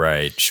enough.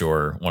 Right.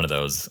 Sure. One of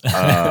those.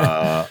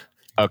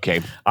 Okay.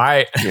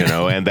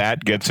 And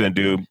that gets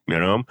into,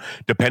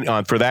 depending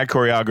on, for that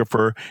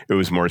choreographer, it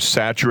was more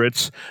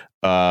saturates,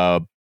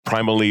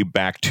 primarily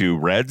back to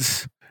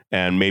reds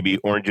and maybe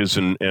oranges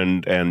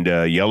and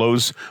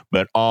yellows,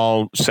 but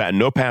all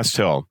no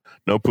pastel,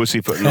 no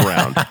pussyfooting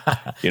around.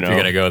 If you're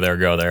going to go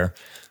there.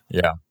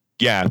 Yeah.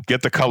 Yeah,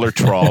 get the color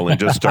trawl and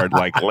just start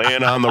like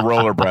laying on the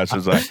roller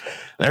brushes. Like,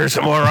 there's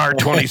some more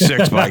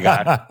R26, my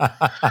God.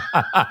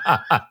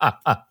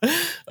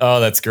 Oh,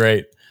 that's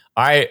great.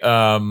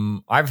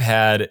 I've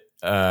had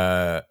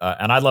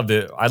and I'd love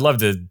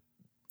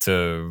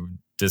to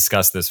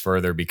discuss this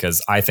further,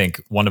 because I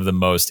think one of the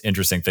most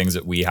interesting things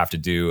that we have to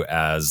do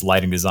as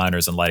lighting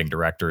designers and lighting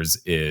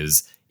directors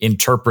is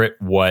interpret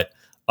what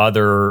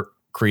other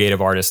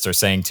creative artists are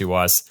saying to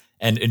us,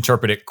 and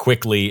interpret it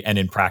quickly and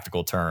in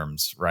practical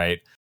terms,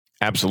 right?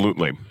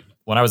 Absolutely.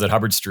 When I was at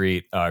Hubbard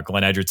Street,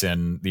 Glenn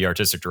Edgerton, the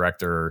artistic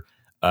director,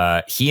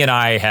 he and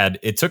I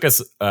it took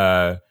us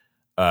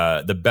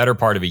the better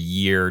part of a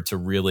year to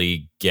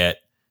really get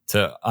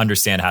to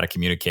understand how to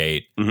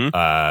communicate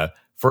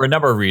for a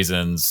number of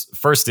reasons.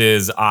 First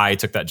is I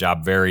took that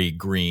job very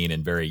green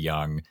and very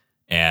young.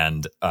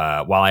 And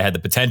while I had the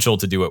potential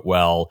to do it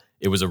well,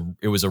 it was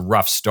a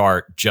rough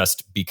start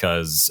just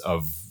because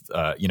of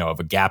a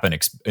gap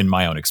in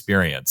my own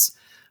experience.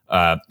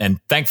 And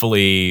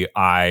thankfully,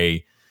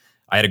 I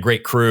had a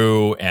great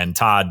crew, and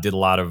Todd did a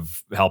lot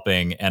of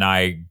helping, and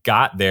I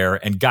got there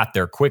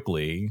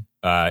quickly.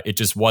 It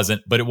just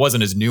wasn't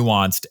as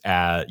nuanced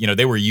as,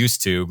 they were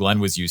used to. Glenn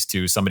was used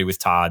to somebody with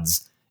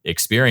Todd's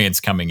experience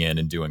coming in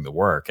and doing the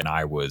work, and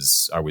I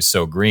was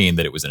so green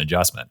that it was an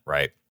adjustment,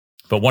 right?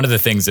 But one of the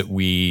things that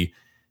Glenn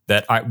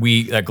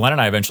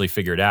and I eventually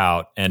figured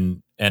out,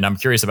 and I'm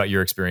curious about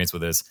your experience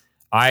with this.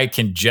 I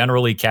can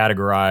generally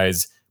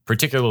categorize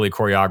particularly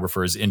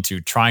choreographers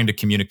into trying to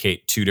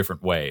communicate two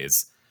different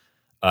ways.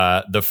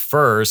 The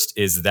first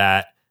is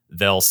that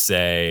they'll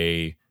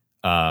say,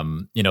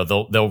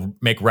 they'll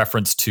make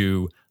reference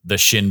to the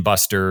shin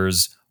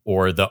busters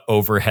or the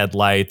overhead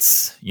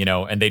lights,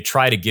 and they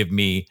try to give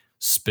me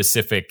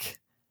specific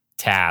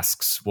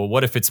tasks. Well,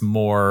 what if it's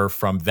more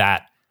from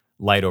that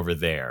light over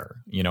there?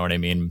 You know what I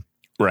mean?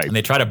 Right. And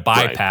they try to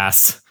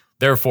bypass,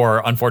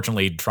 therefore,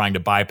 unfortunately, trying to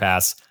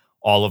bypass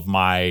all of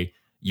my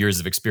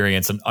years of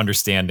experience and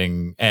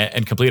understanding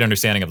and complete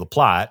understanding of the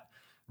plot,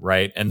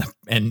 right? And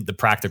the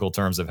practical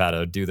terms of how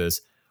to do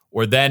this.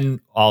 Or then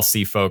I'll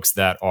see folks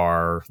that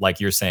are, like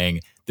you're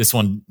saying, this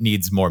one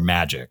needs more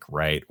magic,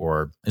 right?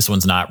 Or this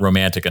one's not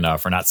romantic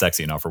enough or not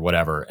sexy enough or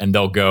whatever. And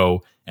they'll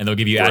go and they'll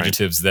give you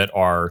adjectives that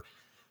are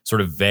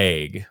sort of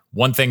vague.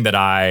 One thing that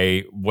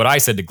what I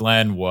said to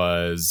Glenn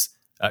was,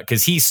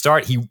 because he's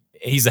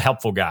a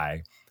helpful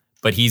guy,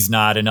 but he's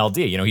not an LD.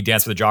 He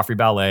danced for the Joffrey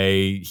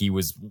Ballet. He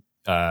was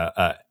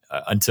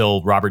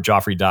until Robert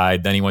Joffrey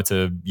died. Then he went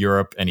to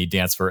Europe and he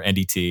danced for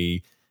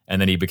NDT, and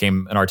then he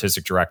became an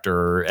artistic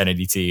director at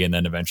NDT, and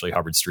then eventually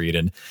Hubbard Street.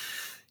 And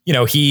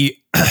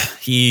he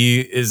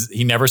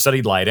never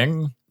studied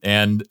lighting,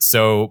 and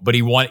so, but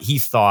he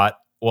thought,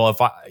 well,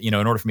 if in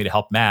order for me to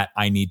help Matt,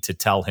 I need to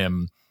tell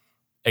him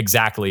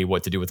exactly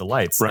what to do with the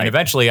lights. Right. And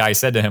eventually I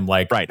said to him,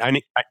 like, right,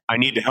 I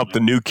need to help the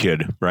new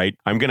kid, right?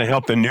 I'm going to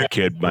help the new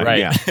kid, but right.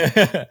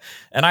 yeah.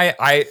 And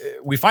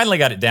we finally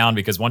got it down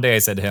because one day I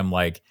said to him,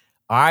 like,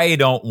 I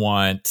don't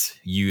want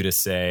you to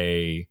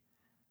say,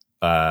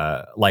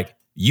 like,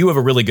 you have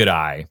a really good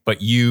eye, but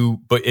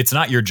it's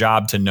not your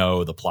job to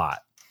know the plot.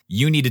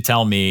 You need to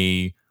tell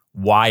me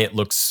why it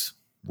looks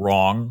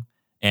wrong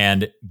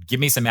and give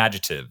me some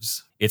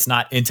adjectives. It's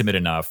not intimate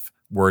enough.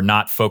 We're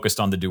not focused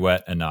on the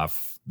duet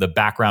enough. The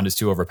background is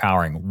too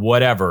overpowering,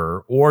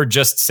 whatever. Or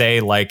just say,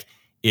 like,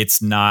 it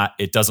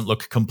doesn't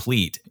look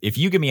complete. If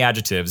you give me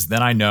adjectives,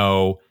 then I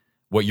know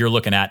what you're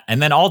looking at,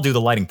 and then I'll do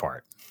the lighting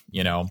part,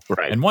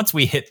 Right. And once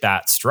we hit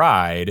that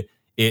stride,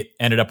 it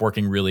ended up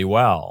working really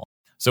well.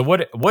 So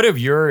what have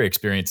your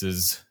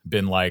experiences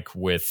been like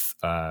with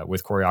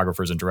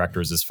choreographers and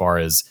directors as far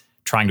as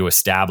trying to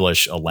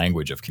establish a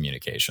language of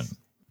communication?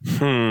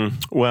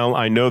 Well,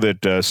 I know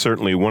that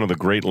certainly one of the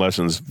great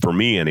lessons for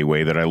me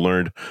anyway that I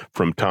learned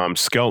from Tom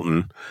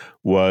Skelton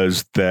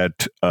was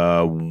that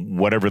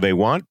whatever they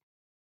want,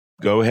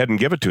 go ahead and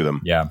give it to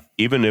them. Yeah.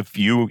 Even if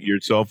you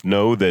yourself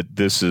know that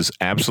this is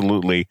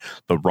absolutely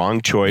the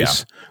wrong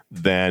choice,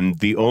 then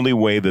the only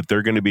way that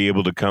they're going to be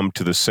able to come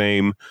to the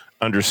same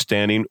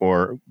understanding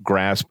or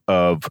grasp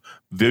of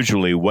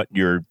visually what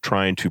you're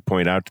trying to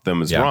point out to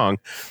them is wrong,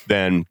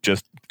 then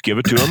just give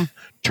it to them,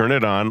 turn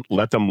it on,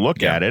 let them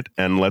look at it,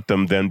 and let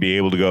them then be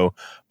able to go,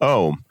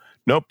 oh,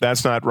 nope,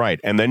 that's not right.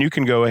 And then you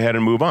can go ahead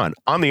and move on.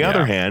 On the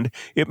other hand,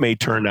 it may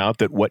turn out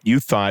that what you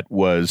thought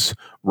was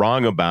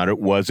wrong about it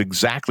was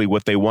exactly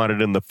what they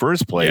wanted in the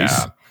first place.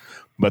 Yeah.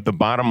 But the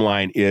bottom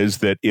line is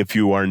that if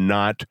you are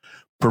not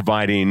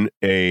providing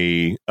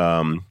a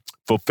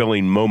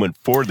fulfilling moment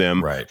for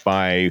them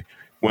by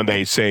when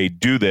they say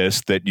do this,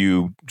 that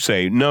you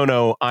say,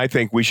 no, I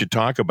think we should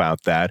talk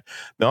about that.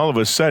 Then all of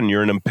a sudden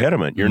you're an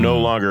impediment. You're no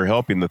longer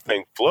helping the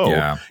thing flow.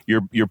 Yeah.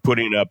 You're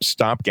putting up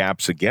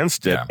stopgaps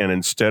against it. Yeah. And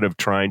instead of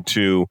trying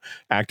to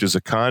act as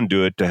a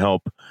conduit to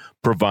help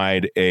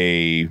provide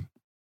a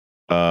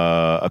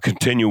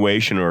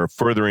continuation or a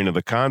furthering of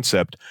the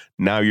concept,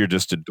 now you're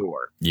just a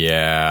door.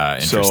 Yeah,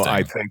 interesting. So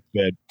I think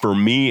that for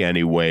me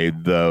anyway,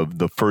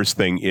 the first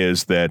thing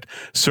is that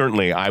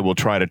certainly I will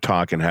try to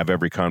talk and have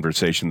every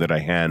conversation that I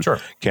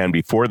can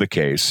before the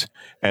case.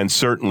 And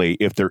certainly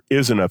if there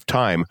is enough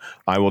time,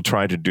 I will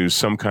try to do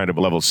some kind of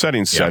level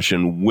setting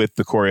session with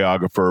the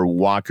choreographer,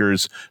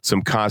 walkers,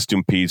 some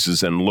costume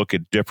pieces, and look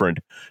at different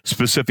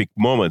specific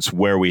moments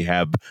where we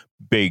have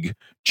big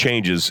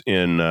changes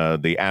in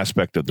the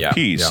aspect of the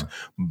piece. Yeah.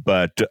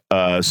 But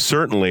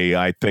certainly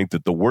I think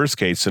that the worst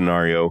case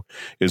scenario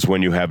is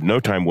when you have no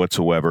time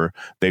whatsoever.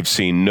 They've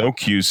seen no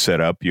cues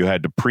set up. You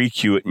had to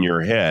pre-cue it in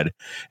your head.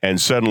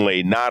 And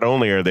suddenly not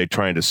only are they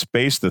trying to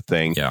space the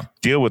thing,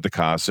 deal with the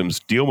costumes,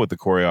 deal with the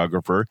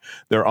choreographer,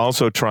 they're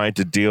also trying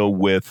to deal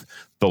with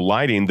the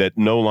lighting that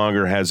no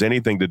longer has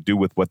anything to do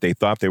with what they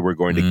thought they were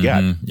going to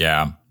get.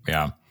 Yeah.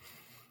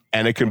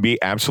 And it can be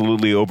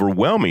absolutely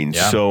overwhelming.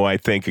 Yeah. So I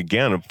think,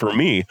 again, for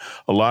me,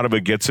 a lot of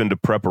it gets into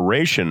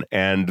preparation.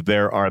 And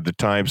there are the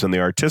times when the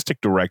artistic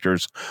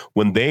directors,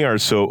 when they are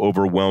so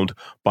overwhelmed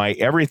by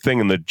everything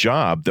in the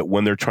job that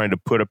when they're trying to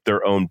put up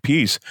their own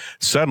piece,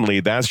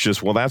 suddenly that's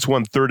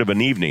 1/3 of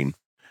an evening.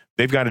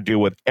 They've got to deal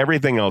with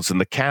everything else,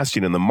 and the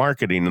casting and the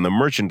marketing and the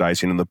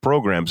merchandising and the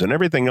programs and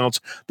everything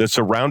else that's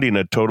surrounding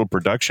a total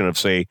production of,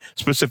 say,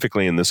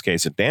 specifically in this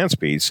case, a dance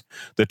piece.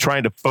 They're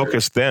trying to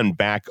focus then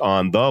back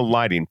on the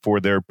lighting for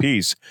their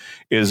piece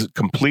is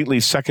completely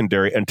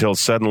secondary until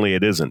suddenly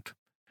it isn't.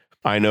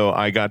 I know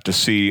I got to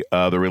see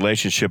the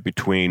relationship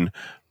between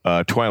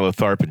Twyla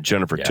Tharp and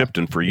Jennifer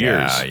Tipton for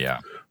years.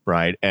 Yeah.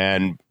 Right.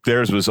 And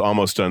theirs was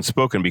almost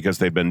unspoken because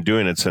they've been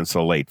doing it since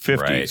the late 50s.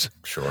 Right.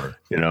 Sure.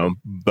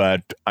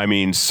 But I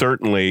mean,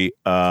 certainly,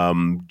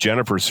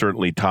 Jennifer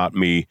certainly taught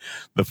me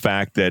the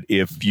fact that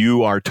if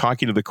you are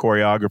talking to the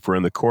choreographer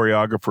and the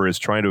choreographer is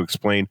trying to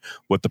explain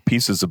what the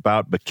piece is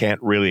about, but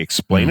can't really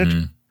explain it,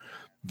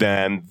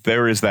 then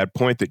there is that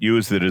point that you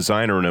as the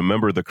designer and a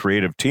member of the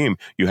creative team,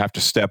 you have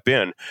to step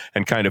in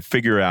and kind of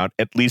figure out,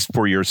 at least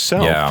for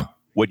yourself,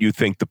 what you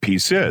think the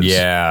piece is.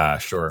 Yeah,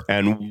 sure.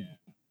 And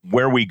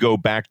where we go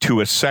back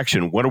to a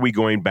section, what are we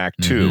going back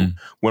to?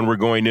 When we're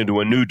going into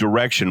a new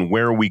direction,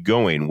 where are we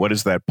going? What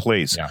is that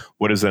place?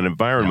 What is that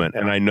environment?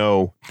 And I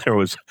know there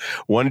was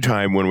one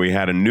time when we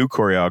had a new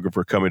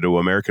choreographer coming to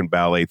American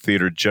Ballet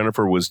Theater.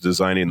 Jennifer was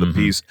designing the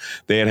piece.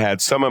 They had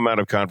some amount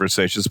of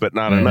conversations, but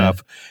not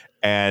enough.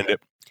 And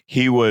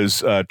he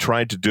was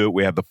trying to do it.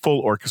 We had the full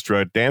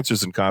orchestra,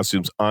 dancers in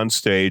costumes on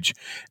stage,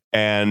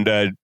 and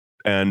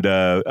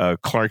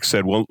Clark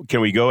said, well,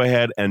 can we go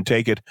ahead and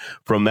take it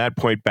from that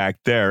point back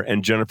there?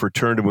 And Jennifer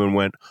turned to him and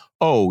went,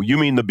 oh, you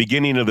mean the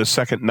beginning of the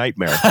second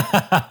nightmare?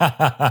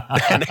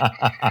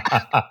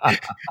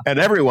 and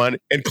everyone,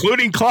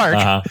 including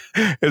Clark,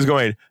 is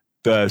going,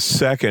 the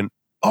second.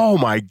 Oh,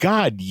 my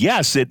God.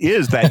 Yes, it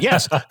is that.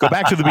 Yes. Go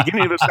back to the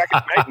beginning of the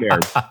second nightmare.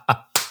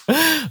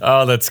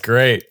 Oh, that's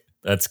great.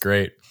 That's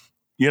great.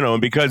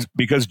 And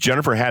because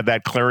Jennifer had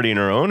that clarity in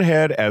her own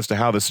head as to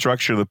how the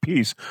structure of the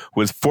piece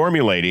was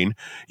formulating,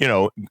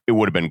 it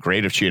would have been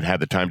great if she had had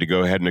the time to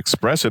go ahead and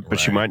express it, but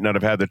she might not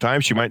have had the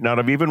time. She might not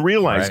have even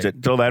realized it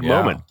until that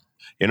moment.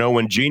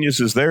 When genius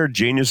is there,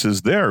 genius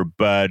is there.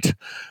 But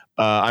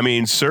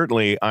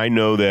certainly I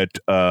know that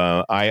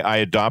I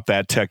adopt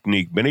that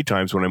technique many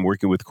times when I'm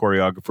working with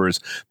choreographers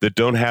that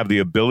don't have the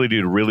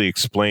ability to really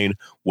explain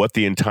what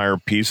the entire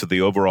piece of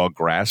the overall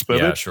grasp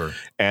of it. Sure.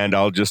 And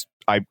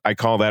I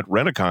call that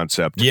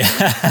rent-a-concept.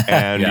 Yeah.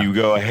 And you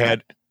go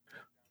ahead,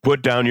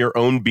 put down your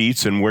own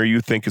beats and where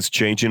you think it's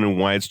changing and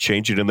why it's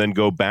changing, and then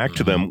go back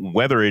to them,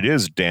 whether it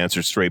is dance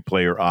or straight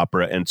play or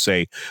opera, and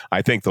say,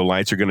 I think the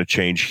lights are going to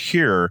change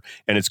here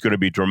and it's going to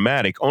be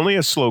dramatic. Only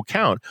a slow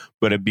count,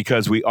 but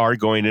because we are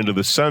going into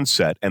the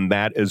sunset, and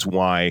that is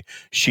why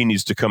she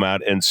needs to come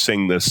out and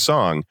sing this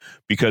song,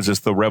 because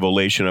it's the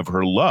revelation of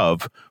her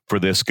love for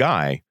this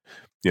guy.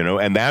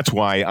 And that's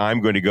why I'm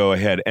going to go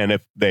ahead. And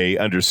if they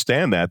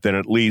understand that, then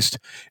at least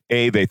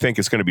A, they think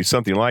it's going to be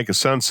something like a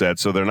sunset.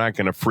 So they're not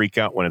going to freak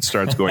out when it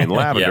starts going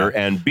lavender.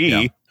 And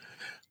B,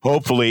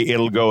 hopefully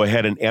it'll go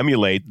ahead and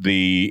emulate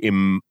the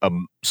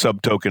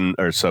sub-emotional,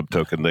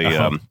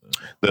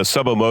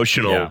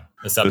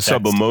 the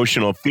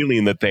sub-emotional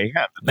feeling that they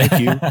have.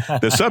 Thank you.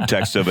 The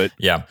subtext of it.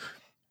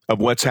 Of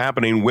what's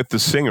happening with the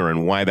singer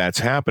and why that's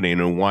happening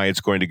and why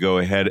it's going to go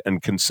ahead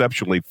and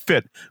conceptually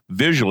fit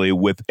visually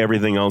with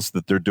everything else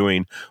that they're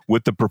doing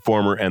with the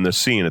performer and the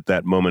scene at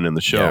that moment in the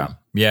show.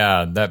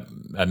 Yeah,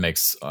 that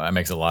makes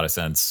a lot of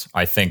sense.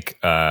 I think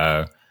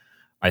that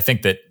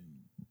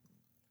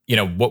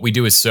what we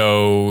do is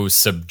so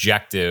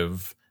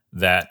subjective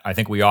that I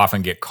think we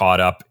often get caught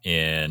up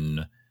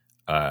in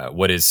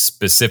what is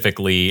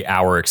specifically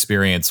our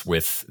experience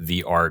with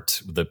the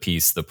art, the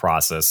piece, the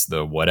process,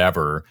 the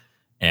whatever.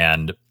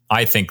 And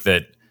I think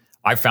that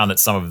I found that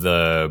some of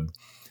the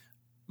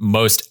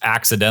most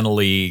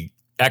accidentally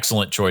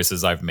excellent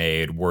choices I've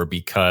made were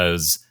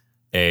because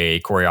a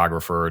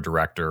choreographer or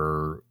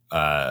director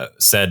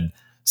said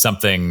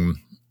something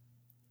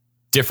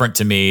different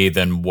to me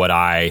than what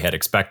I had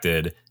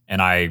expected, and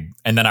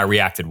then I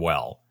reacted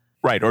well.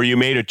 Right, or you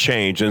made a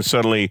change, and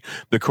suddenly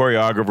the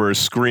choreographer is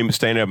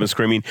standing up and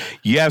screaming,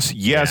 "Yes,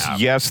 yes,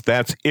 yes,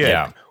 that's it."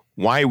 Yeah.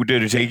 Why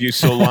did it take you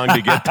so long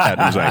to get that?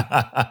 And I was like,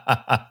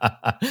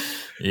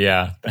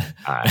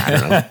 I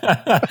don't know.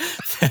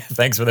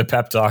 Thanks for the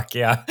pep talk.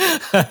 Yeah.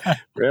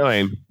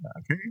 Really?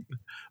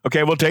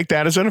 Okay, we'll take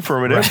that as an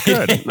affirmative.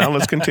 Right. Good. Now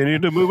let's continue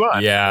to move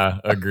on. Yeah,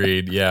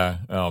 agreed. Yeah.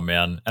 Oh,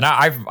 man. And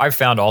I've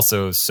found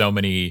also so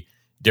many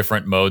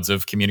different modes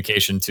of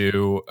communication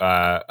too.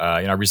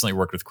 I recently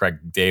worked with Craig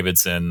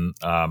Davidson,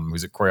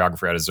 who's a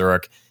choreographer out of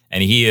Zurich,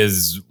 and he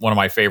is one of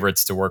my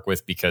favorites to work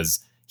with because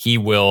he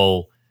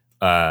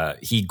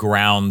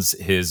grounds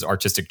his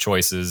artistic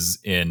choices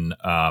in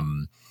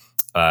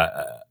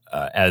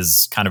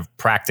as kind of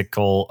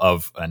practical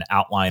of an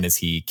outline as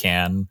he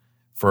can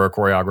for a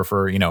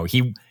choreographer.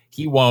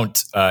 He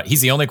won't. He's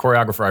the only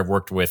choreographer I've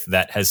worked with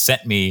that has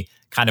sent me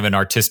kind of an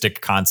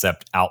artistic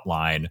concept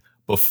outline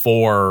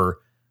before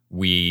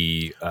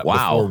we've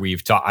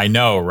taught. I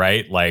know,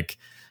 right? Like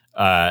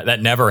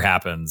that never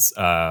happens.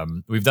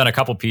 We've done a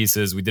couple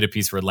pieces. We did a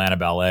piece for Atlanta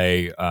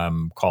Ballet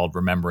called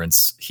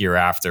Remembrance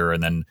Hereafter,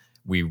 and then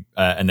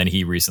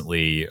he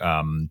recently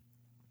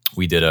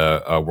we did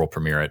a world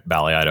premiere at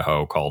Ballet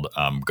Idaho called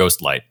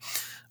Ghost Light.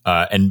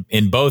 And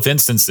in both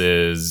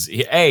instances,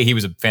 he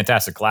was a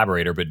fantastic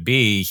collaborator, but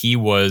B, he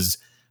was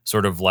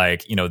sort of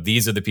like,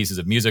 these are the pieces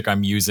of music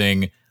I'm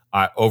using.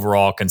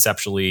 Overall,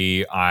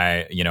 conceptually,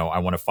 I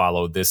want to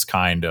follow this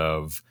kind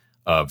of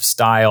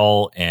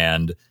style,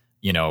 and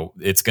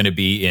it's going to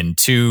be in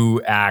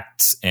 2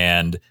 acts,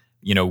 and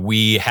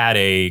we had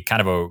a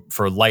kind of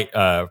for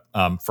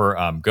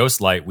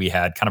Ghost Light, we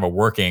had kind of a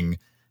working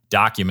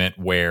document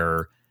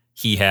where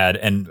he had,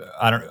 and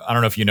I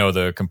don't know if you know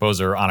the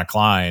composer Anna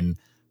Klein,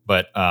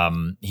 but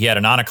he had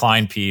an Anna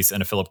Klein piece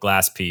and a Philip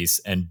Glass piece,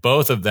 and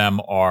both of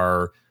them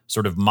are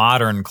sort of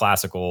modern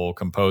classical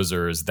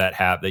composers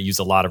that use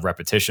a lot of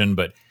repetition.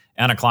 But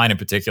Anna Klein in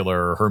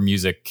particular, her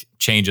music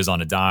changes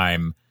on a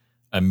dime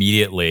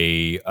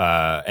immediately,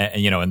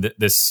 and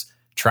this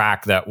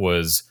track that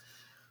was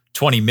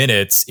 20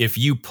 minutes, if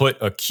you put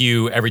a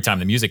cue every time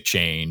the music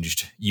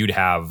changed, you'd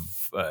have,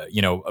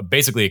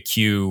 basically a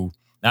cue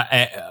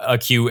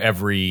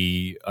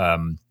every,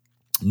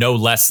 no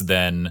less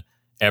than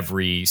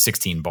every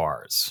 16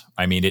 bars.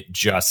 I mean, it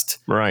just,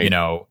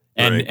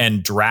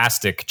 and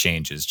drastic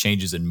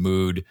changes in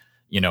mood,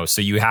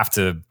 so you have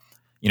to,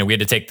 we had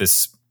to take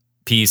this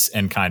piece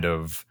and kind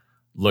of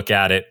look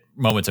at it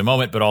moment to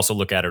moment, but also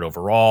look at it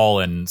overall.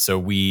 And so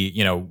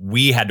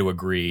we had to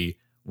agree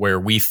where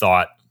we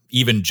thought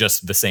even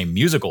just the same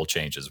musical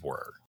changes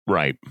were.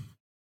 Right.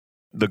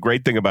 The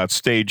great thing about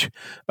stage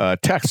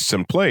texts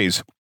and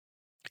plays,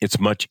 it's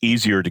much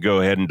easier to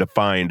go ahead and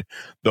define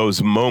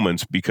those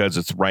moments because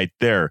it's right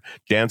there.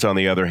 Dance, on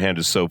the other hand,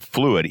 is so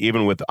fluid.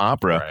 Even with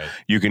opera,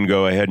 you can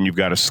go ahead and you've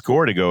got a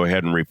score to go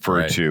ahead and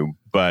refer to.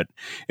 but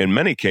in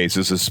many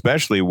cases,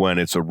 especially when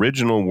it's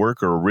original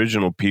work or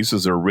original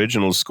pieces or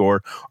original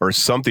score or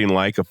something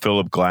like a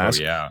Philip Glass,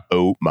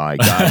 oh my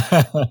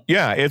God.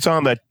 Yeah, it's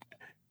on the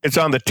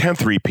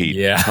 10th repeat.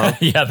 Yeah. Huh?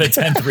 Yeah, the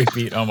 10th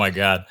repeat. Oh my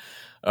God.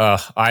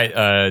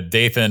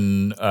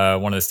 Dathan,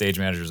 one of the stage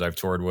managers I've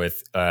toured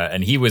with,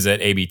 and he was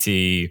at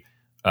ABT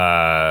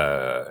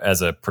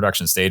as a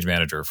production stage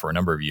manager for a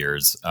number of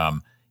years.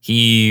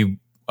 He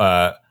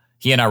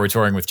and I were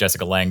touring with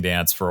Jessica Lange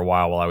Dance for a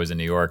while I was in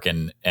New York,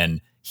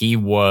 and he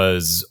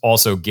was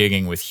also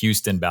gigging with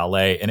Houston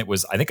Ballet, and it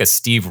was, I think, a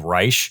Steve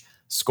Reich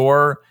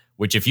score.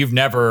 Which, if you've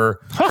never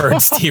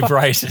heard Steve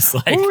Reich, it's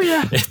like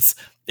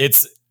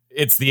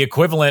it's the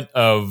equivalent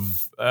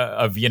of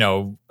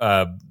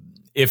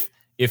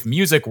if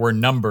music were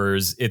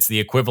numbers, it's the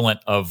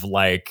equivalent of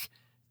like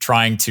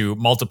trying to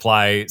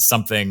multiply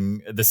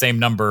something, the same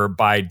number,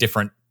 by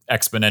different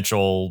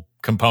exponential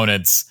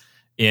components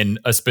in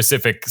a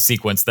specific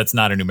sequence that's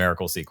not a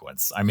numerical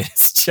sequence. I mean,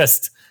 it's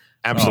just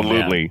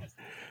absolutely.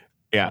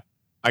 Yeah.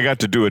 I got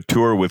to do a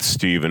tour with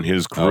Steve and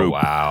his group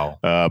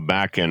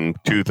back in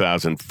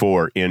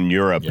 2004 in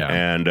Europe,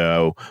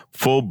 and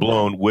full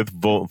blown with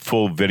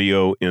full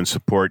video in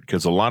support,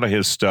 because a lot of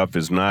his stuff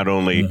is not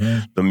only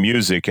the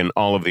music and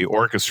all of the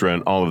orchestra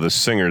and all of the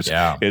singers,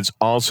 it's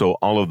also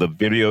all of the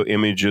video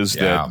images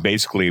that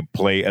basically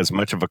play as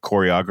much of a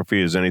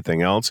choreography as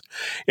anything else.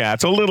 Yeah,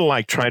 it's a little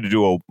like trying to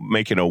do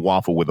making a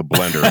waffle with a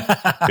blender.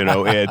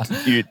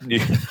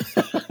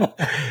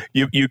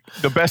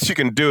 The best you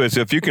can do is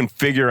if you can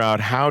figure out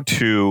how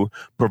to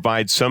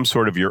provide some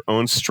sort of your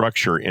own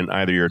structure in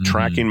either your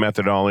tracking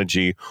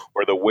methodology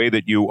or the way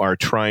that you are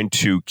trying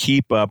to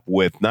keep up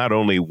with not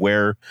only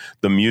where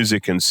the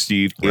music and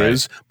Steve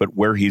is, but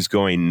where he's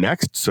going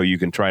next, so you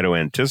can try to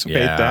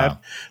anticipate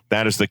that.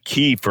 That is the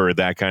key for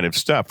that kind of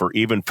stuff, or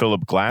even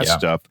Philip Glass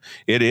stuff.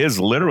 It is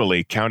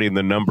literally counting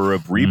the number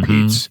of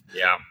repeats.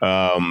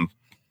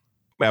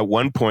 At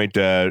one point,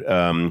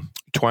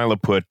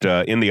 Twyla put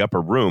In the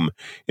Upper Room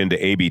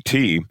into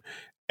ABT,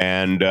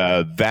 and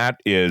that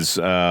is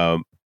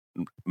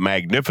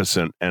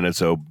magnificent, and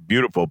it's a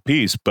beautiful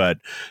piece, but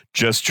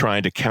just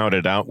trying to count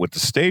it out with the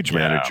stage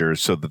manager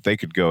so that they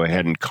could go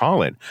ahead and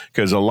call it,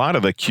 because a lot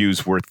of the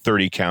cues were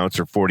 30 counts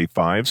or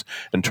 45s,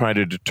 and trying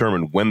to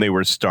determine when they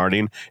were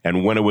starting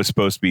and when it was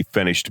supposed to be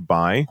finished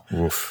by.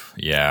 Oof.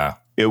 Yeah.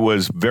 It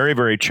was very,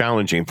 very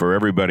challenging for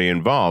everybody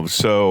involved.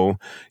 So,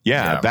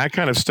 that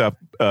kind of stuff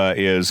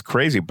is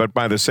crazy. But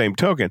by the same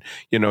token,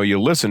 you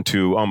listen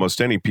to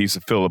almost any piece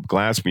of Philip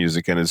Glass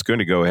music, and it's going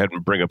to go ahead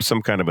and bring up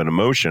some kind of an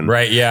emotion.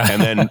 Right, yeah.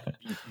 And then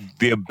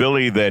the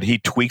ability that he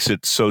tweaks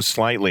it so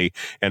slightly,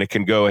 and it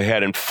can go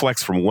ahead and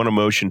flex from one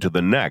emotion to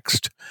the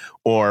next,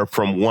 or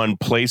from one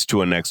place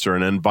to a next, or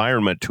an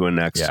environment to a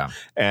next. Yeah.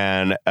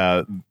 And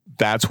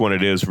that's when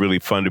it is really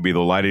fun to be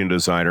the lighting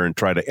designer and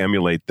try to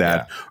emulate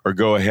that, or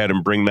go ahead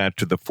and bring that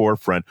to the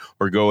forefront,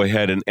 or go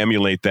ahead and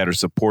emulate that or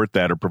support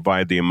that, or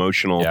provide the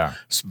emotional,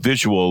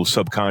 visual,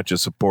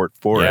 subconscious support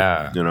for it.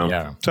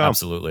 Yeah, so.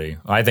 Absolutely.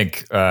 I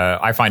think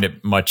I find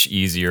it much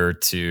easier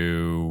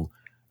to,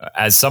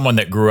 as someone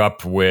that grew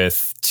up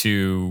with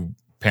two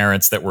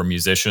parents that were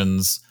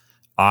musicians,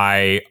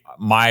 my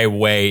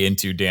way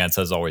into dance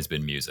has always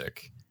been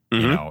music.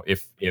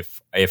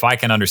 If I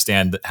can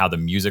understand how the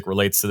music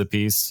relates to the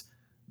piece,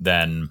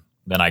 then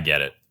I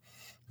get it,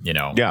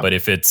 But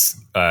if it's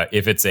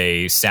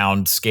a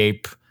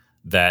soundscape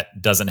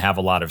that doesn't have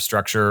a lot of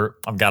structure,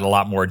 I've got a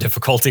lot more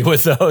difficulty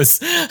with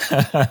those.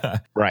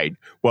 Right.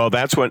 Well,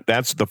 that's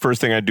the first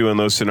thing I do in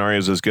those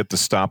scenarios is get the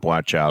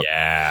stopwatch out.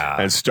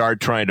 Yeah. And start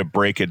trying to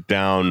break it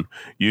down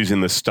using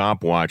the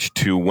stopwatch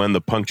to when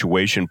the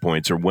punctuation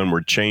points, or when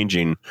we're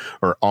changing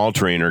or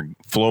altering or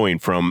flowing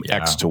from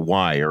X to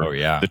Y, or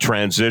the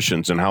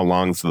transitions and how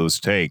long those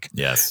take.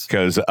 Yes.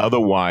 Because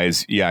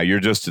otherwise, you're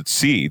just at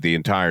sea the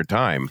entire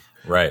time.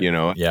 Right.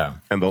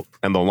 And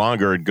the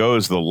longer it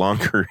goes, the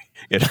longer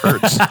it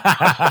hurts.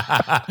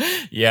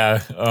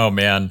 Yeah. Oh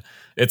man.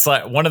 It's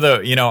like one of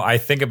the, I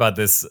think about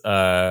this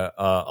a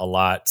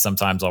lot.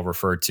 Sometimes I'll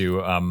refer to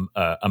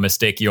a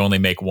mistake you only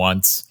make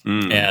once.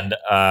 And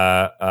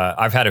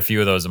I've had a few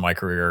of those in my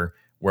career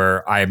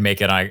where I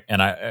make it,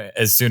 and I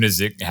as soon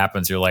as it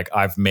happens, you're like,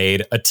 I've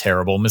made a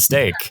terrible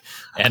mistake,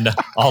 and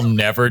I'll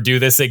never do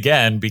this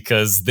again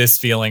because this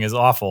feeling is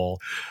awful.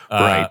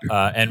 Right.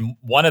 And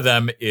one of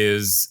them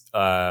is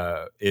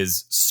not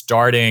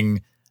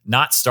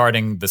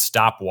starting the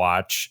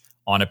stopwatch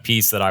on a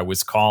piece that I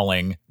was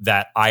calling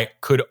that I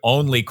could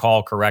only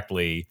call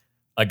correctly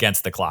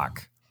against the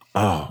clock.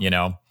 Oh,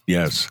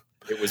 yes.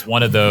 It was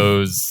one of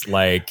those,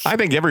 like, I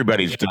think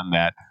everybody's done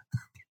that.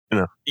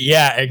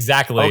 Yeah,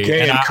 exactly.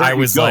 Okay, and I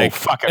was like,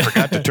 fuck, I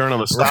forgot to turn on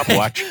the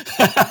stopwatch.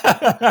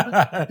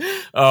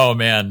 Oh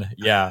man,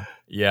 yeah,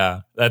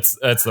 that's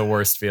the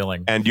worst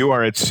feeling. And you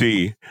are at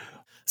sea.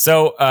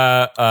 So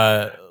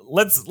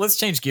let's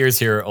change gears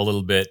here a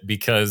little bit,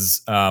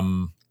 because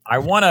I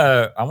want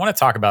to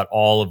talk about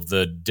all of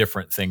the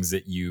different things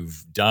that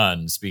you've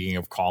done. Speaking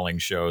of calling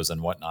shows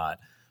and whatnot,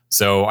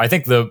 So I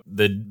think the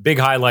big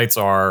highlights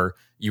are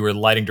you were the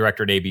lighting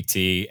director at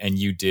ABT, and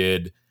you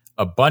did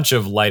a bunch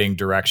of lighting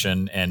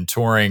direction and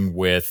touring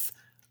with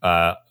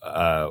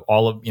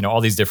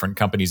all these different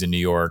companies in New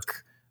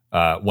York.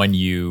 When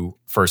you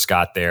first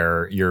got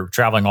there, you're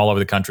traveling all over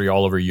the country,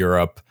 all over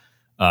Europe,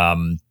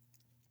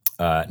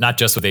 not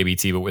just with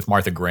ABT, but with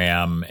Martha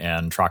Graham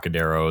and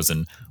Trocaderos.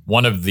 And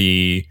one of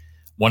the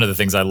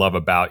things I love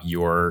about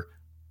your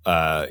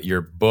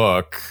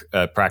book,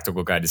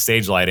 Practical Guide to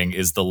Stage Lighting,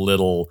 is the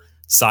little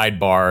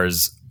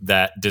sidebars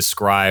that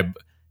describe,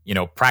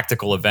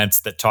 practical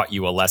events that taught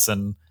you a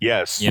lesson.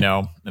 Yes.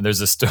 And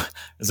there's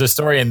a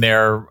story in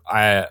there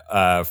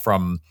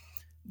from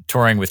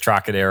touring with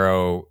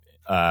Trocadero,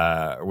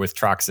 with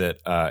Troxit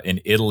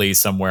in Italy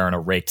somewhere on a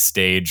raked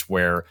stage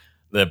where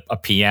a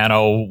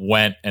piano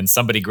went and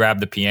somebody grabbed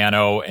the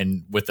piano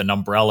and with an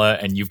umbrella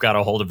and you've got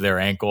a hold of their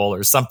ankle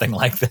or something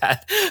like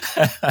that.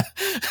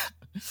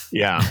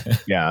 Yeah.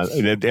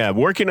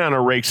 Working on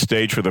a rake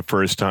stage for the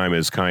first time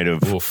is kind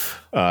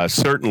of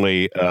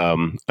certainly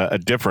a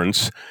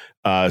difference,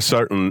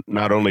 certain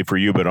not only for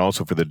you but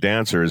also for the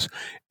dancers.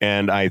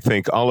 And I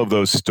think all of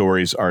those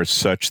stories are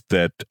such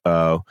that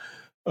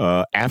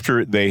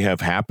after they have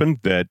happened,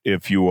 that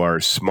if you are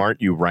smart,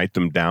 you write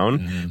them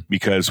down,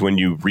 because when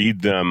you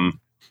read them,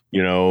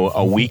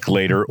 a week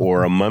later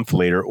or a month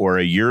later or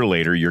a year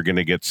later, you're going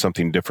to get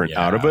something different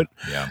out of it.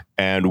 Yeah.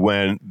 And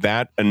when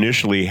that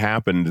initially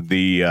happened,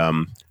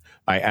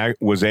 I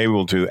was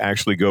able to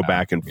actually go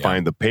back and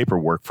find the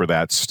paperwork for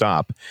that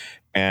stop.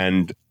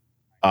 And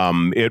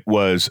it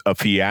was a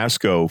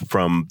fiasco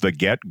from the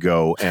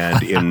get-go,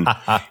 and in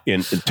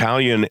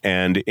Italian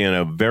and in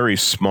a very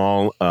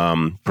small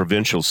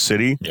provincial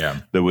city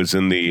that was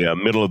in the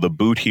middle of the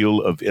boot heel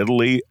of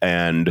Italy.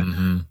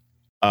 And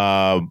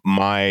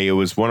it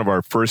was one of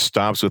our first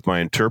stops with my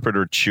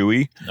interpreter,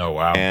 Chewy. Oh,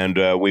 wow.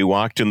 And we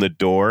walked in the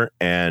door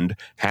and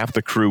half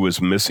the crew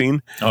was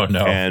missing. Oh,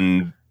 no.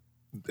 And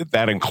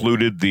that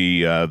included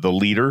the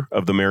leader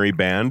of the merry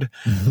band.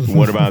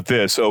 What about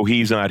this? Oh,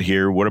 he's not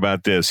here. What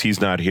about this?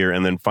 He's not here.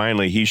 And then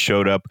finally he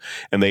showed up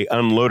and they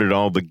unloaded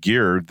all the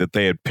gear that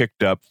they had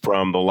picked up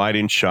from the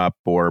lighting shop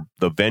or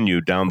the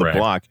venue down the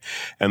block.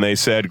 And they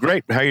said,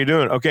 "Great, how you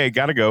doing? Okay,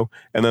 got to go."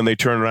 And then they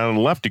turned around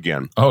and left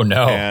again. Oh,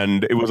 no.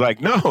 And it was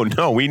like,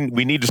 no, we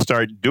need to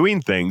start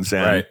doing things.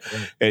 And,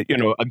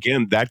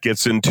 again, that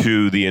gets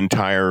into the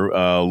entire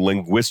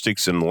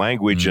linguistics and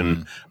language,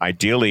 and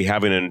ideally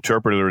having an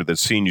interpreter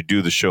that's seen you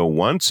do the show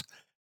once,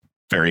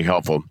 very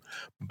helpful.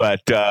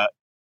 But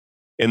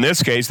in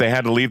this case, they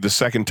had to leave the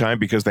second time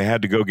because they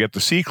had to go get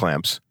the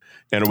C-clamps,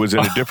 and it was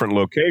in a different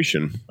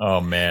location. Oh,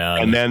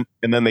 man. And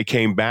then they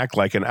came back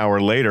like an hour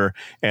later,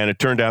 and it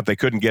turned out they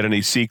couldn't get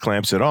any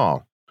C-clamps at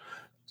all.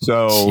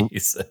 So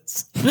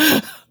Jesus.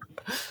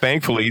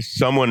 Thankfully,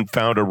 someone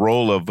found a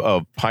roll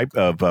of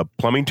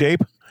plumbing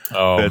tape.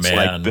 Oh, that's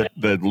man. like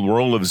the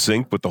roll of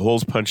zinc with the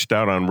holes punched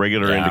out on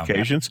regular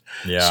indications.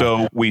 Yeah.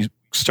 So we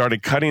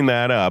started cutting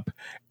that up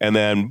and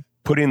then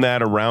putting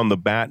that around the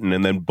batten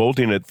and then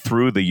bolting it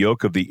through the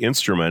yoke of the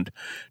instrument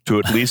to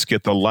at least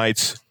get the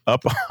lights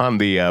up on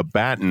the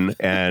batten.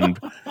 And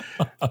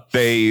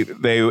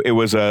it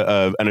was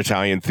an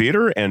Italian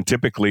theater, and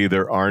typically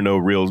there are no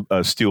real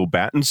steel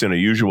battens in a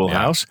usual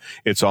house.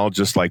 It's all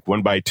just like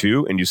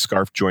 1x2, and you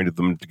scarf jointed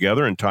them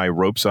together and tie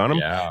ropes on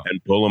them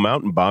and pull them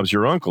out, and Bob's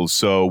your uncle.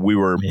 So we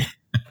were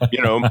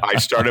I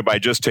started by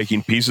just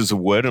taking pieces of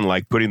wood and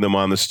like putting them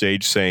on the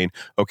stage, saying,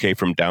 okay,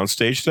 from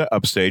downstage to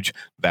upstage,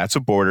 that's a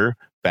border,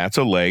 that's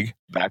a leg,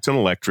 that's an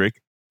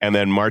electric, and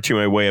then marching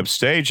my way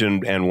upstage.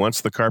 And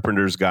once the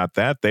carpenters got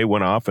that, they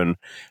went off and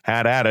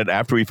had at it.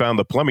 After we found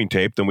the plumbing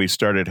tape, then we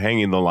started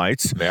hanging the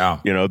lights. Yeah.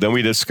 Then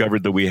we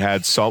discovered that we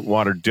had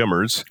saltwater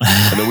dimmers,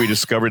 and then we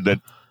discovered that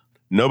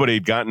nobody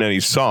had gotten any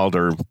salt,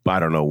 or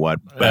I don't know what.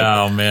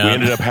 But we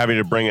ended up having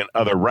to bring in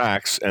other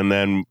racks. And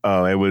then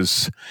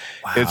it's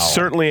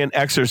certainly an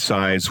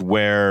exercise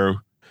where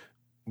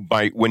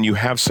when you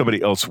have somebody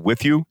else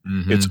with you,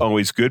 it's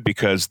always good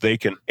because they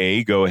can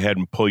go ahead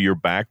and pull your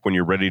back when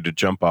you're ready to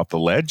jump off the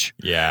ledge.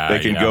 Yeah. They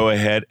can go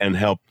ahead and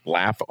help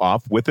laugh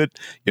off with it,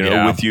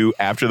 with you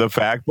after the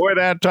fact. Boy,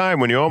 that time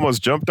when you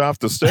almost jumped off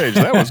the stage,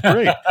 that was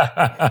great.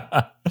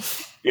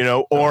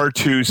 Or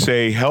to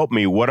say, help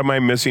me, what am I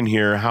missing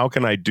here? How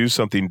can I do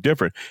something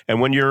different?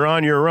 And when you're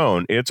on your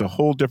own, it's a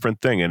whole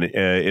different thing. And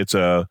it's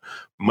a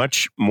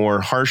much more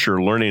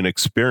harsher learning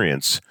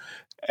experience.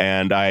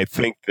 And I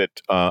think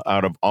that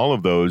out of all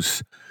of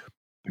those,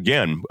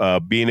 again,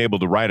 being able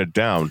to write it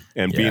down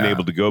and being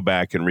able to go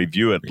back and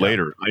review it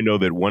later. I know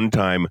that one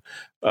time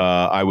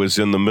I was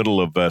in the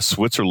middle of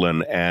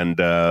Switzerland, and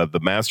the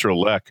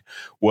master-elect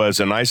was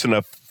a nice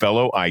enough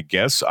fellow, I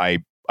guess.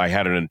 I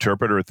had an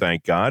interpreter,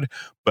 thank God,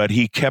 but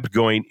he kept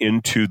going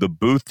into the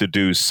booth to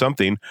do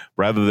something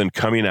rather than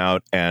coming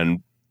out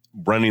and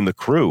running the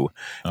crew,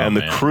 and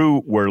the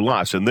crew were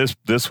lost. And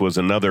this was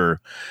another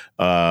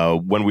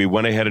when we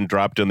went ahead and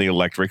dropped in the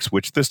electrics,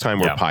 which this time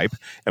were pipe,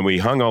 and we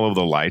hung all of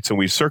the lights and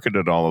we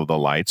circuited all of the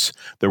lights.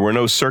 There were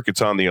no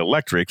circuits on the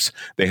electrics.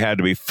 They had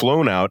to be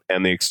flown out,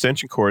 and the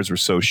extension cords were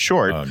so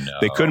short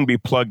they couldn't be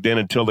plugged in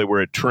until they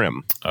were at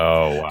trim.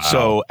 Oh, wow.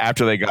 So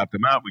after they got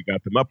them out, we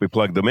got them up, we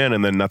plugged them in,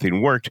 and then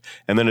nothing worked.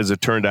 And then as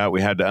it turned out,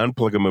 we had to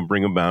unplug them and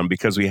bring them down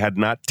because we had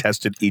not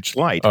tested each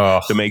light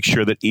to make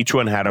sure that each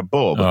one had a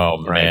bulb.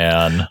 Oh, right?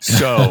 Man.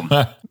 So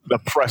the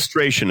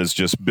frustration is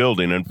just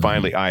building, and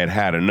finally I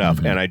had enough,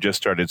 and I just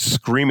started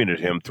screaming at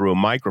him through a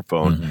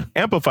microphone,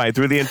 amplified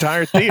through the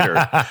entire theater,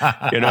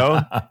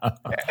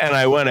 And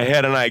I went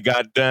ahead and I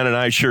got done, and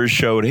I sure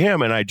showed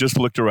him, and I just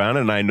looked around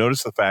and I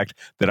noticed the fact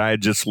that I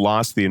had just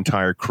lost the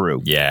entire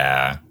crew.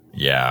 Yeah.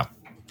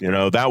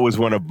 That was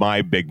one of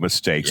my big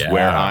mistakes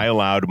where I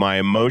allowed my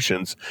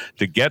emotions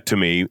to get to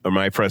me, or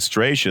my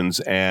frustrations,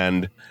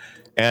 and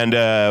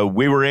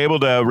we were able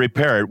to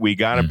repair it. We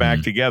got it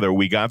back together.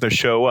 We got the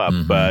show up.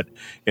 But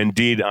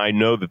indeed, I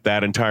know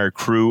that entire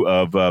crew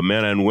of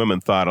men and women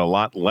thought a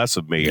lot less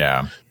of me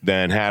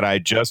than had I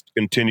just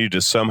continued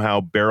to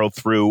somehow barrel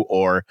through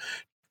or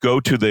go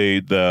to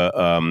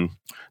the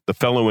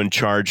fellow in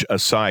charge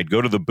aside,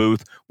 go to the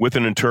booth with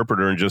an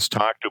interpreter and just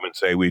talk to him and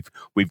say,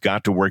 we've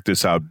got to work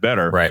this out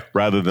better,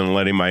 rather than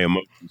letting my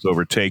emotions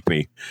overtake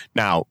me.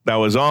 Now, that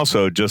was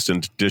also, just in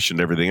addition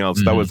to everything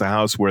else, that was the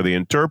house where the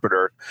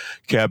interpreter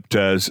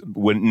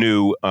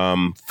knew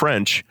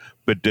French,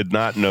 but did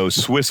not know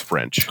Swiss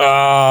French.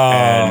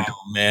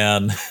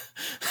 Man.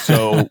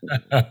 So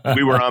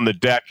we were on the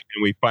deck,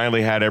 and we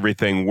finally had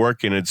everything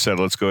working and said,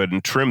 let's go ahead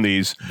and trim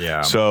these.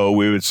 Yeah. So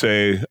we would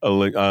say,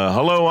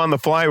 hello on the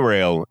fly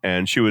rail.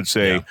 And she would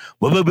say,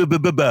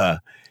 bah.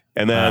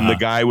 And then the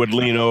guy would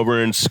lean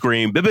over and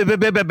scream, bah, bah, bah,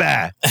 bah, bah,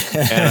 bah.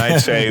 And I'd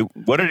say,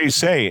 what did he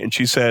say? And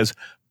she says,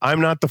 I'm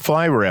not the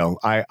fly rail.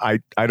 I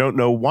don't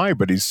know why,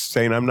 but he's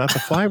saying I'm not the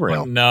fly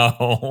rail.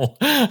 No.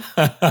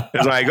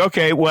 It's like,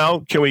 okay,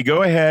 well, can we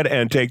go ahead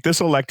and take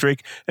this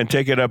electric and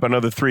take it up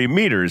another 3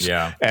 meters?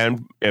 Yeah.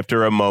 And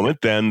after a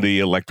moment, then the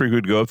electric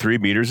would go 3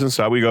 meters and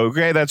stop. We go,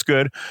 okay, that's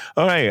good.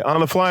 All right,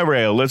 on the fly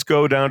rail, let's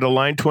go down to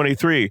line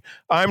 23.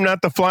 I'm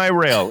not the fly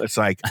rail. It's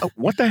like,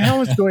 what the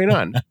hell is going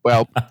on?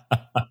 Well,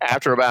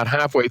 after about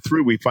halfway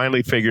through, we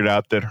finally figured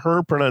out that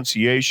her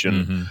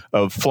pronunciation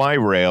of fly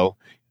rail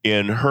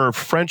in her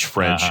French,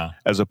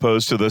 as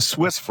opposed to the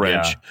Swiss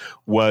French,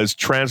 was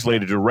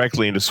translated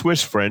directly into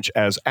Swiss French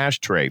as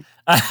ashtray.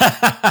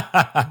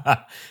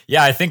 I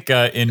think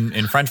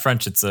in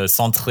French it's a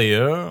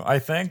centrieux, I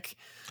think.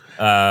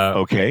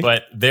 Okay.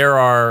 But there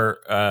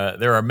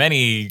are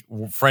many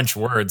French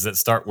words that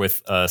start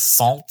with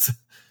cent,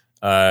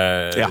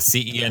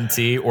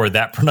 CENT, or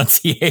that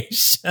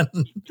pronunciation.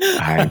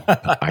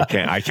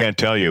 I can't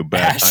tell you, but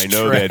ashtray. I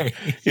know that,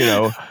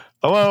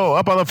 hello,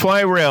 up on the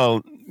fly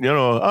rail.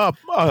 Up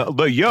on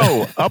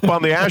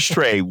the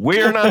ashtray.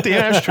 We're not the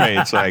ashtray.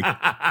 It's like, all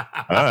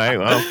right,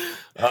 well,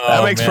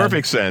 that makes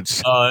perfect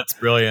sense. Oh, that's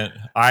brilliant.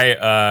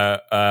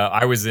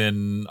 I was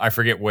in, I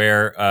forget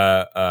where,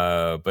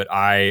 but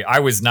I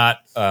was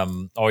not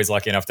always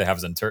lucky enough to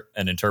have an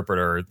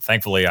interpreter.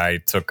 Thankfully, I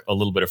took a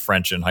little bit of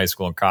French in high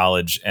school and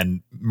college,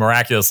 and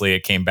miraculously,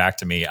 it came back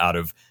to me out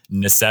of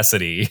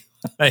necessity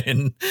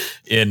in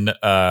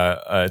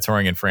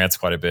touring in France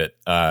quite a bit.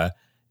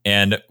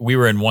 And we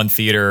were in one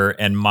theater,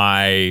 and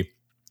my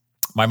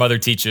mother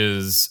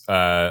teaches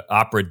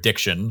opera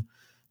diction,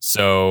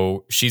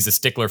 so she's a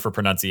stickler for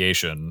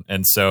pronunciation.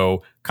 And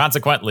so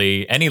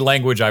consequently, any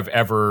language I've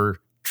ever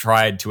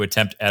tried to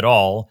attempt at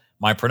all,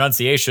 my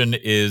pronunciation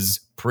is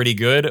pretty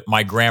good.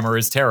 My grammar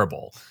is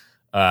terrible.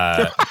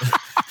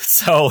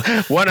 So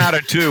 1 out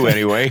of 2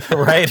 anyway.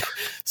 Right.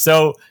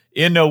 So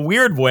in a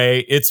weird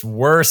way, it's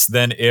worse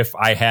than if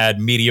I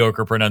had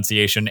mediocre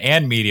pronunciation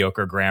and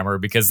mediocre grammar,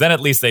 because then at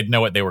least they'd know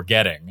what they were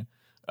getting.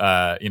 There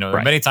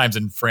are many times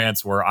in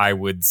France where I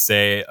would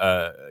say,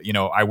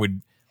 I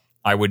would,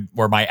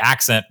 where my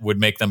accent would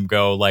make them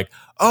go like,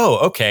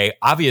 oh, okay,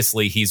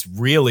 obviously he's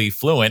really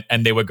fluent.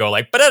 And they would go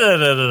like,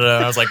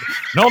 I was like,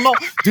 no,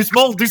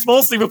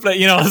 doucement, s'il vous plaît.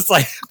 It's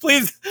like,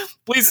 please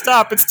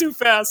stop. It's too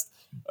fast.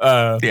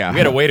 We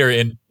had a waiter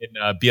in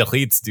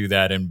Biarritz do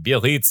that, and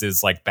Biarritz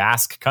is like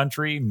Basque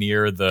country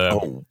near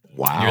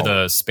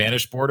the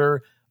Spanish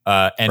border,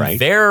 and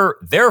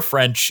their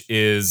French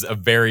is a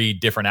very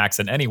different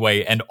accent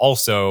anyway, and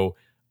also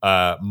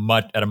at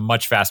a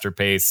much faster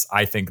pace,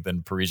 I think,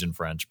 than Parisian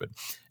French. But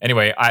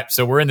anyway,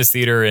 so we're in this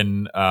theater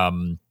in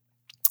maybe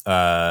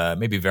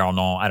Vernon,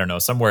 I don't know,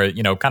 somewhere,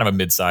 kind of a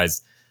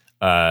mid-sized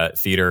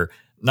theater.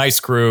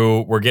 Nice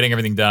crew, we're getting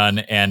everything done,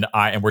 and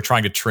we're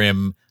trying to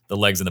trim the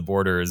legs and the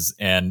borders.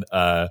 And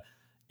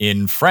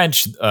in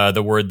French,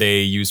 the word they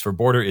use for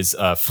border is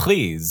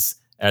frise,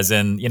 as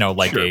in,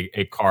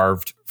 a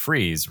carved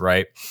frieze,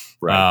 right?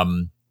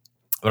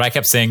 But I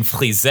kept saying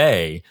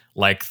frise,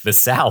 like the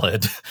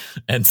salad.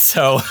 And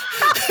so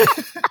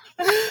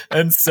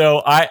And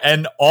so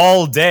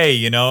all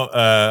day,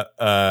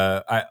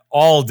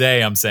 all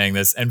day I'm saying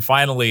this, and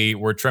finally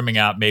we're trimming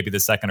out maybe the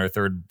second or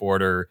third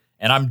border,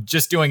 and I'm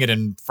just doing it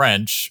in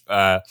French.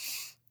 And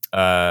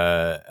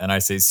I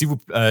say, s'il vous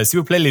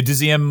plaît, le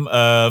deuxième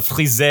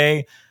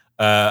frisé.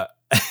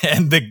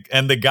 And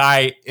the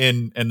guy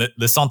in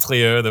the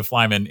centrier, the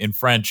flyman in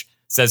French,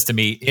 says to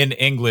me in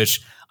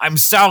English, "I'm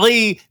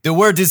sorry, the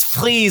word is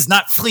frise,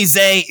 not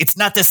frisé. It's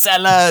not a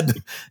salad."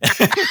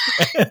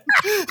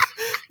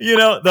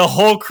 The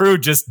whole crew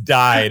just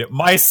died,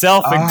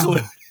 myself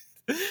included.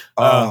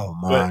 Oh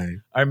my!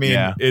 I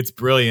mean, It's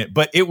brilliant,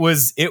 but it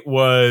was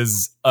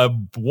a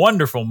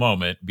wonderful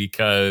moment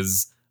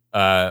because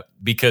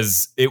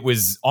it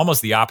was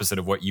almost the opposite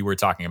of what you were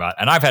talking about.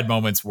 And I've had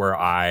moments where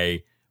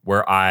I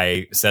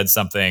said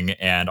something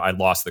and I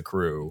lost the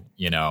crew.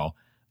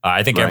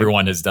 I think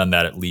everyone has done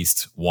that at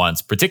least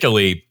once.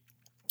 Particularly,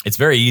 it's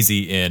very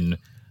easy in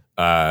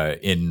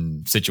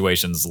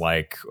situations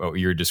like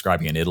you're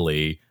describing in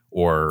Italy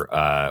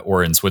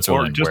or in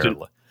Switzerland,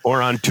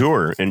 or on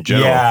tour in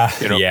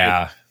general.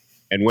 Yeah.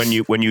 And when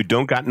you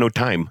don't got no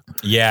time,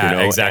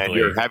 exactly, and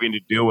you're having to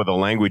deal with a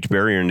language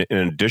barrier in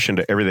addition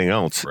to everything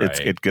else,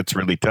 it gets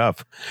really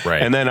tough.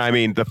 Right. And then,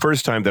 the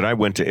first time that I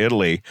went to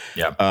Italy,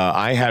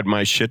 I had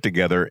my shit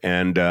together,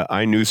 and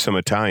I knew some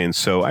Italian,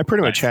 so I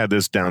pretty much had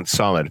this down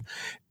solid.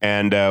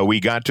 And we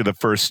got to the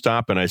first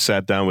stop, and I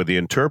sat down with the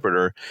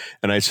interpreter,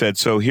 and I said,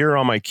 "So here are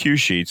all my cue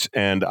sheets,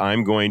 and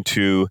I'm going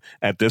to,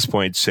 at this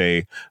point,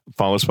 say,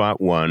 follow spot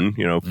 1,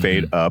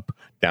 fade up,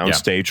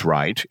 downstage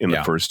right in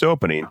the first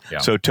opening. Yeah.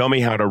 So tell me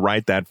how to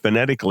write that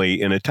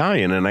phonetically in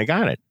Italian," and I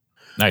got it.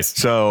 Nice.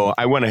 So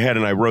I went ahead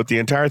and I wrote the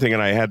entire thing,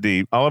 and I had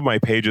all of my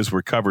pages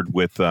were covered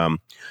with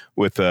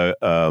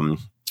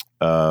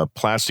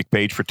plastic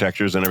page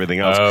protectors and everything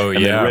else. Oh,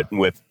 and then written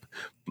with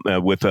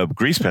a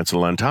grease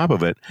pencil on top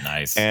of it.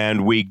 Nice.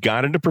 And we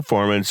got into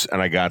performance, and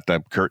I got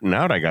the curtain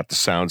out. I got the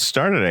sound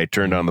started. I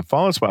turned on the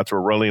follow spots. We're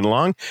rolling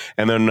along.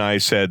 And then I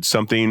said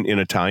something in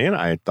Italian,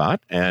 I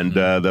thought. And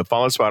the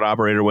follow spot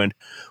operator went,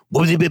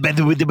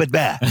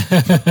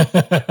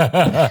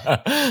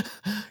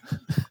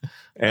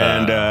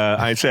 and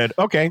I said,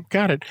 "Okay,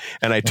 got it."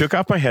 And I took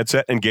off my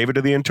headset and gave it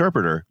to the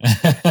interpreter.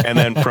 And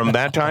then from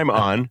that time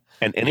on,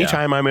 and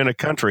anytime I'm in a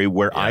country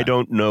where I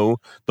don't know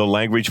the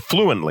language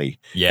fluently,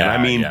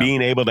 and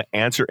being able to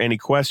answer any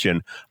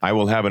question, I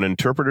will have an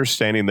interpreter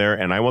standing there,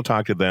 and I will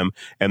talk to them,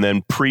 and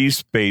then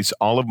pre-space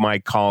all of my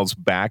calls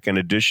back an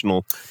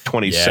additional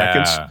 20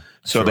 seconds.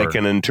 So they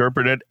can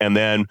interpret it, and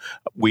then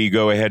we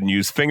go ahead and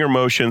use finger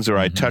motions, or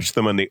I touch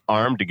them on the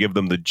arm to give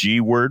them the G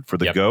word for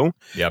the go.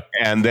 Yep.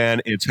 And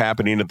then it's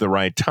happening at the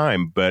right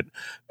time. But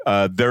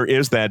there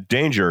is that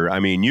danger. I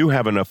mean, you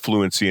have enough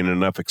fluency and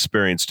enough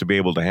experience to be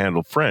able to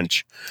handle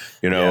French.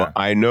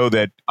 I know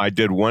that I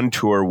did one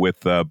tour with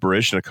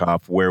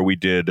Baryshnikov where we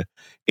did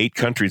 8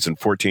 countries in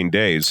 14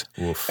 days.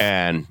 Oof.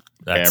 And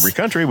every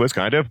country was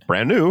kind of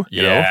brand new.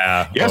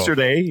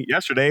 Yesterday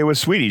it was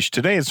Swedish.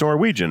 Today it's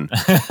Norwegian.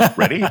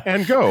 Ready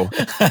and go.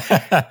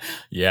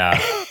 You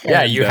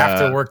have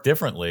to work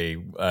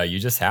differently. You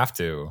just have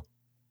to.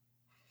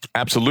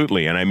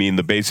 Absolutely. And I mean,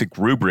 the basic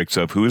rubrics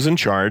of who's in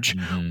charge,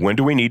 when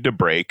do we need to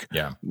break,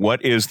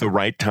 what is the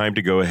right time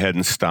to go ahead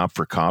and stop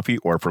for coffee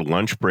or for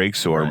lunch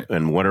breaks,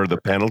 and what are the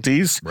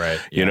penalties,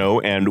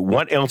 and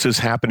what else is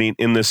happening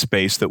in this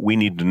space that we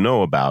need to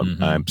know about.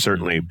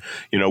 Certainly,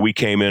 we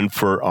came in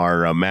for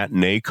our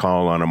matinee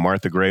call on a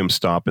Martha Graham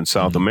stop in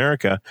South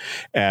America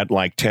at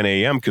like 10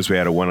 a.m. because we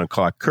had a 1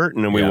 o'clock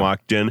curtain, and we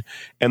walked in,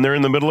 and they're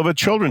in the middle of a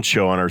children's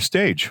show on our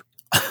stage.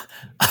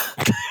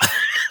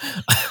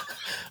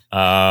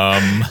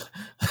 Okay.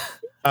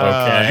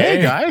 Hey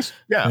guys.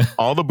 Yeah.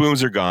 All the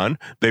booms are gone.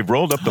 They've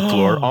rolled up the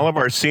floor. All of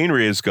our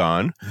scenery is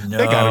gone. No.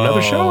 They got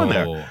another show in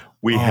there.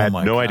 We had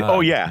no idea. Oh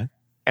yeah.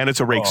 And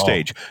it's a rake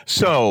stage.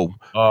 So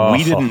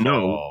we didn't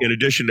know, in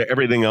addition to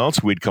everything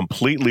else, we'd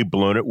completely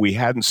blown it. We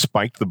hadn't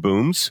spiked the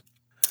booms.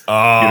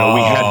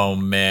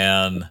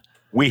 Man.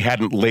 We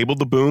hadn't labeled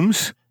the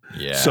booms.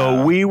 Yeah.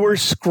 So we were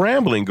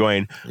scrambling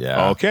going,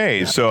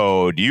 okay,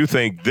 so do you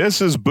think this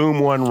is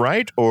boom 1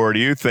 right? Or do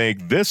you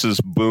think this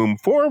is boom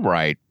 4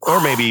 right? Or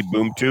maybe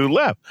boom 2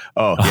 left?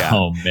 Oh, yeah.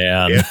 Oh,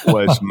 man. It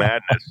was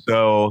madness.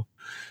 So,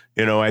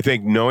 I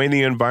think knowing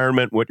the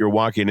environment, what you're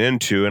walking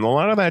into, and a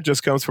lot of that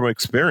just comes from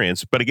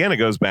experience. But again, it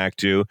goes back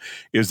to,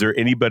 is there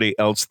anybody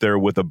else there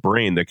with a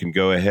brain that can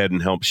go ahead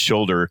and help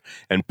shoulder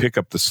and pick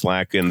up the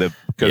slack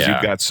because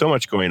you've got so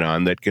much going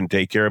on that can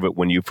take care of it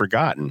when you've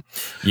forgotten.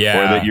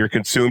 Yeah. Or that you're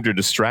consumed or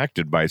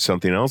distracted by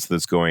something else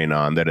that's going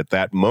on that at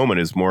that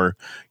moment is more,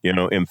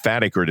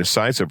 emphatic or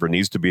decisive or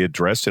needs to be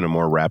addressed in a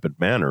more rapid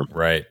manner.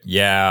 Right.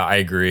 Yeah, I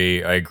agree.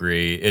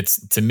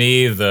 It's, to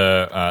me,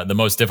 the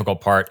most difficult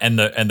part, and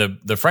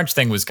the French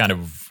thing was kind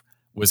of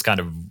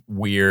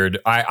weird.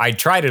 I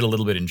tried it a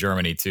little bit in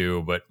Germany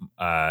too, but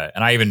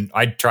and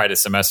I tried a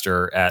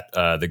semester at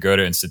the Goethe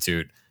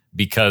Institute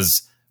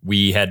because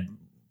we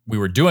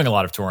were doing a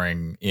lot of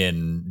touring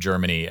in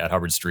Germany at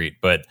Hubbard Street,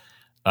 but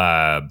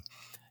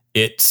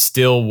it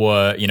still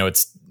was,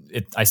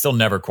 I still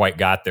never quite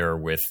got there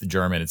with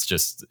German. It's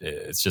just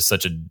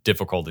such a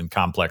difficult and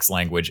complex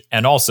language,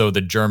 and also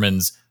the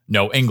Germans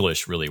know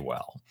English really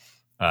well,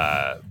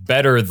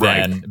 better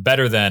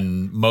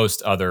than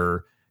most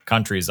other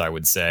countries, I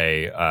would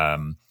say.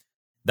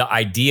 The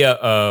idea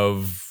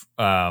of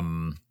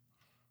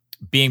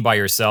being by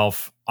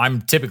yourself,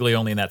 I'm typically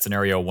only in that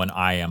scenario when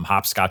I am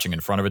hopscotching in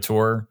front of a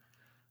tour.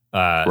 So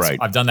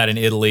I've done that in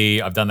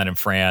Italy. I've done that in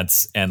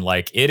France. And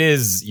like,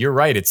 you're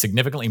right. It's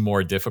significantly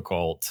more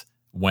difficult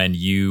when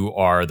you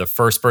are the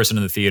first person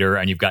in the theater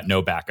and you've got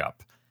no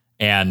backup.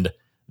 And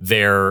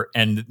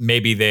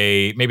maybe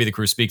the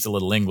crew speaks a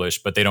little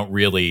English, but they don't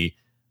really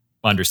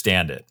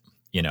understand it.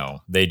 You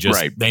know, they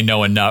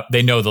know enough.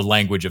 They know the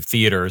language of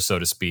theater, so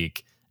to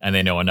speak, and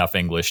they know enough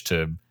English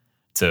to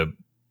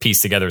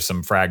piece together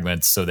some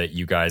fragments so that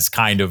you guys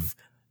kind of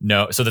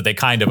know, so that they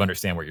kind of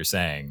understand what you're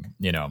saying,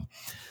 you know.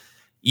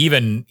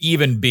 Even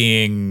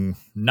being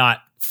not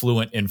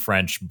fluent in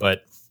French,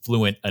 but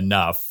fluent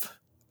enough,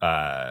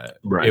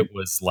 it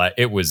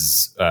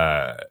was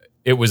an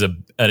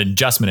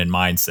adjustment in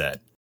mindset.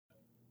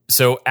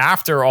 So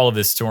after all of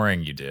this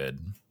touring you did,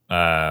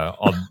 no,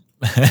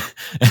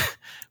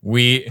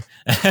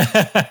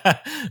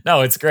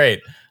 it's great.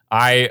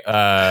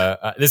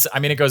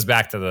 It goes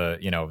back to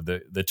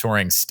the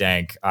touring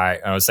stank.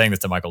 I was saying this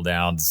to Michael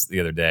Downs the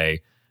other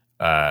day.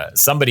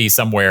 Somebody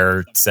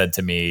somewhere said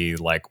to me,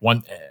 like,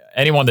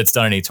 anyone that's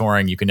done any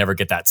touring, you can never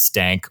get that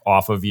stank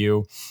off of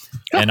you.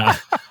 And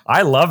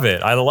I love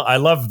it. I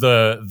love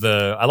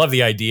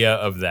the idea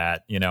of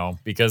that, you know,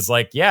 because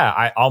like,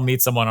 yeah, I'll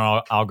meet someone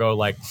and I'll go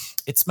like,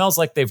 it smells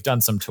like they've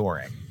done some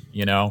touring,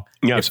 you know?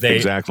 Yes,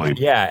 exactly.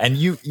 Yeah. And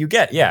you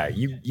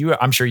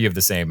I'm sure you have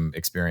the same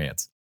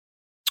experience.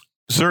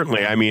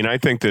 Certainly. I mean, I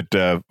think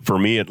that for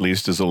me, at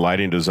least, as a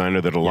lighting designer,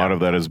 that a lot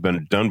of that has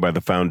been done by the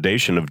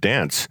foundation of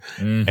dance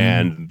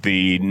and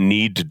the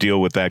need to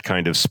deal with that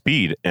kind of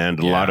speed.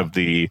 And a lot of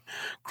the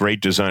great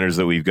designers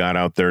that we've got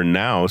out there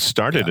now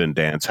started in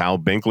dance. Hal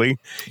Binkley,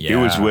 he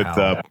was with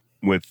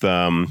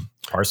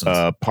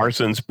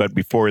Parsons, but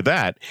before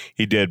that,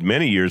 he did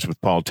many years with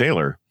Paul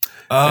Taylor.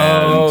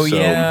 Oh,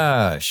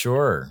 yeah,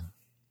 sure.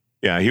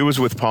 Yeah, he was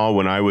with Paul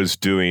when I was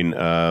doing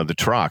the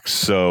trucks.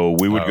 So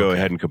we would go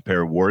ahead and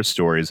compare war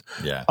stories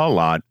a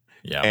lot.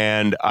 Yeah.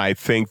 And I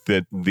think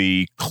that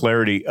the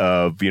clarity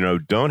of, you know,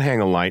 don't hang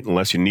a light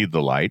unless you need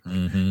the light,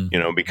 you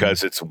know,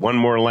 because it's one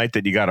more light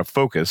that you got to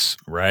focus.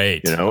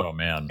 Right. You know, oh,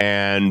 man.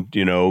 And,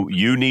 you know,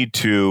 you need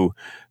to,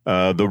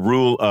 the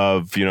rule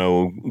of, you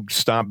know,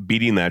 stop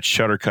beating that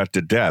shutter cut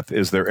to death.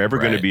 Is there ever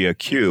going to be a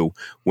cue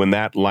when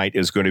that light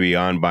is going to be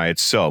on by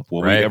itself?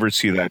 Will we ever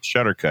see that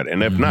shutter cut?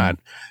 And if not,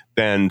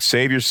 then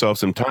save yourself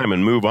some time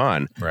and move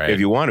on. Right. If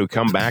you want to,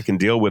 come back and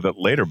deal with it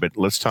later. But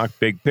let's talk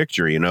big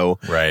picture, you know.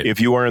 Right. If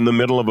you are in the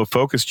middle of a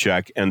focus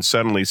check and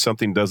suddenly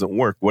something doesn't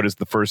work, what is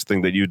the first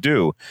thing that you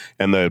do?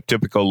 And the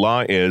typical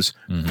law is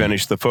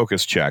finish the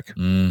focus check.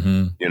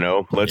 You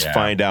know, let's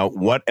find out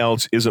what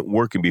else isn't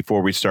working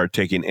before we start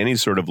taking any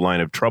sort of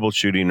line of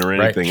troubleshooting or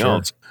anything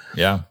else.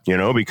 Yeah. You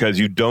know, because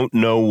you don't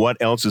know what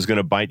else is going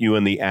to bite you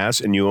in the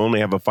ass, and you only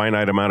have a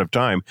finite amount of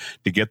time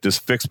to get this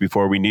fixed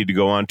before we need to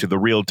go on to the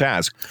real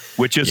task,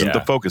 which isn't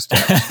the focus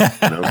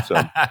task. You know,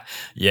 so.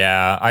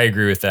 Yeah, I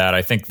agree with that.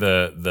 I think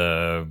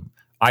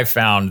I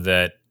found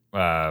that,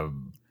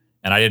 and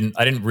I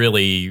didn't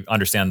really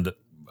understand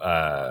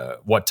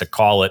what to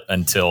call it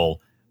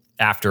until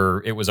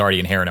after it was already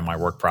inherent in my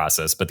work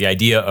process. But the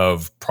idea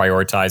of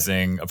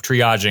prioritizing, of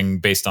triaging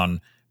based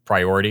on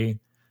priority,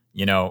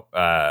 you know,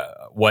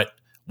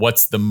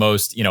 what's the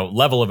most, you know,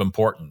 level of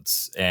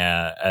importance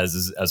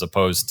as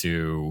opposed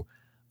to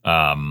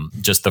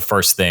just the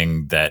first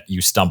thing that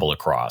you stumble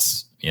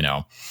across, you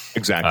know.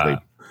 Exactly.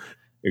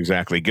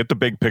 Get the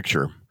big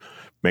picture.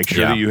 Make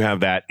sure that you have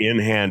that in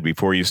hand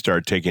before you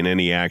start taking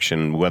any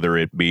action, whether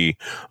it be,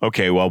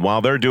 okay, well,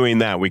 while they're doing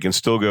that, we can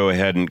still go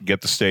ahead and get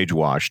the stage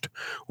washed,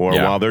 or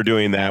while they're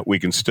doing that, we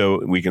can still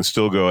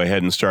go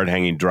ahead and start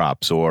hanging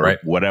drops or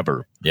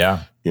whatever.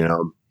 Yeah. You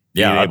know.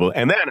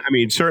 And then, I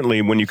mean,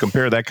 certainly when you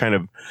compare that kind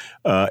of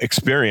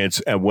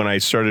experience, when I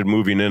started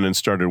moving in and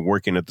started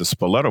working at the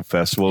Spoleto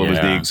Festival, it was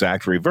the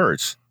exact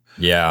reverse.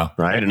 Yeah.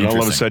 Right. And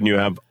all of a sudden you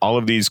have all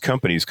of these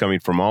companies coming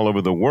from all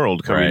over the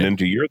world coming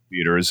into your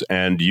theaters,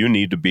 and you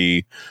need to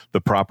be the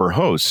proper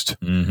host.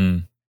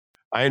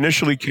 I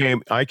initially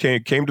came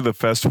to the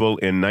festival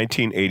in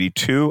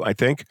 1982, I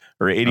think,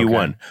 or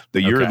 81,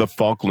 the year of the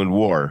Falkland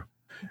War.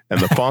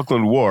 And the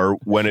Falkland War,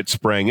 when it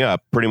sprang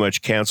up, pretty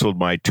much canceled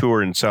my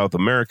tour in South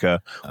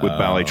America with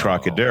Ballet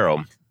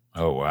Trocadero.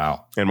 Oh,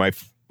 wow. And my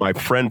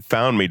friend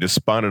found me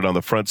despondent on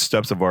the front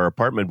steps of our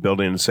apartment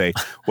building and say,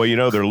 well, you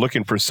know, they're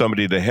looking for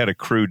somebody to head a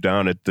crew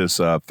down at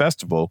this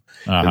festival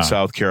in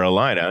South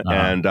Carolina.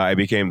 And I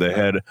became the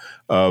head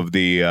of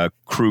the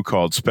crew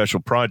called Special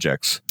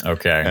Projects.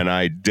 Okay. And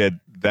I did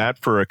that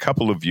for a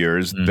couple of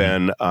years.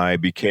 Then I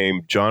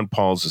became John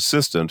Paul's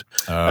assistant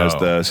as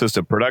the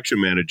assistant production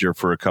manager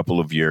for a couple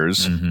of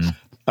years.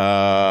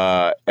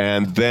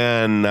 And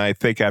then I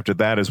think after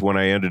that is when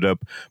I ended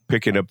up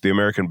picking up the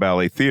American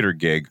Ballet Theater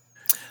gig.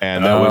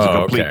 And that was a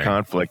complete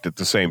conflict at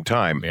the same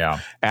time. Yeah.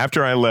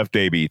 After I left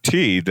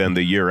ABT, then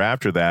the year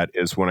after that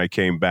is when I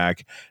came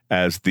back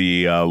as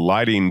the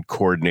lighting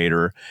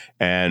coordinator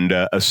and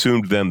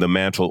assumed then the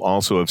mantle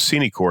also of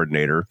scenic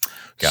coordinator.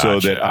 Gotcha. So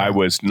that I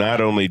was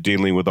not only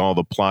dealing with all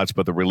the plots,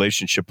 but the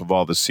relationship of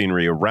all the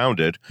scenery around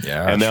it.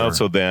 Yeah, and sure.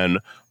 also then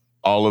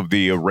all of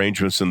the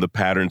arrangements and the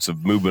patterns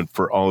of movement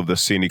for all of the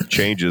scenic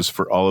changes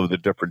for all of the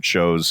different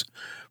shows.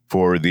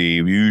 For the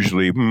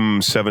usually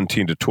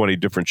 17 to 20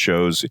 different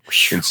shows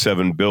in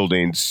 7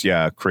 buildings.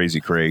 Yeah,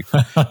 crazy.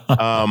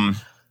 And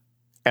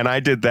I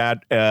did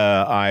that.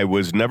 I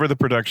was never the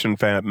production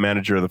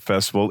manager of the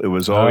festival. It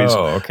was always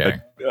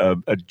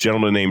a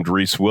gentleman named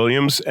Reese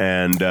Williams,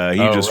 and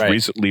he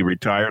recently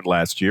retired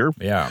last year.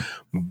 Yeah.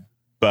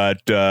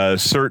 But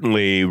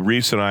certainly,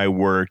 Reese and I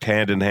worked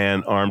hand in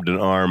hand, arm in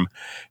arm,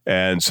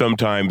 and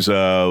sometimes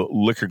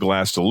liquor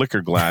glass to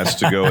liquor glass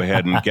to go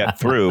ahead and get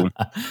through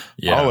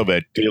all of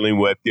it, dealing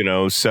with,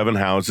 7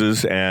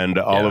 houses and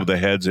all of the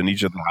heads in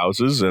each of the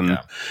houses. And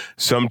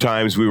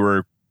sometimes we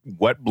were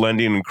wet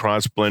blending and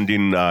cross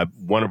blending.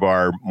 One of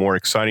our more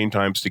exciting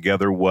times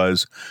together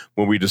was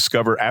when we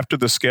discovered, after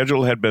the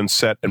schedule had been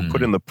set and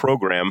put in the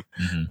program,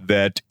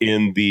 that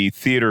in the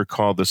theater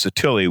called the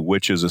Satilli,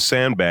 which is a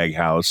sandbag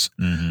house,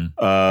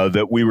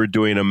 that we were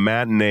doing a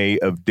matinee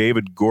of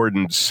David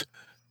Gordon's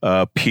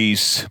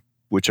piece,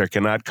 which I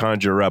cannot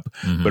conjure up,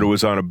 but it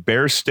was on a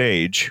bare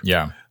stage.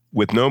 Yeah.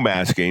 With no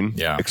masking,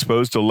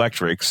 exposed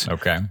electrics.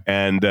 Okay.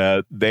 And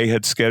they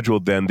had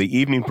scheduled then the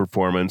evening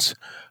performance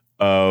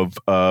of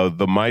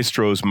the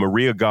maestro's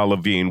Maria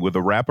Galavine with a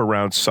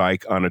wraparound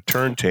cyc on a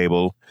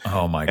turntable.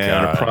 Oh, my God.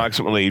 And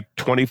approximately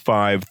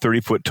 25,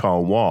 30-foot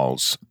tall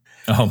walls.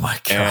 Oh, my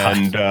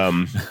God.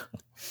 And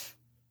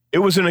it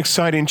was an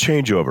exciting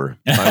changeover,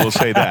 I will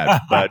say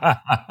that.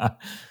 But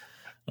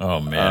oh,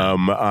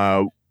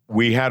 man.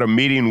 We had a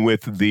meeting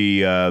with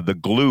the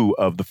glue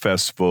of the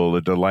festival,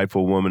 a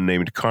delightful woman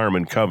named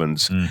Carmen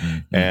Covens.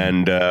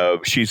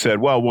 And she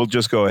said, well, we'll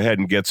just go ahead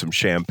and get some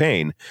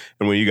champagne.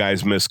 And when you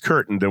guys miss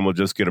curtain, then we'll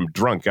just get them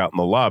drunk out in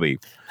the lobby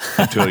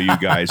until you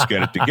guys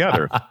get it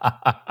together.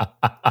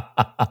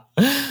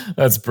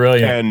 That's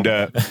brilliant.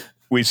 And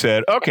we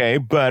said, okay,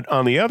 but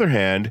on the other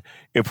hand,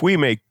 if we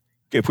make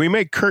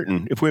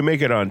curtain, if we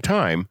make it on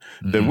time,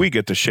 then we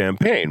get the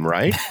champagne,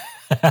 right?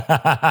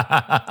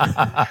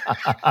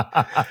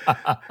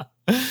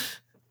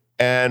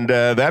 And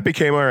that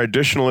became our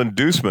additional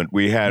inducement.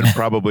 We had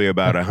probably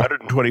about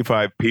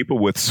 125 people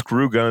with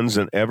screw guns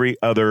and every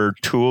other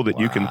tool that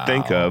you can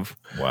think of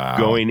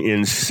going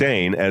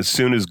insane as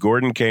soon as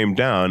Gordon came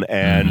down,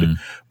 and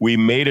we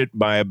made it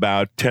by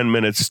about 10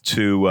 minutes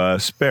to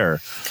spare.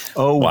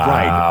 Oh,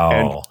 right.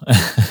 And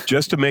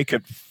just to make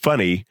it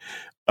funny,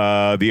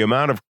 the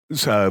amount of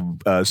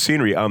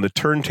scenery on the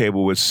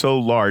turntable was so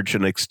large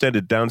and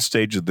extended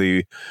downstage of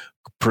the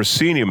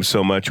proscenium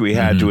so much, we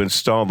had to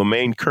install the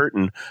main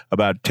curtain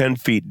about 10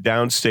 feet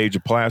downstage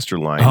of plaster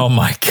line. Oh,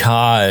 my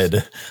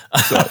God.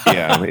 So,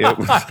 yeah. It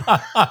was,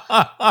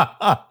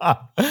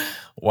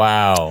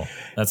 wow.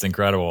 That's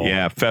incredible.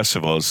 Yeah,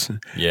 festivals.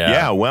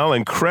 Yeah, well,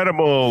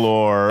 incredible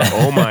or,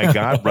 oh, my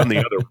God, run the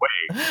other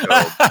way.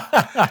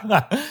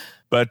 So,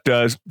 but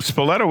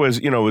Spoleto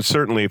was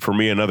certainly for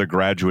me another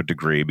graduate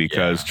degree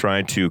because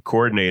trying to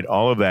coordinate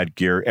all of that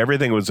gear,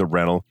 everything was a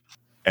rental.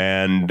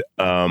 And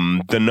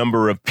the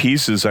number of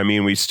pieces, I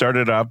mean, we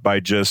started off by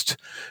just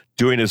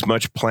doing as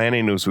much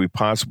planning as we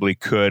possibly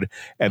could.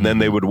 And then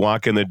they would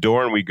walk in the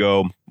door and we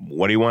go,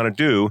 what do you want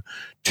to do?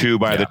 To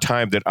by the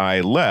time that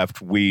I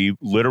left, we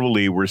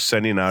literally were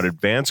sending out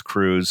advance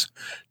crews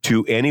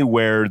to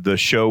anywhere the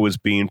show was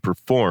being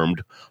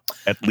performed,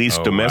 at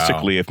least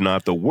domestically, if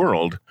not the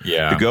world,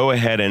 to go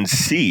ahead and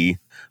see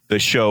the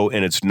show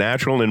in its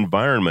natural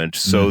environment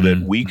so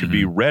that we could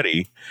be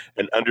ready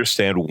and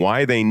understand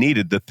why they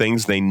needed the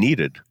things they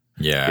needed.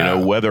 Yeah.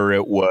 Whether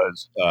it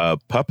was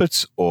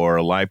puppets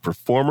or live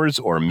performers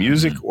or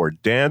music or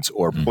dance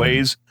or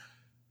plays.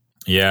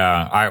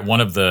 Yeah.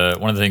 One of the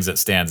things that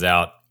stands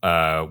out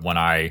when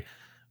I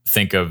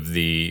think of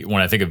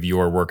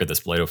your work at the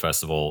Spoleto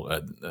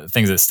Festival,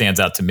 things that stands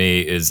out to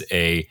me is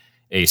a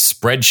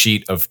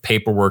spreadsheet of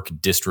paperwork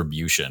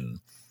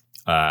distribution.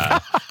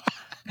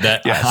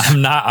 That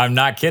I'm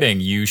not kidding.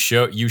 You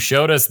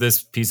showed us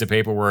this piece of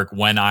paperwork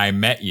when I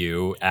met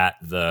you at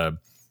the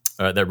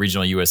that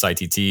regional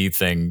USITT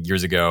thing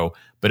years ago,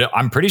 but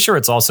I'm pretty sure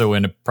it's also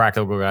in a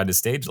Practical Guide to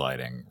Stage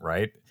Lighting,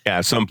 right? Yeah,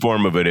 some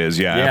form of it is.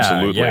 Yeah,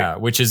 absolutely. Yeah,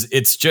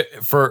 it's just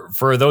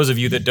for those of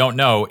you that don't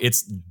know,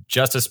 it's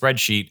just a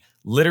spreadsheet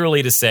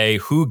literally to say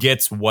who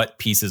gets what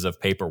pieces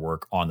of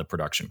paperwork on the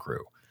production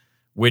crew,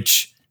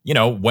 which,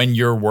 when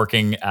you're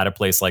working at a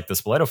place like the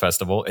Spoleto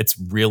Festival, it's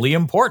really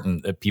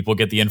important that people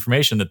get the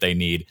information that they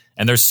need.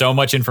 And there's so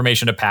much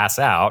information to pass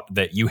out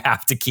that you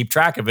have to keep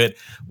track of it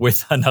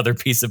with another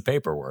piece of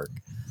paperwork,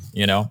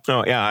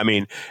 Oh, yeah. I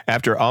mean,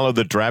 after all of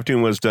the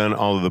drafting was done,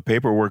 all of the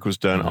paperwork was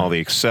done, all the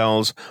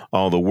Excels,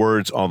 all the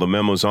words, all the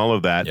memos, all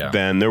of that,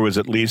 then there was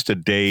at least a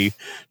day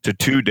to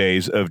 2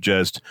 days of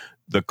just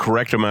the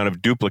correct amount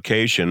of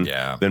duplication,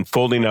 then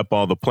folding up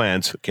all the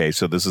plans. Okay,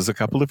 so this is a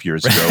couple of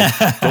years ago.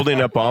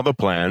 Folding up all the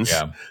plans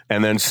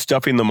and then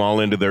stuffing them all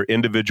into their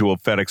individual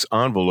FedEx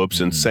envelopes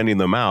and sending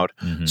them out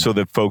so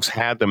that folks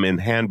had them in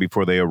hand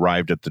before they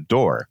arrived at the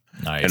door.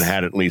 Nice. And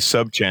had at least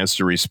some chance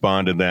to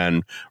respond and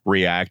then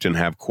react and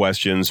have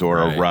questions or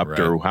erupt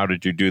or how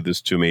did you do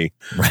this to me?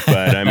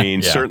 But I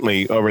mean,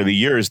 certainly over the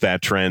years,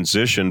 that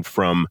transitioned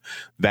from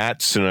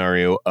that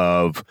scenario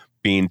of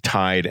being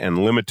tied and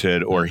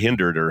limited or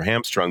hindered or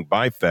hamstrung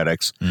by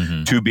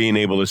FedEx to being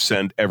able to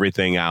send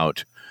everything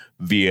out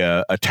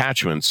via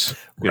attachments,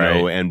 you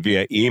know, and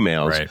via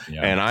emails. Right,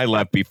 yeah. And I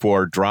left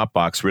before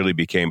Dropbox really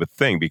became a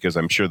thing because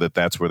I'm sure that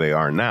that's where they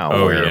are now.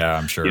 Oh, where, yeah,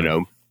 I'm sure. You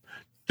know,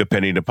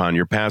 depending upon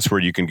your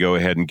password, you can go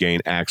ahead and gain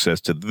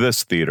access to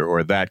this theater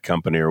or that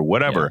company or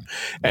whatever.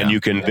 And you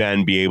can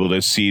then be able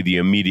to see the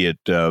immediate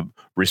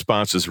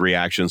responses,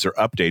 reactions, or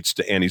updates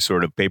to any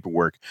sort of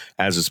paperwork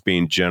as it's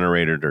being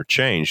generated or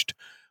changed.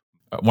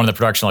 One of the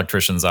production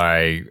electricians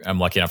I am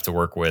lucky enough to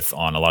work with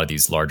on a lot of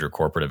these larger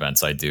corporate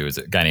events I do is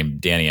a guy named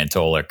Danny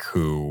Antolik,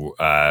 who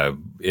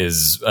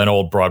is an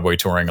old Broadway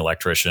touring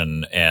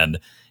electrician. And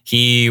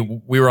we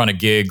were on a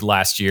gig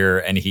last year,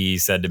 and he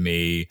said to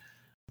me,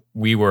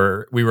 we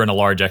were in a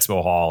large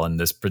expo hall, and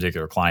this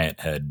particular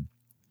client had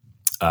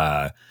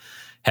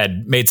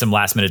made some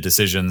last minute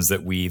decisions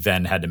that we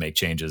then had to make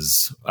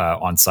changes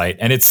on site.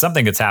 And it's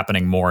something that's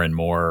happening more and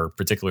more,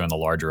 particularly on the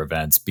larger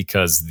events,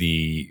 because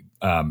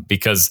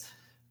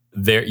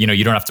there, you know,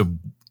 you don't have to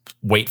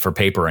wait for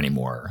paper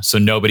anymore. So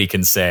nobody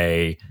can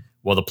say,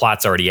 well, the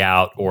plot's already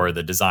out or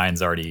the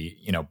design's already,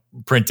 you know,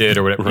 printed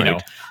or whatever, you know.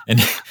 And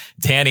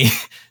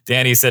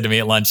Danny said to me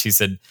at lunch, he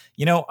said,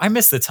 you know, I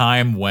miss the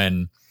time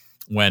when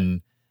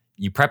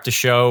you prepped a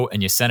show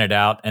and you sent it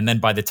out, and then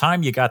by the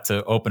time you got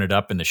to open it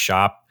up in the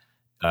shop,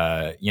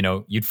 you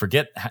know, you'd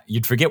forget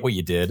what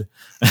you did.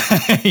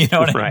 You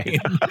know what I mean?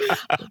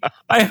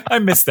 I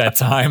miss that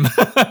time.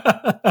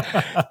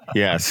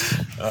 Yes,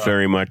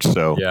 very much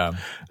so. Yeah.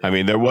 I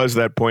mean, there was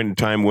that point in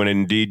time when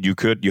indeed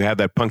you had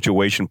that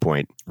punctuation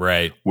point,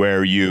 right,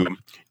 where you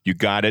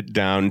got it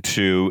down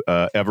to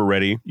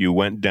Everready. You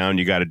went down,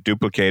 you got it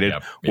duplicated,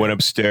 went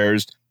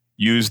upstairs,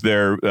 used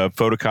their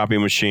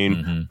photocopy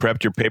machine,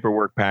 prepped your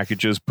paperwork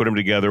packages, put them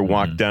together,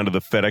 walked down to the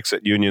FedEx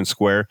at Union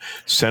Square,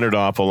 sent it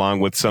off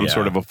along with some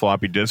sort of a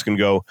floppy disk and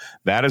go,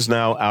 that is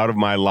now out of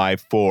my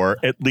life for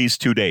at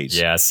least 2 days.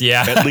 Yes,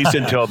 yeah. At least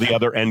until the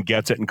other end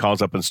gets it and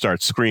calls up and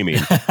starts screaming,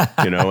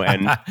 you know,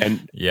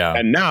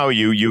 and now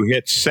you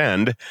hit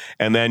send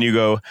and then you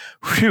go,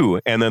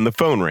 phew, and then the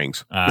phone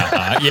rings.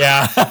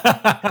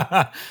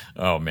 Yeah.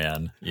 Oh,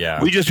 man.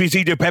 Yeah. We just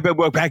received your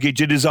paperwork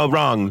package. It is all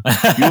wrong.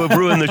 You have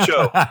ruined the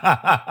show.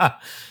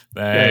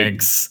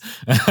 Thanks.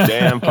 Hey,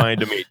 damn fine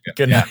to meet you.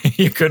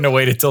 You couldn't have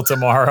waited till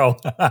tomorrow.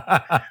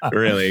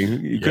 Really?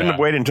 You couldn't have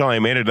waited until I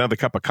made another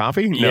cup of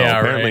coffee? No,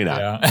 apparently not.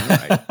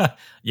 Yeah,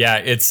 yeah,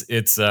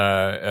 it's there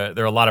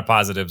are a lot of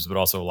positives, but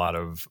also a lot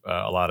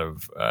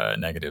of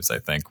negatives, I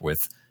think,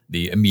 with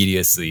the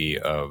immediacy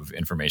of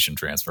information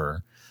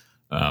transfer.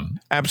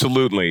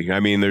 Absolutely. I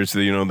mean,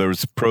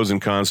 there's pros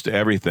and cons to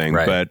everything,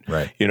 but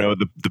you know,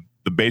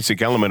 the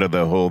basic element of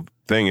the whole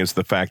thing is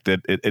the fact that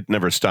it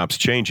never stops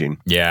changing.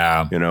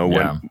 Yeah. You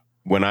know,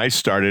 when I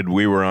started,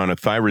 we were on a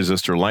thigh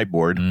resistor light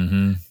board,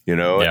 you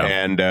know,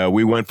 and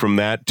we went from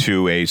that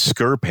to a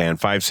Skirpan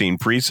 5-scene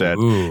preset.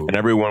 Ooh. And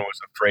everyone was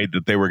afraid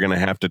that they were going to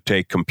have to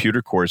take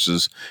computer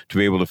courses to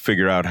be able to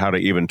figure out how to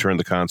even turn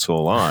the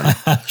console on.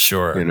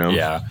 Sure. You know?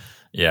 Yeah.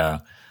 Yeah.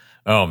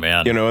 Oh,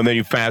 man. You know, and then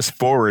you fast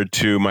forward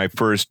to my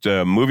first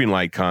moving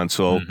light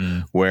console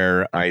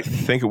where I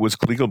think it was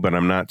Kliegel, but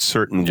I'm not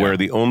certain, where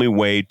the only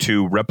way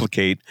to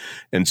replicate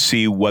and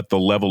see what the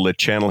level the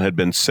channel had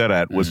been set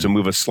at was to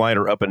move a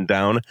slider up and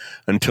down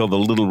until the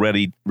little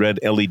red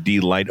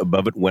LED light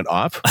above it went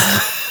off.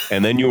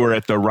 And then you were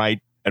at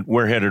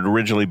where it had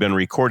originally been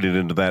recorded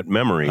into that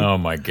memory. Oh,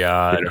 my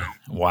God. You know?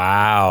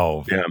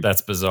 Wow. Yeah.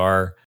 That's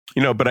bizarre.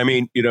 You know, but I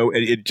mean, you know,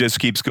 it just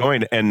keeps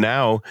going. And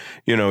now,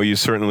 you know,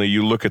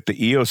 you look at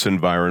the EOS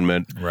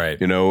environment,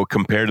 you know,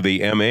 compared to the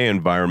MA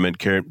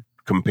environment,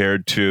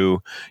 compared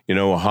to, you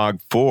know, a Hog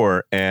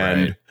 4.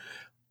 And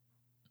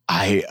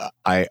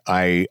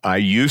I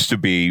used to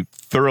be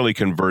thoroughly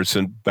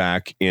conversant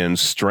back in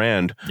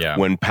Strand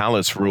when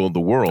Palace ruled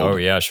the world. Oh,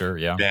 yeah, sure.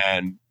 Yeah.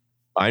 And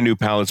I knew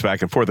Palace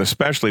back and forth,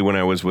 especially when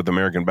I was with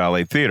American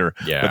Ballet Theater.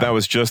 Yeah. But that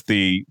was just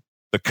the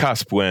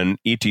cusp when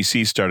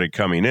ETC started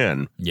coming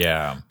in.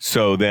 Yeah.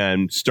 So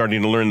then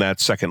starting to learn that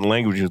second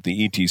language with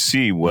the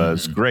ETC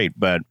was great.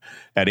 But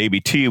at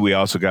ABT, we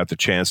also got the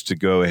chance to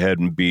go ahead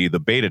and be the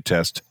beta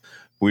test.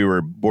 We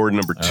were board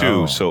number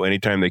 2. So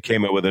anytime they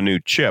came out with a new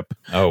chip,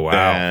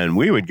 and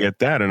we would get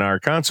that in our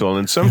console.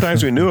 And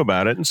sometimes we knew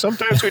about it and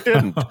sometimes we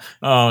didn't.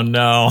 Oh,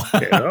 no.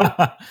 You know?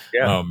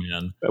 Yeah. Oh,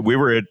 man. We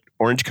were at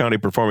Orange County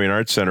Performing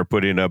Arts Center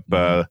putting up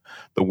the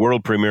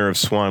world premiere of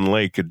Swan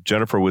Lake.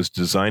 Jennifer was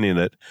designing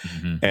it,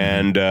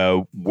 and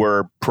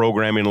we're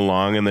programming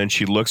along, and then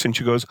she looks and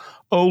she goes,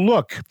 "Oh,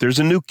 look, there's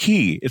a new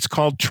key. It's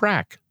called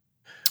track."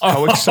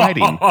 How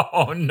exciting.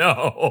 Oh,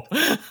 no.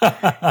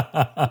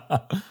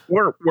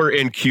 We're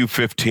in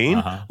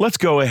Q15. Let's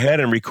go ahead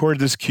and record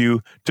this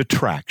Q to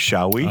track,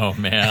 shall we? Oh,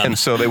 man. And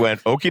so they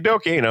went, okie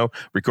dokie,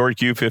 record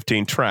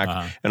Q15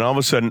 track. And all of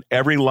a sudden,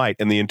 every light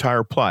in the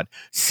entire plot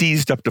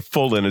seized up to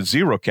full in a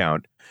zero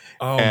count.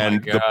 Oh,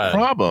 and my God. The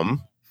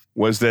problem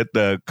was that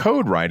the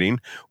code writing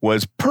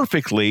was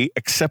perfectly,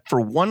 except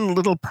for one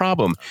little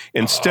problem.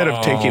 Instead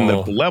of taking the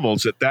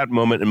levels at that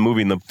moment and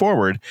moving them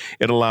forward,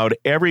 it allowed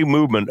every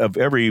movement of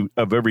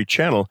every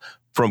channel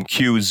from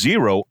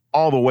Q0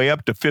 all the way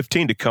up to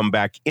 15 to come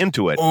back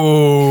into it.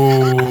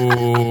 Oh,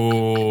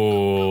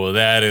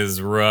 that is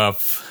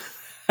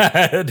rough.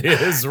 That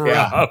is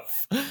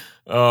rough. Yeah.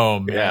 Oh,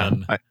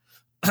 man. Yeah.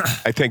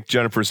 I think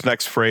Jennifer's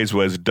next phrase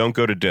was, don't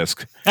go to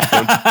disk.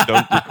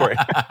 Don't record.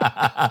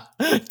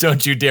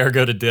 Don't you dare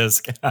go to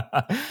disk.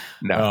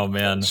 No. Oh,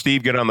 man.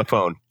 Steve, get on the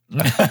phone.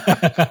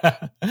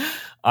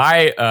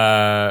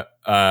 I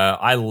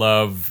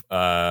love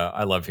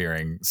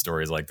hearing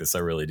stories like this. I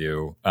really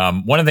do.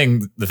 One of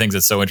the things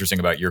that's so interesting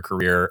about your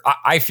career,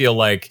 I feel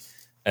like,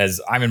 as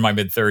I'm in my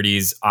mid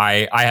 30s,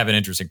 I have an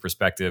interesting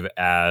perspective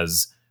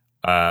as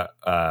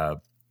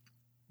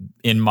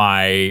in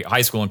my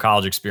high school and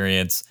college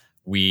experience,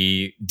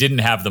 we didn't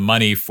have the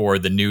money for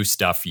the new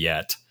stuff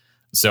yet.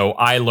 So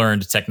I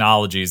learned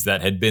technologies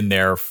that had been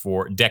there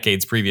for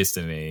decades previous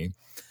to me.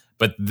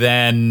 But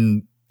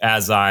then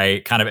as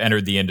I kind of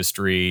entered the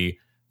industry,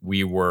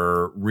 we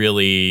were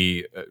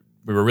really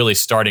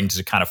starting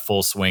to kind of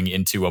full swing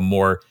into a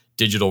more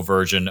digital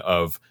version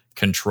of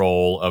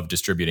control of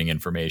distributing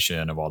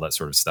information, of all that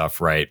sort of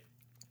stuff, right?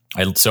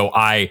 So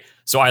I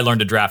learned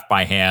to draft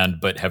by hand,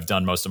 but have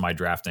done most of my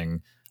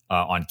drafting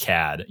on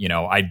CAD.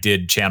 I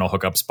did channel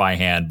hookups by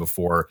hand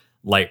before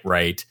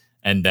LightWrite,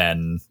 and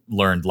then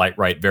learned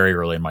LightWrite very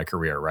early in my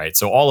career, right?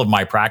 So all of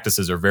my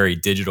practices are very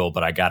digital,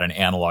 but I got an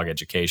analog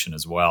education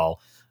as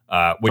well,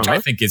 which I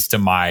think is to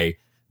my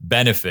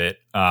benefit.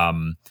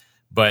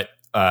 But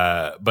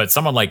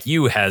someone like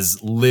you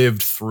has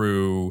lived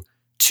through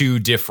two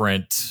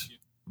different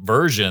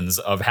versions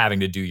of having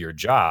to do your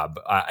job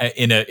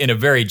in a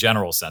very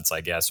general sense,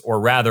 I guess, or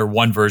rather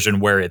one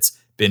version where it's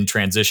been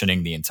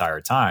transitioning the entire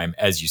time.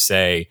 As you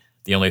say,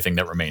 the only thing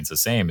that remains the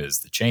same is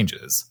the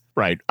changes.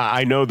 Right.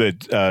 I know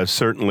that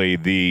certainly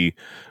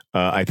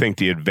I think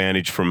the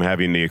advantage from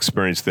having the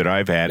experience that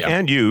I've had,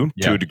 and you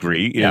to a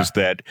degree, is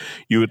that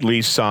you at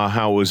least saw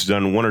how it was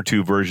done one or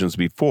two versions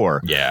before.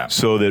 Yeah.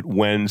 So that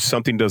when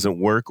something doesn't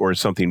work or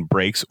something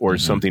breaks or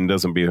something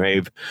doesn't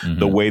behave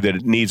the way that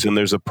it needs, and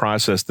there's a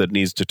process that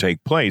needs to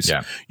take place,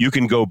 you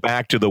can go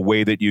back to the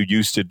way that you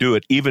used to do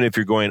it, even if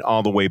you're going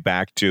all the way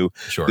back to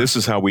this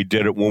is how we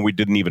did it when we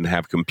didn't even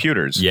have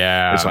computers.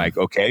 Yeah. It's like,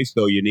 okay,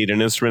 so you need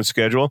an instrument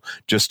schedule,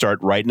 just start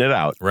writing it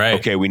out. Right.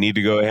 Okay, we need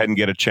to go ahead and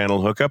get a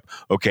channel hookup.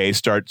 Okay,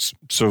 start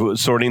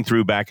sorting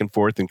through back and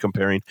forth and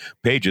comparing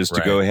pages to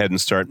go ahead and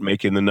start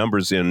making the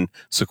numbers in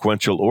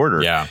sequential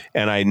order. Yeah.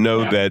 And I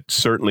know that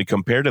certainly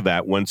compared to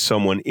that, when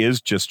someone is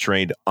just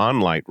trained on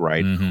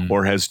LightWrite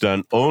or has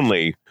done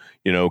only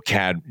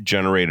CAD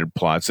generated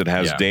plots that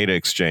has data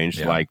exchange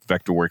like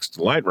Vectorworks to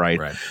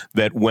LightWrite,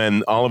 that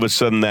when all of a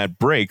sudden that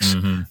breaks,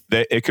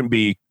 that it can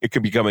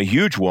become a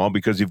huge wall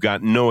because you've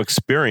got no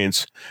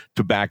experience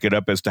to back it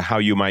up as to how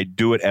you might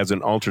do it as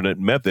an alternate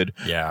method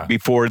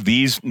before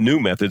these new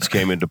methods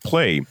came into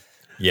play.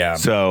 Yeah.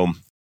 So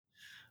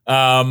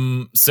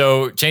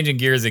changing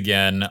gears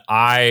again,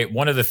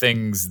 one of the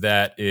things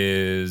that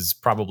is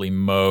probably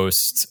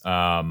most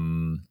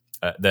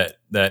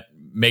that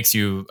makes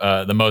you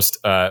the most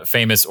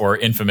famous or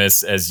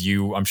infamous, as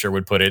you, I'm sure,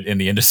 would put it in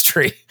the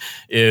industry,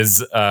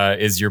 is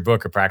your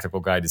book, A Practical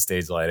Guide to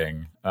Stage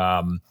Lighting.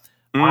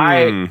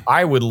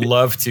 I would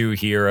love to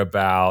hear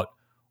about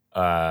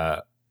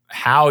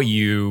how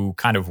you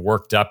kind of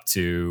worked up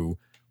to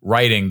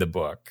writing the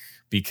book,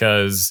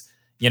 because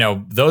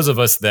those of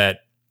us that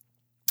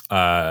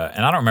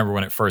and I don't remember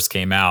when it first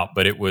came out,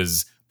 but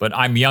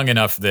I'm young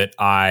enough that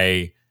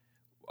I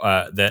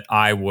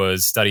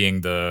was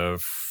studying the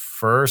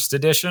first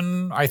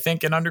edition, I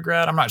think, in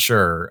undergrad. I'm not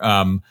sure.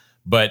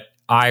 But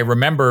I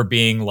remember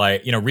being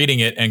like, reading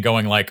it and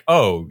going like,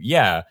 oh,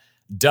 yeah,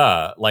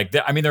 duh. Like,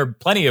 there are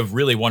plenty of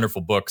really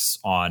wonderful books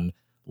on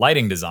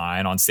lighting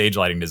design, on stage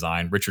lighting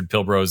design. Richard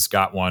Pilbrow's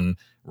got one,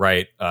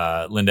 right?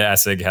 Linda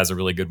Essig has a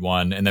really good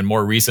one. And then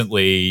more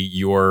recently,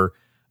 your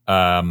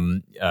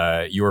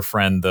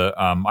friend,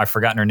 I've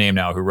forgotten her name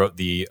now, who wrote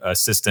the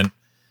assistant,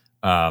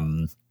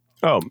 Ann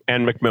McMills.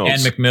 Ann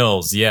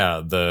McMills,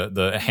 yeah,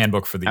 the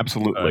handbook for the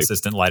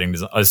assistant lighting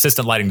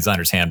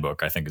designer's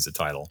handbook, I think is the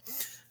title.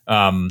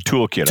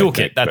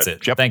 Toolkit. That's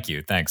it. Yep. Thank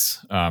you.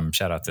 Thanks.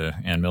 Shout out to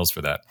Ann Mills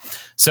for that.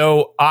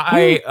 So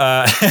I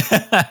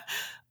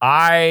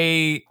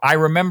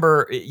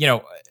remember,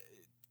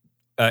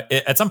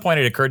 at some point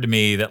it occurred to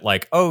me that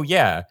like, oh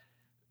yeah,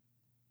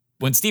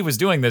 when Steve was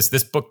doing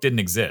this book didn't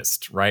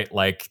exist, right?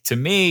 Like, to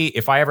me,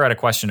 if I ever had a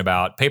question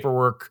about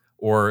paperwork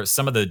or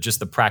some of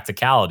the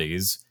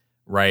practicalities,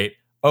 right,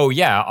 oh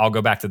yeah, I'll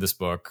go back to this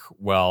book.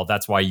 Well,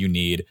 that's why you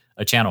need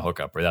a channel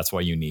hookup, or that's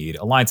why you need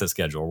a line set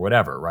schedule, or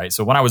whatever, right?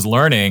 So when I was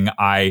learning,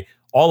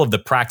 all of the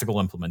practical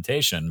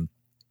implementation,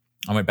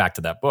 I went back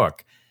to that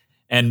book.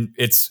 And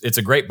it's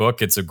a great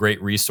book. It's a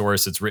great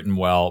resource. It's written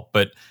well,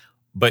 but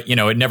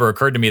it never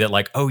occurred to me that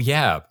like, oh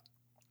yeah,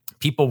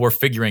 people were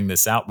figuring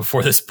this out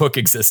before this book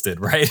existed,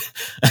 right?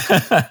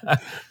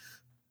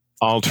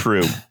 All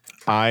true.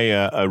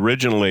 I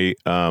originally,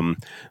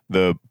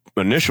 the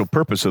initial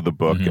purpose of the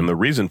book and the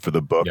reason for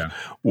the book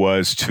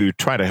was to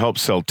try to help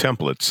sell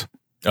templates.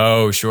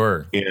 Oh,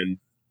 sure. In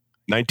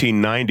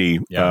 1990,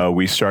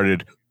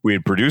 we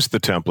had produced the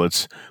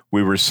templates,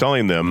 we were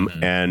selling them,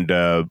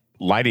 and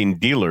lighting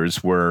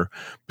dealers were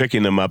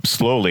picking them up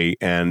slowly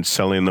and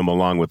selling them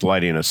along with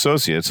Lighting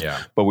Associates.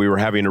 Yeah. But we were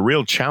having a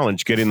real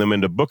challenge getting them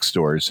into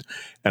bookstores.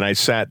 And I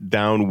sat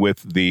down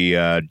with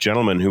the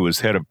gentleman who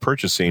was head of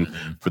purchasing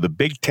for the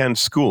Big Ten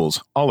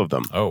schools, all of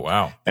them. Oh,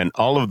 wow. And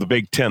all of the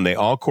Big Ten, they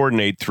all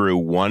coordinate through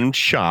one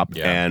shop,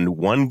 and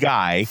one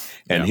guy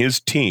and his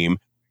team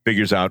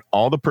figures out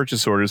all the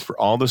purchase orders for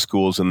all the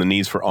schools and the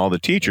needs for all the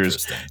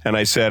teachers. And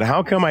I said,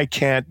 how come I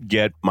can't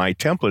get my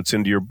templates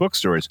into your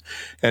bookstores?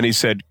 And he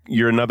said,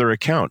 you're another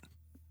account.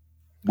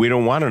 We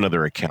don't want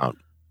another account.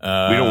 We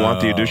don't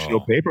want the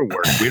additional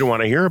paperwork. We don't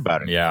want to hear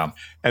about it. Yeah.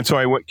 And so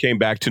I came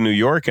back to New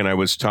York, and I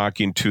was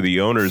talking to the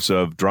owners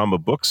of Drama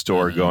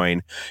Bookstore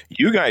going,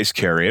 you guys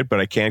carry it, but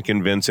I can't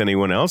convince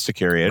anyone else to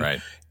carry it. Right.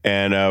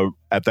 And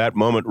at that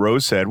moment,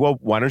 Rose said, well,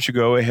 why don't you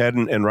go ahead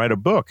and write a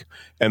book?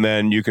 And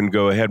then you can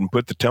go ahead and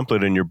put the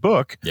template in your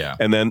book. Yeah.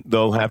 And then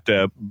they'll have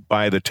to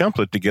buy the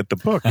template to get the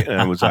book. And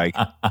I was like,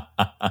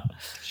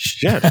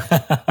 shit,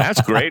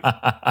 that's great.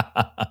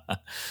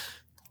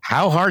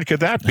 How hard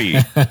could that be?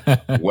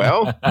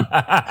 Well,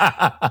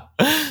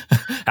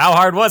 how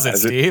hard was it,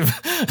 Steve?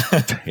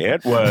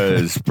 It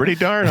was pretty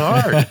darn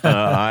hard.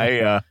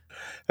 That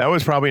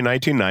was probably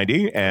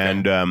 1990.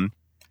 And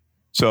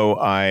so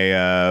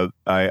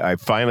I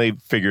finally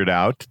figured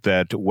out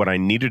that what I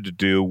needed to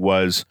do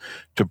was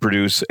to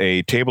produce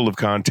a table of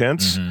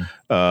contents,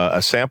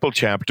 a sample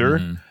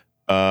chapter,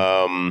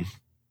 a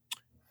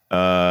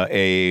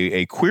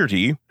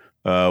QWERTY,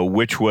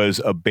 which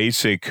was a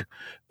basic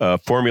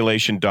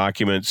formulation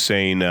document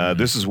saying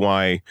this is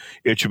why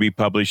it should be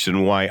published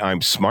and why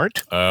I'm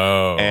smart.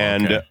 Oh,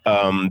 and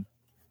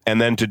and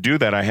then to do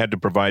that, I had to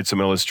provide some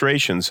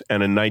illustrations.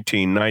 And in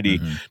 1990,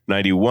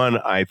 91,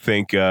 I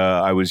think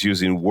I was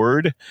using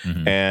Word.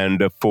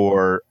 And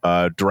for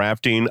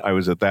drafting, I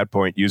was at that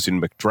point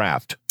using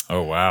McDraft.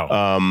 Oh,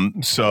 wow.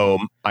 So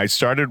I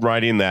started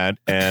writing that,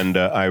 and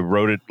I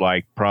wrote it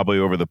like probably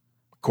over the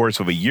course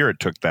of a year. It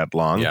took that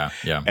long. Yeah.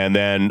 And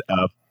then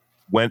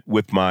went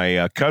with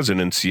my cousin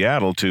in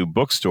Seattle to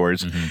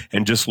bookstores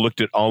and just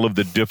looked at all of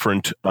the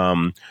different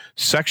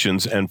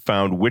sections and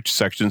found which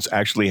sections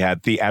actually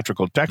had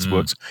theatrical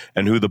textbooks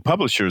and who the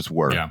publishers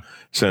were. Yeah.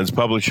 Since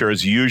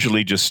publishers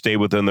usually just stay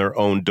within their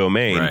own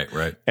domain.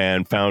 Right.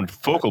 And found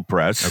Focal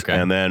Press,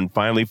 and then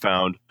finally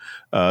found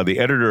the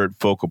editor at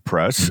Focal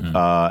Press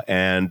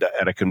and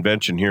at a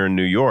convention here in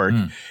New York,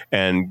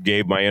 and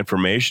gave my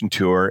information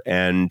to her,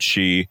 and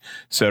she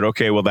said,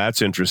 okay, well, that's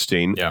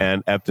interesting. Yeah.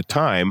 And at the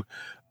time,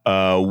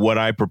 what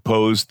I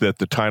proposed that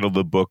the title of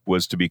the book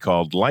was to be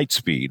called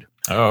Lightspeed,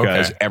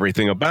 because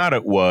everything about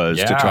it was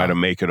to try to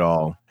make it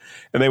all.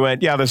 And they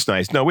went, yeah, that's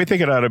nice. No, we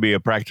think it ought to be a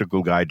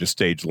practical guide to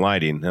stage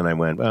lighting. And I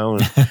went, well,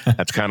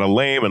 that's kind of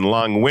lame and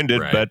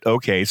long-winded, but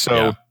okay.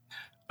 So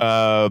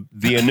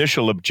the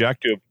initial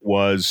objective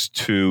was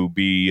to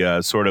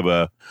be sort of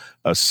a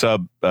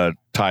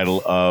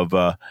subtitle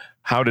of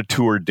How to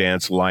Tour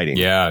Dance Lighting.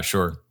 Yeah,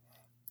 sure.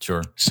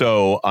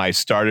 So I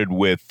started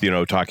with,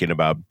 talking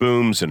about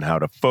booms and how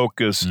to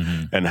focus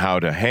and how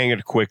to hang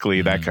it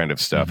quickly, that kind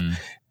of stuff.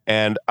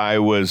 And I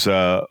was,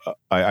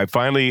 I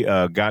finally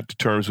got to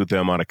terms with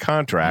them on a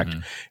contract,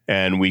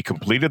 and we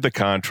completed the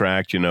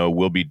contract.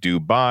 We'll be due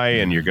by,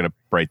 and you're going to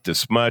write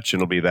this much,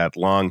 and it'll be that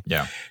long.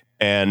 Yeah.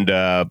 And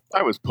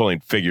I was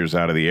pulling figures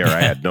out of the air.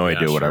 I had no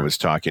idea what I was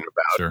talking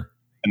about. Sure.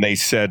 And they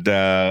said,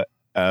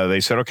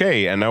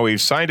 okay, and now we've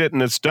signed it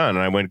and it's done. And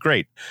I went,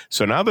 great.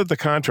 So now that the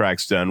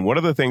contract's done, one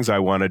of the things I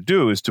want to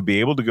do is to be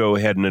able to go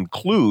ahead and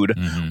include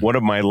one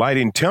of my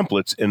lighting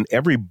templates in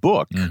every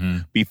book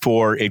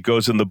before it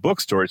goes in the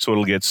bookstore, so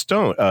it'll get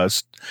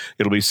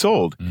it'll be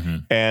sold.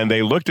 And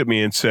they looked at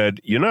me and said,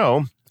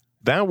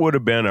 that would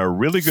have been a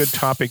really good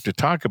topic to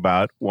talk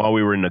about while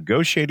we were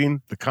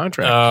negotiating the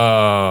contract.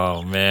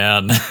 Oh,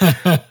 man.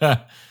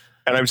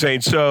 And I'm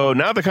saying, so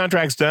now the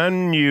contract's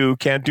done, you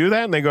can't do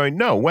that? And they're going,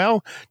 no.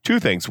 Well, two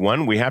things.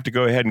 One, we have to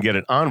go ahead and get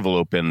an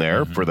envelope in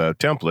there for the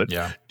template.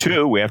 Yeah.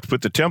 Two, we have to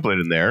put the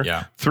template in there.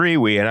 Yeah. Three,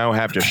 we now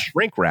have to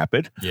shrink wrap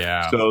it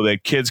so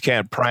that kids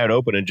can't pry it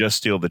open and just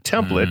steal the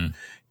template,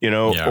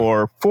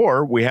 or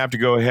four, we have to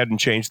go ahead and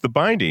change the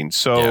binding.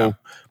 So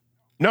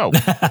no,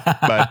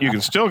 but you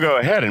can still go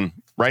ahead and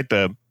write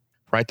the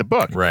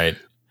book. Right.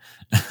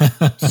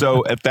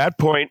 So at that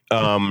point,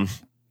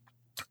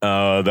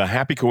 the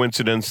happy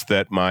coincidence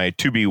that my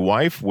to-be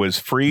wife was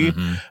free.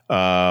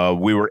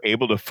 We were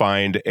able to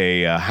find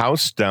a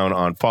house down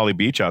on Folly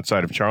Beach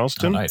outside of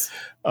Charleston. Oh, nice.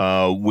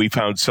 We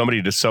found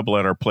somebody to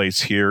sublet our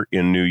place here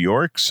in New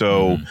York.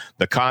 So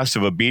the cost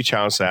of a beach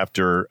house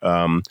after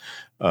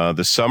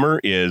the summer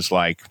is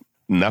like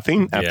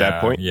nothing at that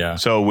point. Yeah.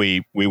 So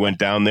we went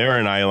down there,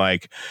 and I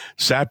like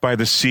sat by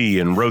the sea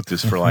and wrote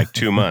this for like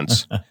 2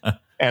 months.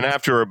 And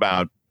after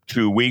about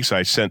 2 weeks,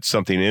 I sent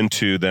something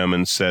into them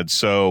and said,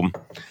 so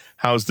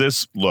how's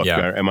this look?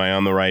 Yeah. Am I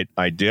on the right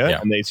idea? Yeah.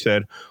 And they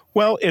said,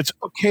 well, it's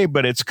okay,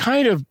 but it's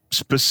kind of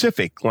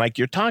specific. Like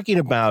you're talking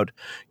about,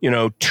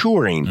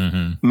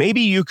 touring.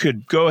 Maybe you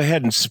could go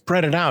ahead and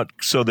spread it out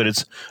so that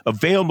it's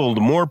available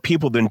to more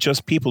people than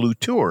just people who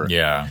tour.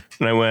 Yeah.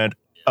 And I went,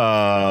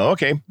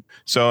 okay.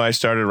 So I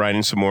started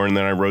writing some more, and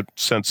then I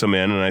sent some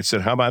in, and I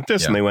said, how about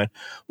this? Yeah. And they went,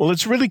 well,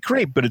 it's really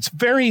great, but it's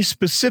very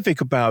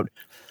specific about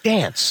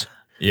dance.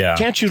 Yeah.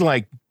 Can't you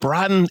like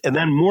broaden, and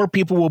then more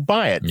people will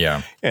buy it?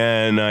 Yeah.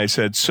 And I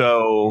said,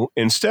 so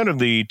instead of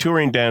the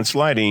touring dance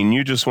lighting,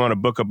 you just want a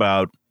book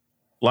about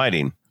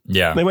lighting.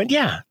 Yeah. And they went,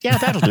 yeah,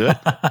 that'll do it.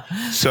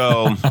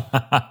 So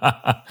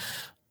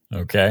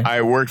okay.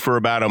 I worked for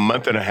about a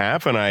month and a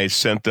half, and I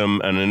sent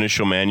them an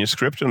initial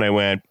manuscript, and I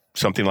went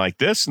something like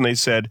this. And they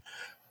said,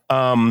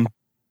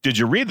 did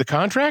you read the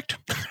contract?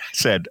 I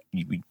said,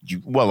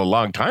 well, a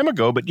long time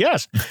ago, but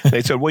yes.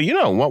 They said,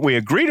 well, what we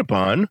agreed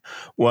upon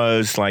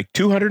was like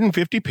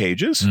 250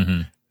 pages.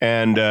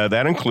 And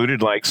that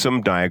included like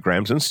some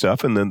diagrams and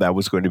stuff. And then that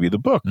was going to be the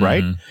book,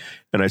 right?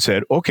 And I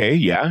said, okay,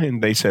 yeah.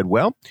 And they said,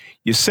 well,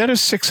 you sent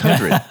us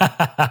 600.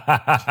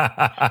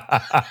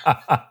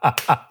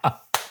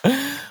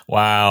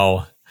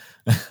 Wow.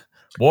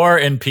 War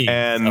and Peace,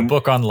 And a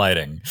book on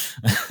lighting.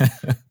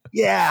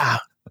 yeah.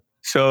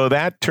 So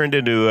that turned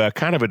into a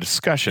kind of a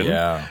discussion.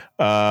 Yeah.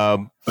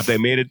 But they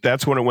made it,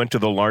 that's when it went to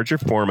the larger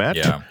format.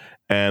 Yeah.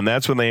 And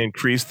that's when they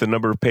increased the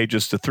number of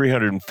pages to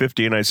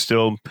 350. And I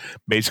still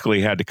basically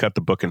had to cut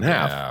the book in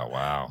half. Yeah.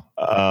 Wow.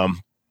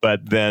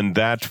 But then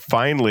that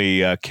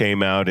finally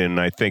came out in,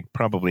 I think,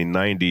 probably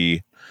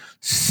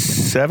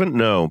 97.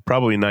 No,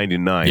 probably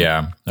 99.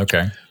 Yeah.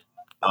 Okay.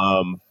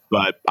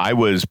 But I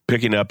was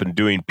picking up and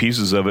doing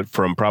pieces of it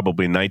from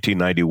probably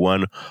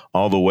 1991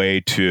 all the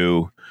way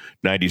to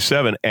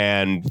 97.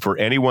 And for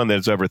anyone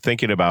that's ever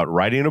thinking about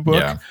writing a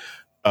book,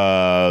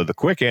 the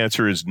quick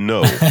answer is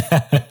no.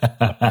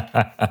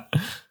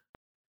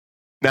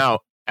 Now,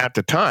 at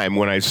the time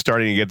when I was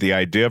starting to get the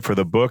idea for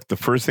the book, the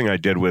first thing I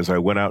did was I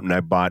went out and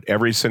I bought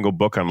every single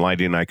book on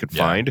lighting I could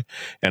find,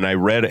 and I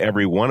read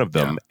every one of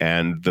them.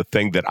 And the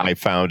thing that I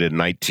found in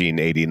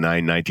 1989,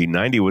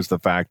 1990 was the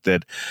fact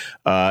that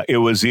it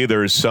was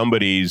either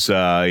somebody's,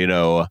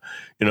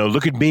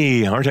 look at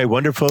me, aren't I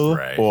wonderful?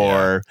 Right,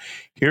 or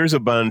here's a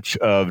bunch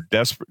of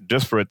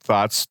disparate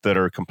thoughts that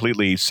are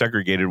completely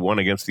segregated one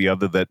against the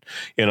other that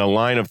in a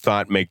line of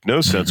thought make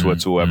no sense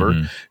whatsoever.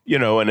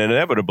 And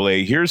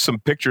inevitably, here's some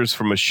pictures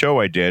from a show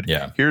I did.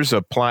 Yeah. Here's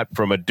a plot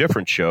from a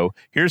different show.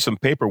 Here's some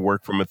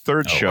paperwork from a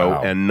third show,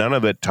 wow. and none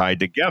of it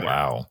tied together.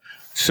 Wow.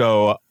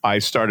 So I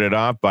started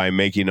off by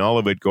making all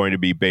of it going to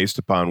be based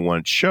upon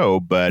one show,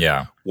 but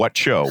what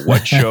show?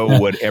 What show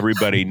would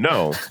everybody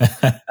know?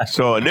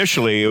 So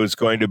initially it was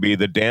going to be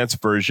the dance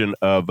version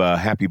of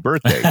Happy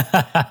Birthday.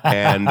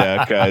 And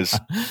because,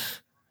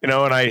 and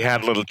I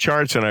had little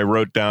charts, and I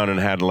wrote down and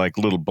had like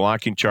little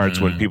blocking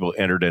charts when people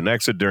entered and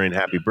exit during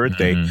Happy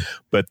Birthday.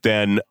 But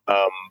then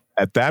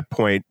at that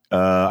point,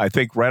 I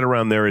think right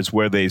around there is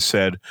where they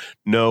said,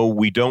 no,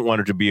 we don't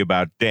want it to be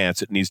about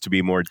dance. It needs to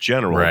be more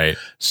general. Right.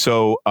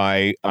 So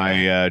I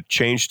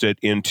changed it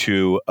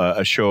into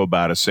a show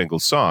about a single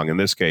song, in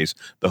this case,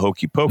 the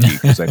Hokey Pokey,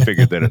 because I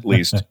figured that at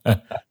least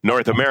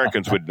North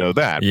Americans would know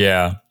that.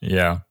 Yeah,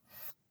 yeah.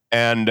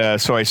 And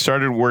so I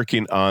started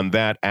working on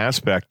that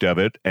aspect of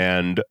it.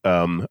 And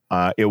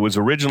it was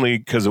originally,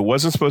 because it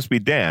wasn't supposed to be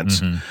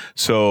dance,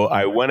 so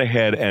I went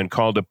ahead and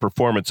called it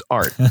performance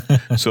art.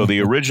 So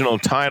the original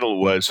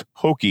title was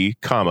Hokey,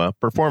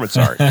 performance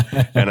art.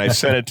 And I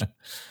sent it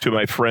to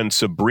my friend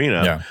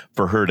Sabrina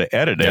for her to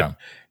edit it.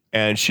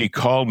 And she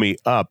called me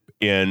up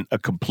in a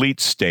complete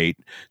state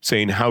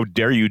saying, how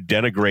dare you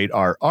denigrate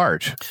our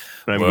art?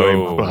 And I'm going,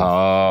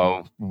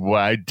 oh,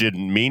 well, I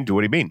didn't mean to.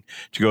 What do you mean?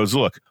 She goes,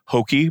 look,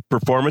 Hokey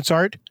performance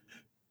art.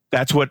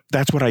 That's what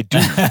I do.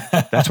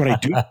 That's what I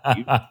do.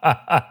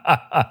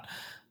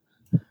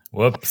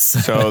 Whoops.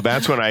 So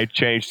that's when I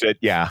changed it.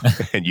 Yeah.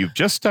 And you've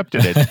just stepped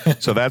in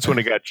it. So that's when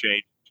it got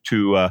changed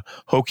to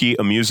Hokey,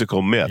 a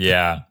musical myth.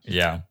 Yeah.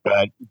 Yeah.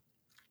 But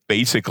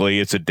basically,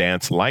 it's a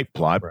dance light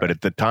plot, but at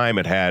the time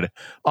it had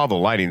all the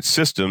lighting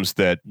systems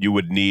that you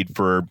would need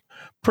for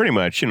pretty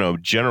much,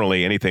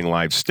 generally anything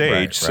live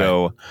stage.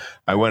 So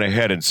I went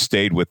ahead and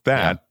stayed with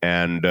that.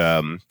 And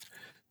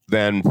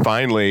then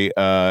finally,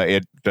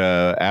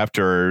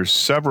 after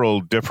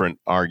several different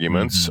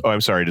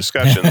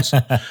discussions,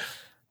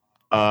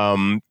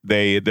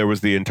 there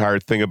was the entire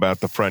thing about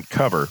the front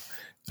cover.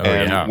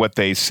 And what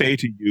they say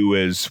to you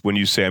is when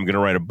you say, I'm going to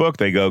write a book,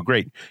 they go,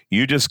 great,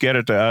 you just get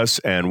it to us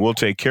and we'll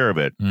take care of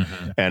it.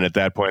 And at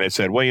that point I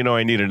said, well,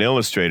 I need an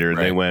illustrator. And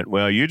they went,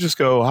 well, you just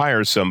go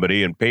hire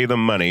somebody and pay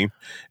them money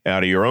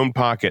out of your own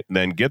pocket and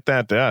then get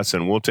that to us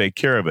and we'll take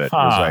care of it.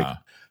 I was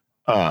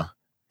like,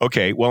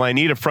 okay, well, I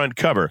need a front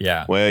cover.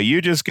 Yeah. Well,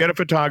 you just get a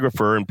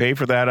photographer and pay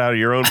for that out of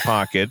your own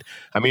pocket.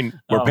 I mean,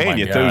 we're paying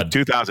you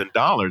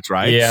 $2,000,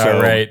 right? Yeah,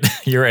 right.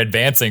 You're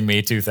advancing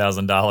me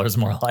 $2,000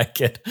 more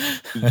like it.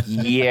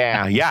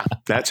 yeah,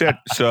 that's it.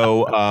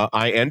 So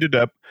I ended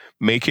up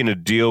making a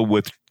deal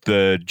with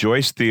the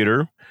Joyce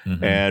Theater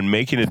and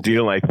making a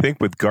deal, I think,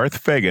 with Garth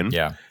Fagan.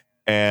 Yeah.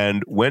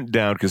 And went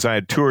down, because I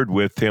had toured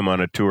with him on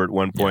a tour at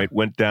one point,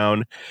 went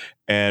down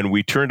and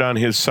we turned on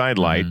his side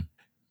light.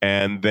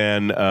 And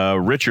then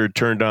Richard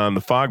turned on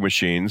the fog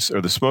machines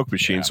or the smoke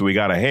machines, so we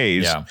got a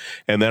haze. Yeah.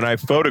 And then I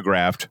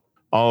photographed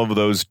all of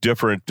those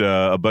different,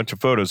 a bunch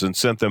of photos and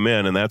sent them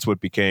in, and that's what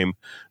became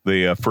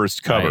the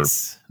first cover.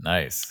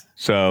 Nice.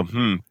 So,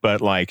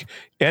 but like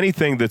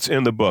anything that's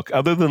in the book,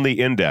 other than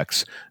the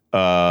index,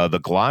 the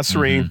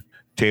glossary,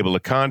 table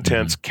of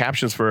contents,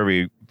 captions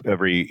for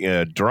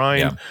every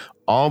drawing,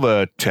 all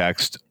the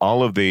text,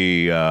 all of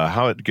the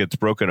how it gets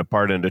broken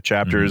apart into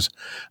chapters,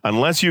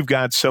 unless you've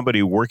got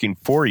somebody working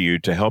for you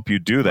to help you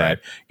do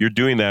that, you're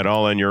doing that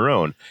all on your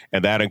own.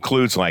 And that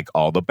includes like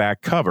all the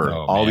back cover,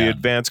 all the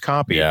advanced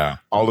copy,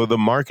 all of the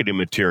marketing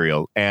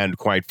material. And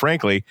quite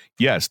frankly,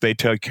 yes, they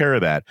take care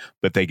of that,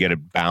 but they get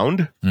it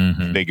bound.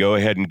 They go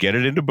ahead and get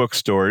it into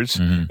bookstores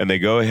and they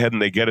go ahead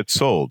and they get it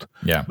sold.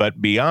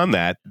 But beyond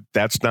that,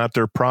 that's not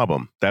their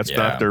problem. That's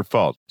not their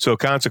fault. So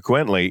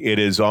consequently, it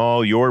is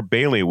all your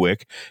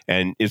bailiwick.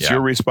 And it's your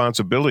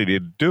responsibility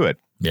to do it.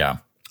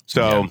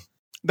 So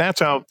that's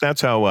how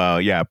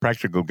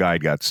Practical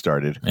Guide got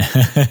started.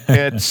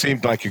 It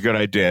seemed like a good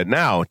idea.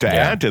 Now, to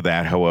add to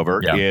that,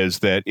 however, is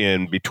that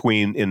in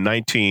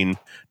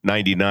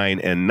 1999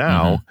 and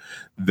now,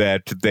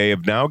 that they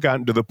have now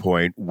gotten to the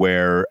point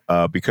where,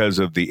 because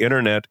of the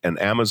internet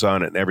and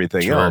Amazon and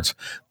everything else,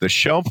 the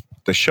shelf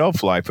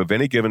life of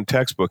any given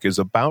textbook is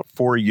about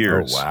 4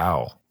 years. Oh,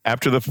 wow.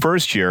 After the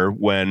first year,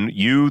 when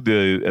you,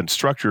 the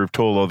instructor, have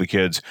told all the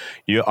kids,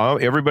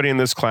 everybody in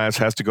this class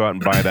has to go out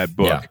and buy that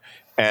book,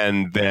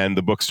 and then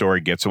the bookstore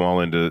gets them all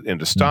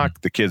into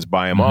stock. The kids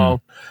buy them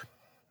all.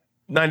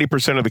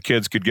 90% of the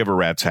kids could give a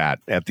rat's hat.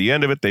 At the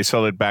end of it, they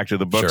sell it back to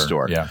the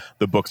bookstore.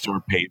 The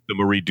bookstore pays them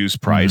a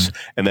reduced price,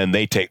 and then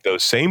they take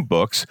those same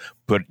books,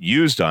 put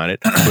used on it,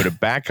 put it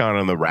back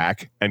on the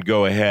rack, and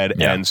go ahead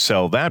and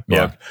sell that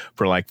book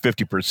for like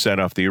 50%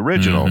 off the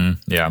original.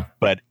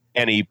 But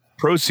any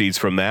proceeds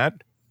from that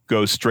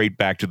go straight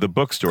back to the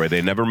bookstore.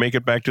 They never make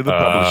it back to the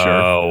publisher.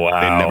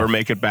 They never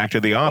make it back to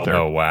the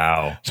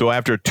author. So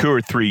after 2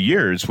 or 3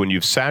 years, when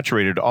you've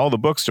saturated all the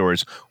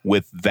bookstores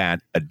with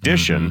that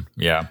edition,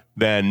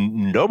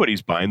 then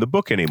nobody's buying the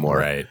book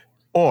anymore.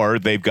 Or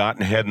they've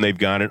gotten ahead and they've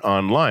got it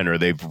online, or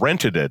they've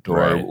rented it,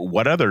 or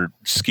what other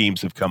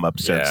schemes have come up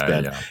since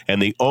then.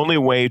 And the only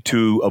way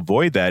to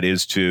avoid that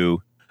is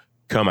to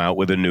come out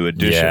with a new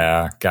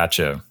edition.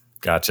 Gotcha.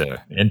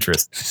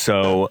 Interesting.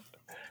 So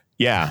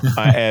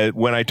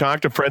when I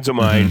talk to friends of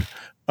mine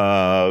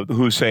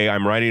who say,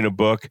 I'm writing a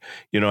book,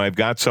 I've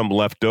got some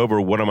left over,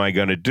 what am I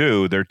going to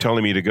do? They're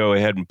telling me to go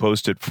ahead and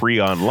post it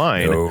free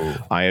online.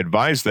 I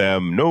advise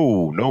them,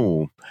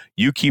 no,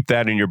 you keep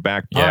that in your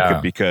back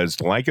pocket, because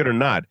like it or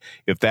not,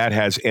 if that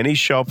has any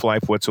shelf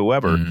life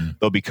whatsoever,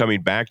 they'll be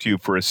coming back to you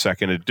for a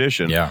second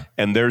edition.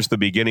 And there's the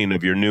beginning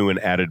of your new and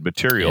added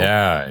material.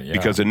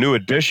 Because a new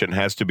edition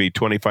has to be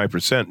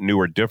 25% new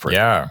or different.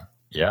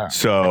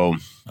 So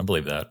I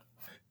believe that.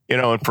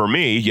 And for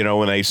me,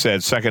 when they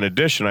said second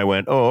edition, I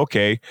went, oh,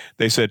 okay.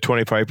 They said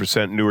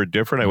 25% new or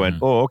different. I went,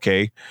 oh,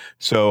 okay.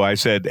 So I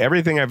said,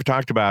 everything I've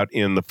talked about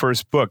in the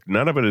first book,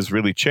 none of it has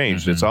really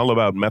changed. It's all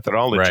about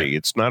methodology.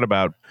 It's not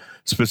about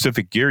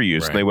specific gear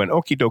use. And they went,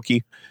 okie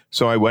dokie.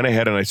 So I went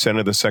ahead and I sent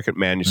her the second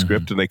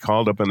manuscript, and they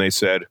called up and they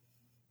said,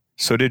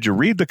 so did you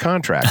read the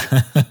contract?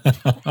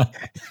 I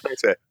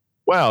said,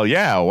 well,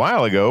 yeah, a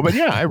while ago, but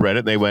I read it.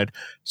 And they went,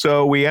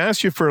 so we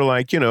asked you for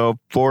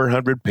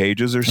 400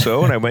 pages or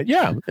so. And I went,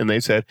 yeah. And they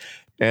said,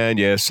 and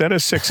you sent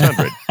us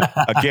 600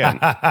 again.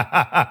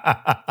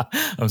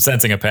 I'm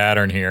sensing a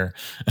pattern here.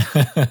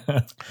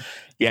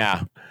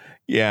 Yeah.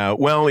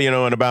 Well,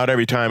 and about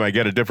every time I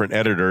get a different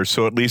editor,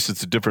 so at least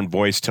it's a different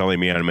voice telling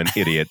me I'm an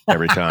idiot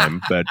every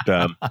time. But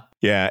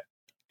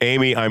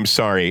Amy, I'm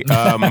sorry.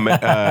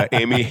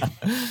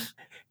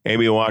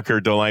 Amy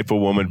Walker, delightful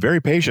woman, very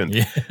patient.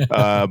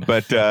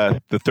 But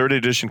the third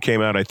edition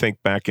came out, I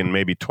think, back in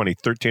maybe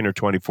 2013 or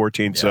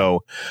 2014.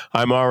 So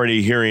I'm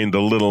already hearing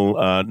the little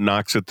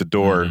knocks at the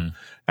door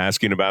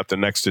asking about the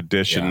next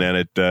edition. And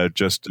it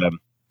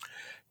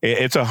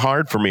it's a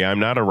hard for me. I'm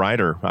not a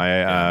writer.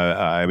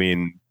 I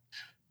mean,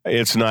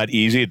 it's not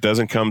easy. It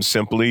doesn't come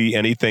simply.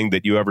 Anything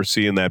that you ever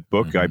see in that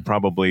book, I've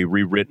probably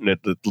rewritten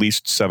it at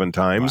least 7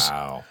 times.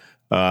 Wow.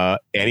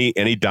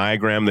 Any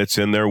diagram that's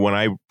in there, when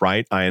I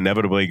write, I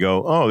inevitably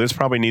go, oh, this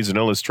probably needs an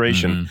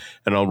illustration.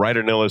 And I'll write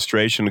an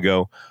illustration and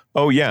go,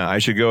 oh, yeah, I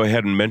should go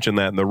ahead and mention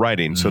that in the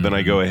writing. So then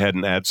I go ahead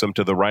and add some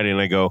to the writing,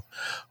 and I go,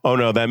 oh,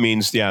 no, that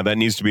means, that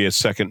needs to be a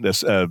second,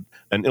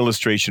 an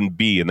illustration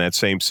B in that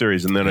same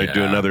series. And then I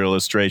do another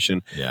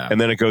illustration. And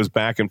then it goes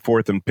back and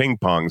forth and ping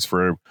pongs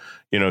for,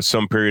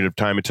 some period of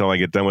time until I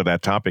get done with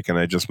that topic, and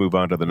I just move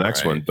on to the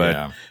next one.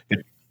 But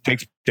it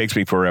takes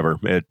me forever.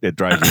 It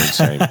drives me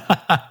insane.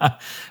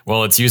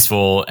 Well, it's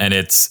useful, and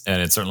it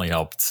certainly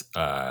helped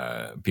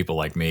people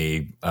like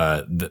me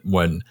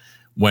when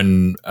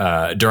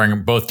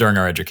during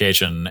our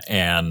education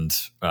and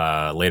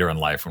later in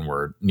life when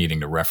we're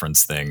needing to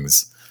reference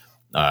things.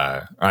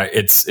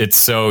 It's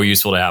so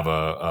useful to have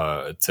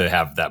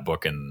that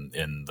book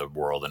in the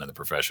world and in the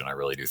profession. I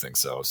really do think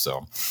so.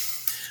 So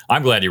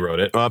I'm glad you wrote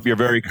it. Well, you're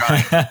very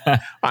kind.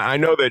 I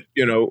know that,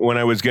 when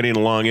I was getting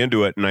along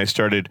into it and I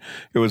started,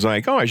 it was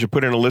like, oh, I should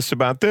put in a list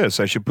about this.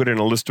 I should put in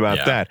a list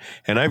about that.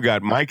 And I've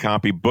got my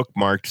copy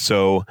bookmarked.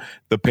 So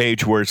the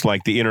page where it's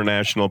like the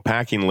international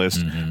packing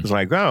list is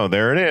like, oh,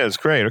 there it is.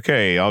 Great.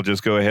 Okay. I'll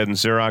just go ahead and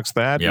Xerox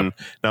that. And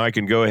now I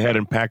can go ahead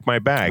and pack my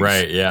bags.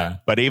 Right. Yeah.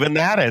 But even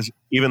that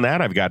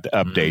I've got to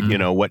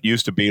update. What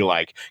used to be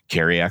like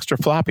carry extra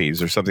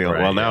floppies or something.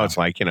 Right, well, now it's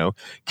like,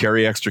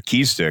 carry extra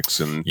key sticks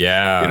and,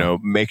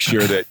 make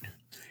sure that,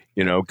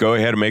 go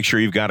ahead and make sure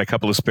you've got a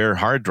couple of spare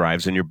hard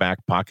drives in your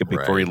back pocket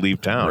before you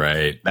leave town.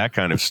 Right. That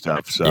kind of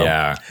stuff. So,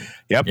 yeah,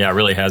 it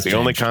really has the changed.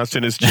 only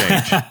constant is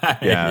change.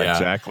 Yeah,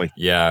 exactly.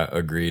 Yeah,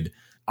 agreed.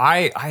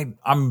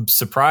 I'm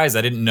surprised.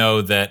 I didn't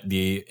know that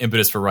the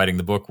impetus for writing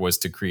the book was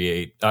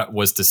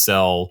to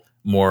sell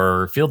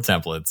more field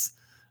templates.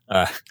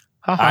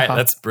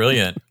 That's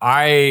brilliant.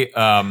 I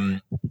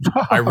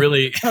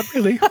really, not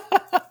really.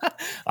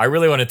 I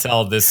really want to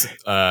tell this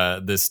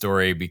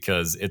story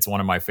because it's one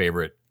of my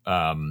favorite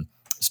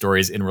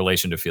stories in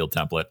relation to field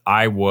template.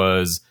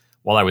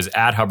 While I was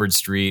at Hubbard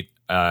Street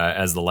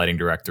as the lighting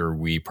director,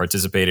 we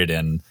participated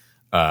in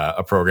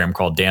a program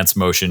called Dance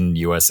Motion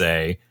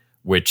USA,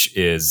 which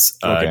is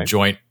a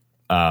joint.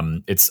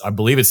 I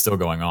believe it's still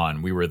going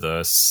on. We were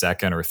the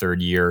second or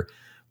third year.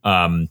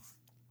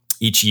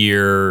 Each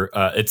year,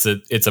 it's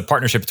a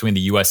partnership between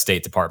the U.S.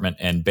 State Department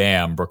and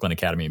BAM, Brooklyn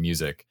Academy of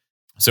Music.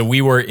 So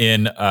we were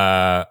in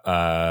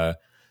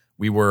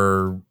we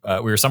were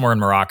somewhere in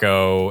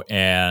Morocco,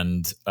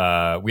 and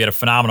we had a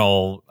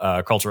phenomenal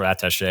cultural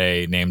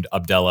attaché named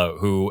Abdella,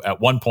 who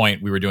at one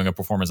point we were doing a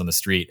performance on the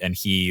street, and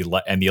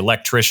the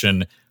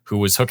electrician who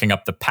was hooking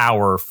up the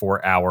power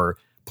for our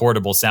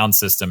portable sound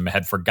system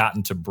had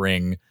forgotten to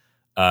bring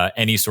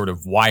any sort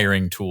of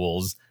wiring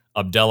tools.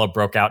 Abdella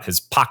broke out his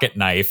pocket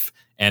knife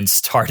and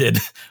started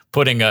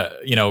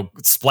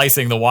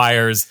splicing the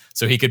wires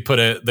so he could put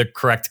the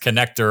correct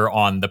connector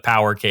on the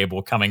power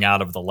cable coming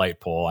out of the light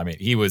pole. I mean,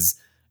 he was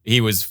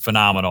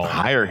phenomenal.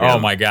 Hire him. Oh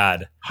my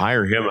God.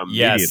 Hire him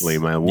immediately.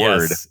 Yes. My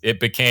word. Yes. It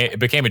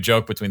became a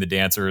joke between the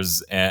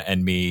dancers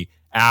and me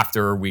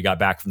after we got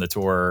back from the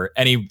tour.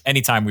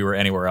 Anytime we were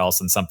anywhere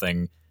else and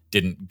something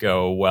didn't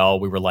go well,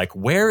 we were like,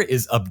 where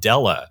is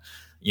Abdella?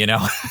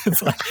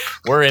 It's like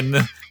we're in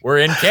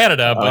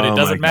Canada, but it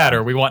doesn't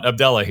matter. We want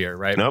Abdella here,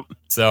 right? Nope.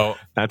 So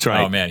that's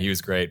right. Oh man, he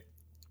was great.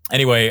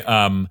 Anyway,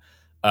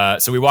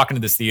 so we walk into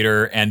this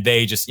theater, and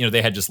they just,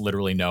 they had just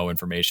literally no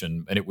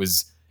information, and it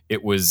was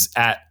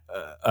at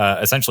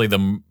essentially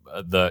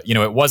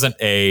it wasn't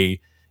a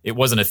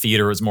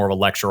theater. It was more of a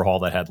lecture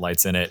hall that had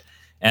lights in it,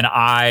 and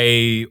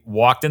I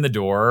walked in the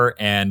door,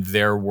 and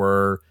there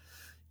were.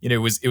 It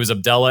was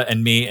Abdella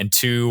and me and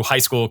two high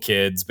school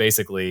kids,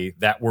 basically,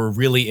 that were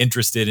really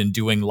interested in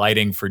doing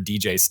lighting for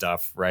DJ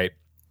stuff, right?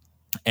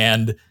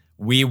 And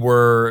they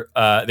were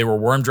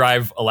worm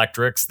drive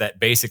electrics that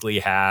basically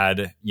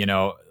had,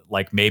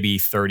 like maybe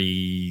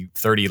 30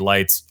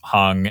 lights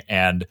hung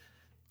and,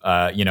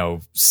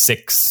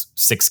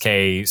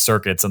 6K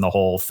circuits and the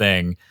whole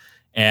thing.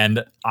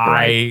 And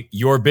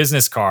your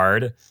business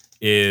card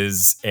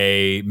is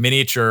a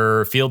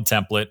miniature field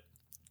template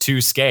to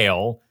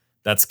scale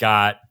that's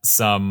got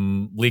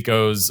some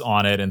Lecos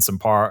on it and some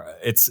par.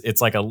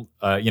 It's like a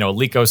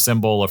Leco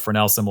symbol, a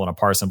Fresnel symbol, and a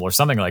par symbol or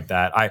something like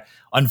that.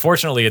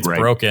 Unfortunately it's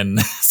broken,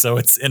 so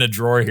it's in a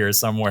drawer here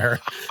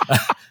somewhere.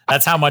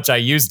 That's how much I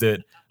used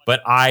it.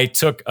 But I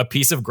took a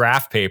piece of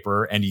graph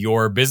paper and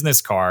your business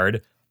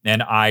card,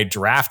 and I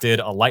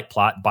drafted a light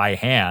plot by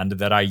hand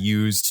that I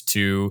used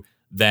to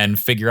then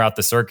figure out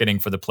the circuiting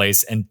for the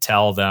place and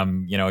tell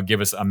them,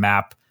 give us a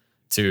map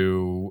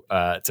to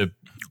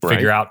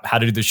figure out how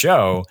to do the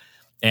show.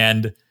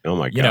 And, oh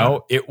my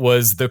God. It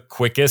was the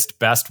quickest,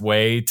 best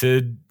way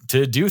to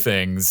do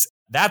things.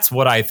 That's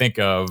what I think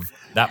of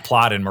that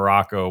plot in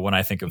Morocco when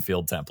I think of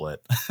field template.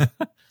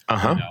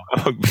 Uh-huh.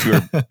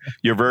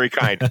 You're very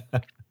kind.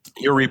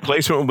 Your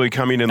replacement will be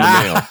coming in the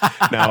mail.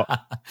 Now,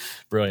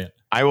 brilliant.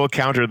 I will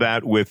counter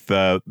that with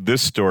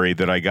this story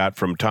that I got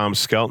from Tom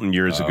Skelton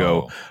years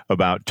ago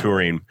about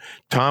touring.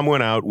 Tom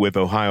went out with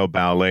Ohio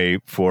Ballet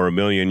for a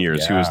million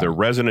years. He was their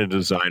resident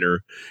designer.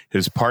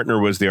 His partner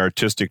was the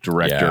artistic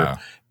director. Yeah.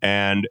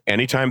 And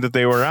anytime that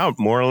they were out,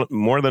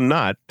 more than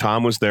not,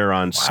 Tom was there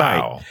on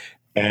site.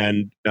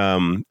 And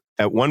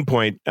at one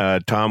point,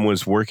 Tom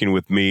was working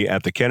with me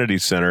at the Kennedy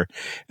Center,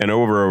 and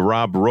over a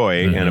Rob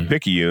Roy and a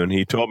Picayune,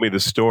 he told me the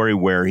story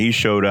where he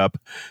showed up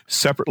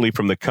separately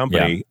from the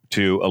company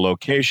to a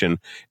location,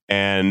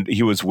 and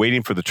he was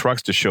waiting for the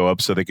trucks to show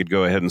up so they could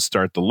go ahead and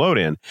start the load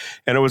in.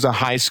 And it was a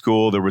high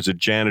school. There was a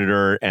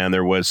janitor, and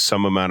there was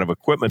some amount of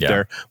equipment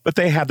there, but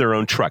they had their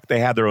own truck. They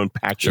had their own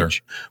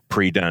package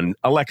pre-done,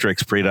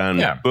 electrics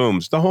pre-done,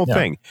 booms, the whole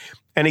thing.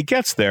 And he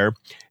gets there,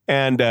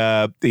 and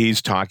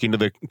he's talking to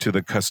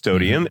the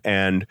custodian,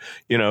 and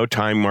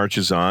time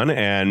marches on,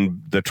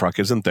 and the truck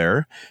isn't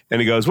there.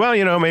 And he goes, well,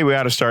 maybe we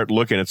ought to start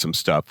looking at some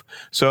stuff.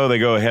 So they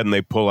go ahead and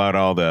they pull out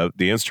all the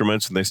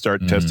instruments, and they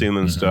start testing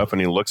and stuff. And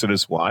he looks at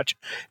his watch,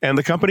 and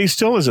the company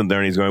still isn't there.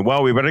 And he's going,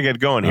 well, we better get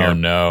going here. Oh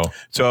no!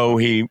 So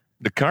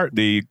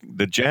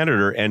the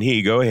janitor and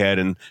he go ahead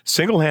and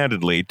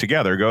single-handedly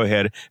together go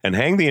ahead and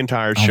hang the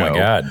entire show. Oh my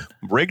God.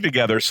 Rig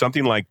together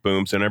something like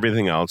booms and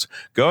everything else.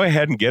 Go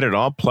ahead and get it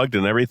all plugged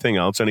and everything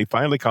else. And he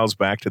finally calls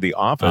back to the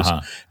office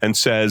and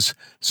says,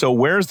 so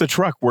where's the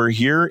truck? We're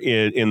here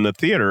in the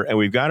theater and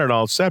we've got it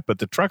all set, but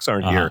the trucks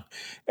aren't here.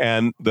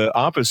 And the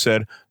office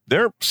said,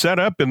 they're set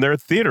up in their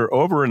theater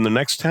over in the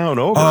next town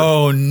over.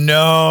 Oh,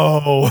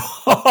 no.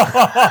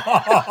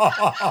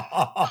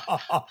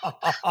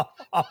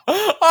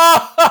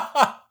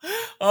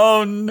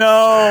 Oh,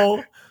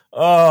 no.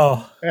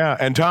 Oh. Yeah,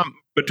 and Tom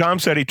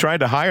said he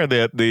tried to hire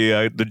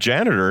the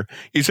janitor.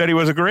 He said he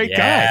was a great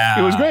guy.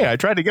 He was great. I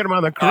tried to get him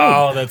on the crew.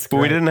 Oh, that's great.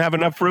 But we didn't have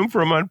enough room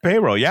for him on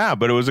payroll. Yeah,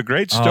 but it was a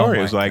great story.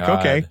 It was like,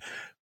 okay,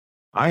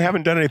 I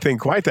haven't done anything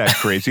quite that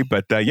crazy,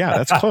 but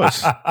that's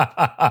close.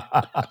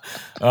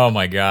 Oh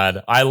my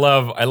God. I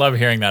love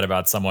hearing that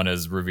about someone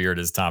as revered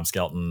as Tom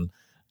Skelton.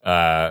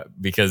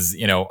 Because,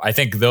 I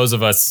think those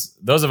of us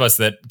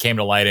that came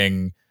to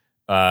lighting,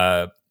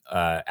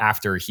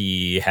 after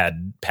he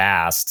had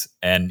passed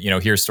and,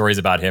 hear stories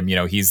about him,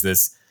 he's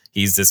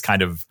this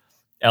kind of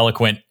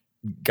eloquent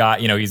guy,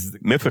 he's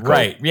mythical.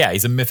 Right. Yeah.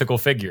 He's a mythical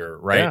figure.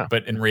 Right. Yeah.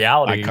 But in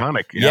reality,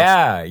 iconic.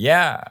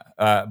 Yeah.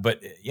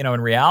 But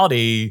in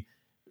reality,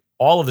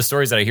 all of the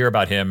stories that I hear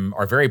about him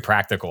are very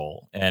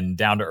practical and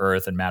down to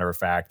earth and matter of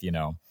fact.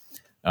 Joe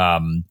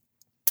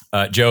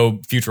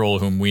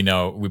Futrell, whom we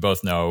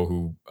both know,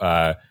 who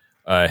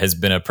has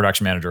been a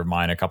production manager of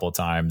mine a couple of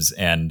times,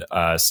 and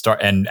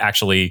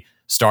actually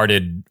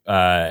started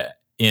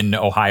in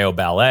Ohio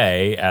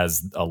Ballet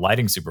as a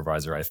lighting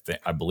supervisor.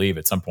 I believe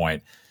at some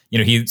point.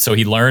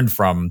 He learned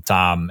from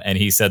Tom, and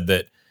he said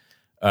that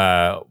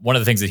one of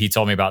the things that he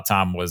told me about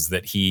Tom was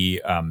that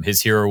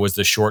his hero was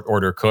the short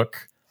order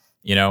cook.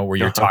 Where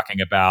you're talking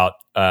about,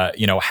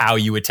 how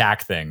you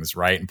attack things,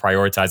 right? And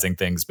prioritizing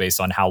things based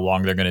on how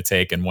long they're going to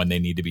take and when they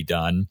need to be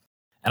done.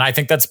 And I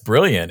think that's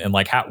brilliant. And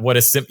like,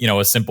 a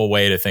simple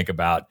way to think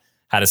about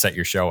how to set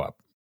your show up.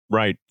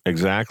 Right.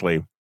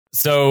 Exactly.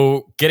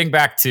 So getting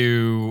back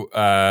to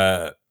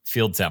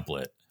Field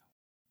Template,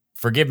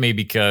 forgive me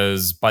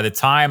because by the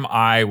time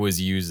I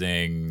was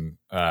learning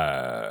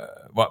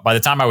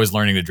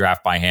to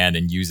draft by hand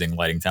and using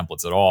lighting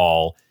templates at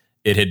all,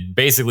 it had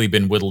basically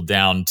been whittled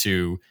down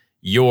to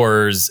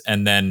yours,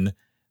 and then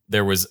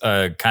there was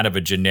a kind of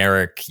a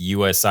generic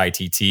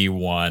USITT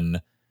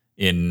one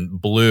in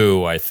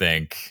blue, I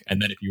think.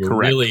 And then if you were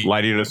really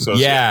lighting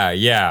associate,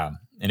 yeah.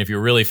 And if you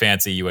were really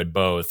fancy, you had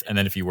both. And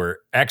then if you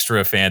were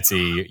extra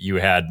fancy, you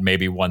had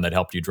maybe one that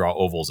helped you draw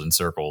ovals and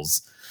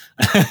circles.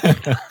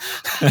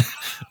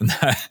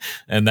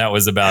 and that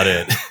was about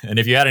it. And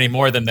if you had any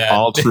more than that,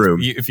 all true.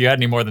 If you had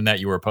any more than that,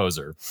 you were a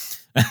poser.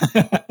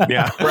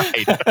 Yeah,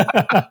 right.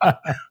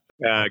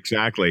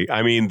 Exactly.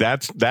 I mean,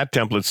 that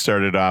template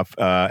started off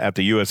at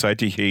the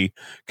USITT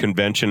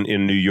convention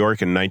in New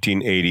York in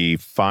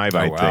 1985,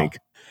 I think.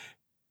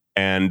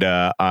 And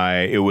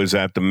it was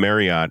at the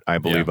Marriott, I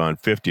believe, on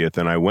 50th.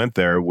 And I went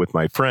there with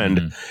my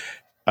friend,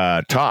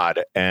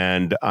 Todd,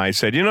 and I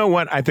said, you know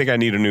what? I think I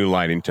need a new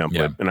lighting template.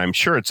 Yeah. And I'm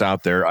sure it's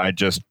out there.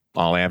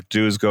 All I have to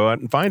do is go out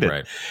and find it.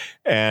 Right.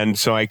 And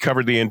so I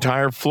covered the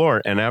entire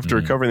floor. And after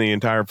covering the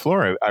entire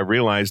floor, I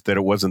realized that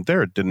it wasn't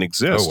there. It didn't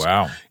exist. Oh,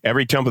 wow.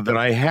 Every template that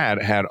I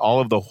had all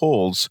of the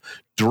holes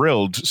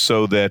drilled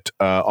so that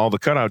all the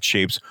cutout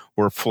shapes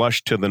were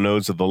flush to the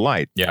nose of the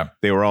light. Yeah.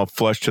 They were all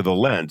flush to the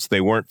lens.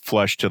 They weren't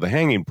flush to the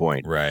hanging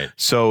point. Right.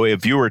 So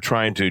if you were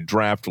trying to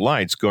draft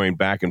lights going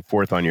back and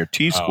forth on your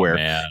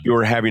T-square, you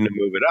were having to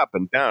move it up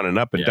and down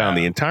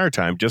the entire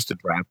time just to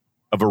draft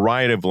a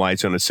variety of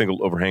lights on a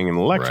single overhanging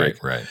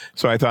electric. Right.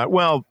 So I thought,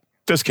 well,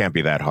 this can't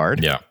be that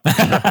hard. Yeah.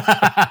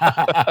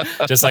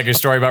 Just like your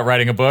story about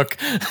writing a book.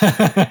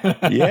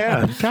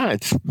 Yeah.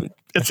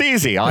 It's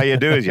easy. All you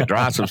do is you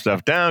draw some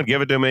stuff down,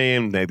 give it to me,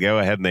 and they go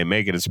ahead and they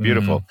make it. It's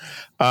beautiful.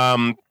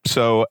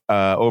 So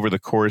over the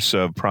course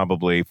of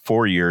probably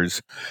 4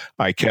 years,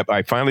 I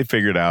finally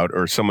figured out,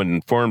 or someone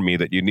informed me,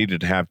 that you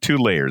needed to have 2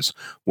 layers,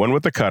 one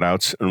with the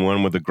cutouts and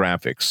one with the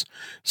graphics.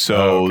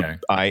 So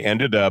I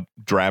ended up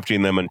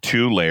drafting them in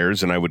 2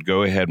 layers, and I would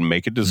go ahead and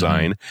make a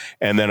design,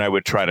 and then I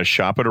would try to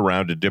shop it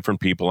around to different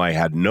people. I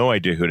had no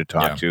idea who to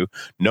talk to.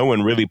 No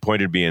one really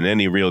pointed me in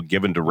any real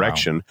given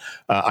direction.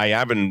 Wow.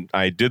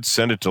 I did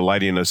send it to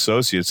Lighting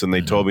Associates, and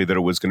they told me that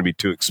it was going to be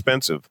too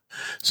expensive.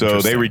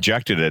 So they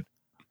rejected it.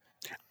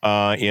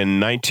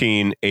 In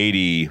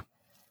 1987,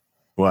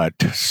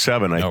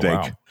 I think.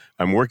 Wow.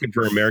 I'm working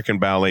for American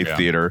Ballet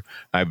Theater.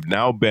 I've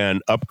now been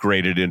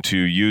upgraded into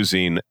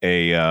using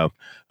a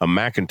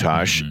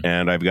Macintosh,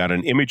 and I've got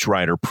an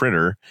ImageWriter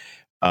printer,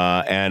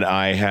 and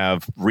I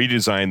have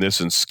redesigned this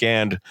and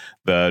scanned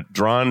the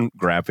drawn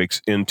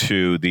graphics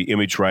into the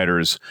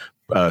ImageWriter's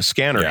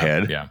scanner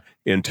head.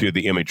 Into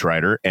the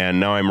ImageWriter,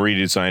 and now I'm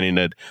redesigning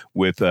it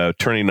with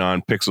turning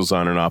on pixels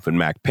on and off in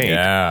Mac Paint.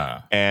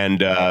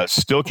 And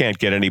still can't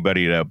get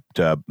anybody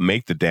to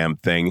make the damn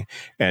thing.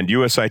 And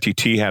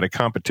USITT had a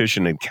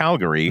competition in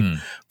Calgary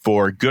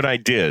for good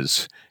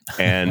ideas.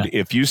 And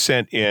if you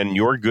sent in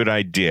your good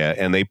idea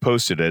and they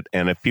posted it,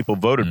 and if people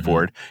voted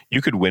for it,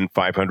 you could win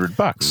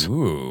 $500.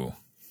 Ooh.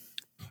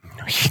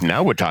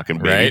 Now we're talking,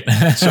 baby.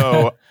 Right?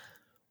 So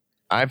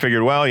I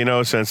figured,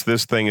 well, since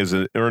this thing has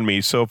earned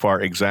me so far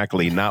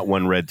exactly not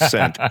 1 red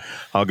cent,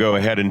 I'll go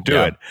ahead and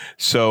do it.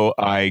 So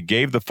I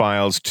gave the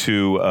files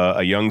to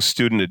a young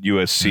student at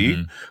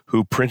USC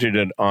who printed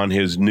it on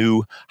his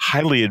new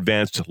highly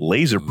advanced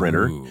laser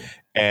printer.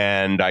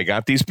 And I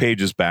got these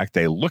pages back.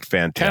 They look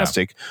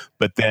fantastic.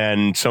 But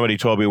then somebody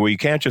told me, well, you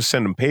can't just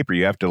send them paper.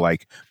 You have to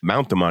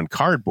mount them on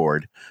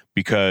cardboard,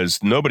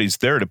 because nobody's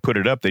there to put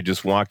it up. They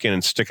just walk in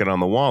and stick it on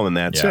the wall, and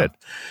that's it.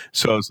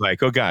 So I was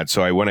like, oh, God.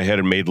 So I went ahead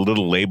and made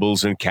little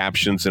labels and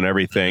captions and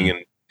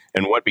everything,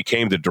 and what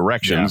became the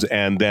directions.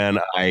 And then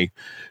I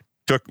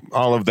took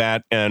all of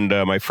that, and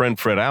my friend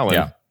Fred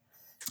Allen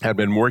had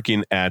been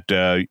working at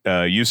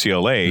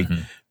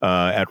UCLA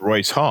at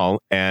Royce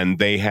Hall,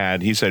 and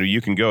he said,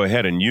 you can go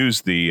ahead and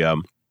use the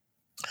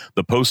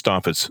post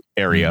office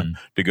area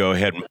to go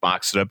ahead and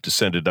box it up to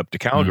send it up to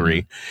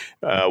Calgary.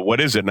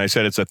 What is it? And I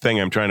said, it's a thing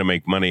I'm trying to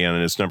make money on,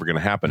 and it's never going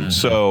to happen.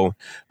 So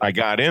I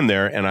got in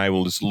there, and I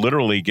was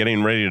literally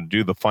getting ready to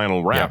do the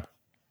final wrap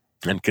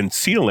and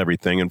conceal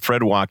everything. And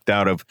Fred walked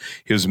out of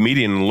his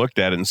meeting and looked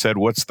at it and said,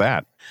 what's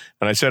that?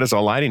 And I said, it's a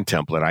lighting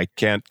template. I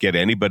can't get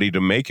anybody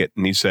to make it.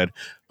 And he said,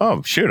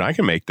 oh, shoot, I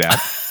can make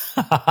that.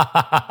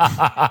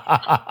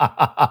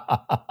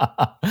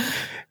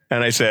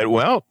 And I said,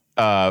 well,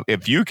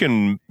 if you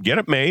can get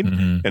it made,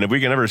 and if we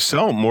can ever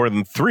sell more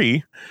than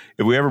 3,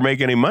 if we ever make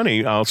any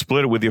money, I'll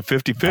split it with you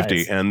 50-50.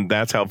 Nice. And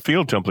that's how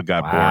Field Template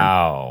got born.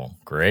 Wow,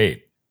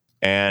 great.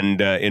 And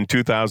in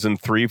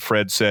 2003,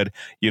 Fred said,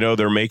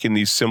 they're making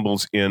these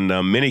symbols in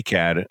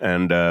Minicad,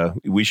 and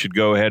we should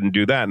go ahead and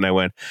do that. And I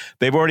went,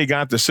 they've already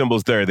got the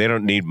symbols there. They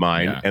don't need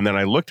mine. And then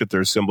I looked at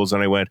their symbols,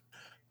 and I went,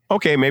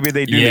 okay, maybe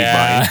they do need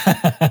mine.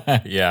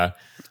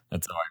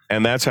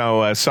 That's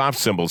how soft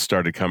symbols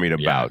started coming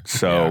about.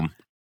 So,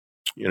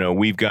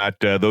 we've got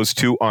those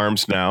 2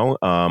 arms now,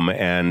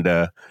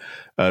 and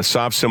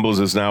Soft Symbols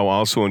is now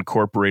also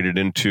incorporated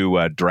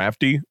into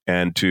Drafty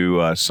and to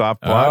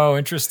SoftPlot. Oh,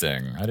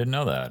 interesting. I didn't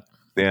know that.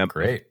 Yeah,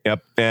 great.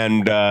 Yep.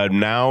 And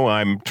now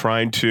I'm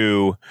trying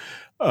to,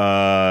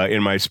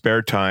 in my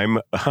spare time,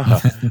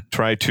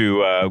 try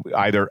to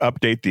either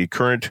update the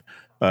current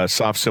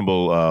soft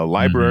symbol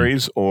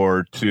libraries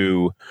or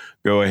to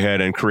go ahead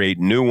and create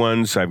new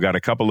ones. I've got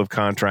a couple of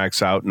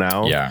contracts out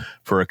now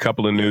for a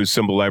couple of new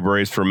symbol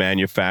libraries for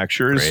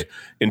manufacturers. Great.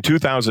 In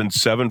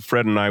 2007,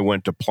 Fred and I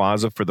went to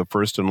Plaza for the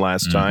first and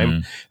last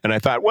time. And I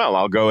thought, well,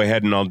 I'll go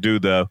ahead and I'll do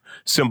the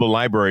symbol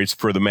libraries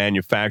for the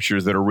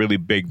manufacturers that are really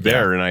big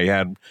there. And I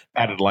had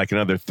added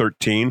another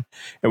 13.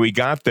 And we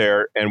got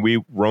there and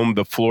we roamed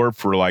the floor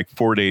for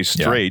 4 days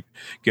straight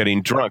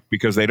getting drunk,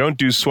 because they don't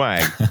do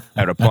swag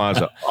at a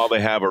Plaza. All they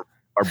have are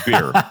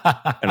beer,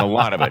 and a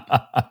lot of it.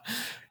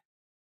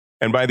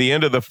 And by the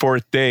end of the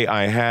 4th day,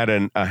 I had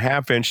a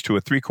 1/2 inch to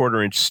a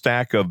 3/4 inch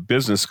stack of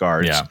business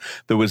cards.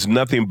 There was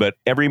nothing but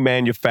every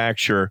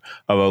manufacturer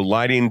of a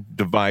lighting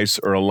device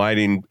or a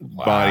lighting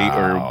body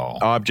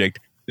or object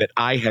that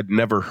I had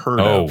never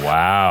heard of. Oh,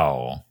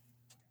 wow.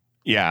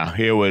 Yeah,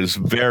 it was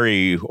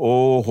very,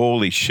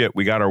 holy shit,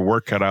 we got our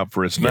work cut out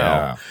for us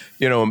now.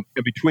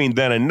 Between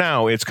then and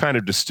now, it's kind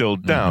of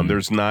distilled down.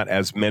 There's not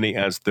as many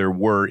as there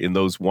were in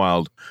those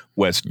Wild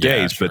West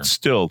days, but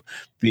still,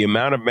 the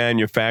amount of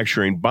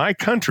manufacturing by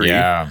country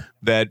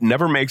that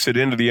never makes it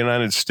into the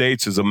United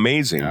States is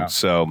amazing.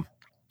 So,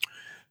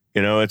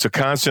 it's a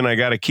constant I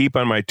got to keep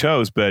on my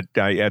toes, but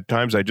at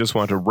times I just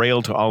want to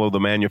rail to all of the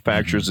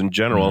manufacturers in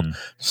general.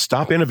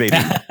 Stop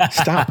innovating.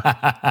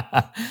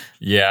 Stop.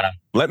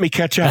 Let me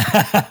catch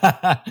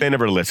up. They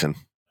never listen.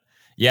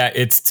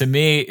 To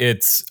me,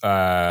 it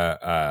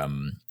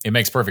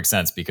makes perfect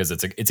sense, because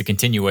it's a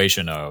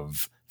continuation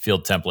of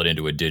Field Template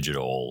into a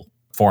digital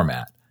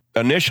format.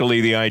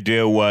 initially the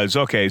idea was,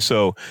 okay,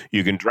 so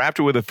you can draft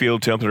it with a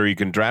field template or you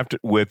can draft it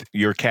with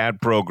your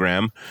CAD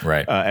program.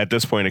 Right. At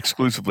this point,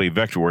 exclusively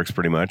Vectorworks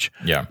pretty much.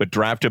 Yeah. But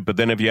draft it. But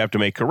then if you have to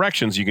make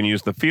corrections, you can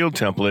use the field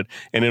template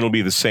and it'll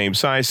be the same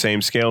size,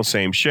 same scale,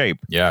 same shape.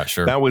 Yeah,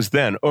 sure. That was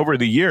then. Over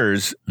the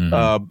years,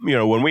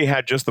 when we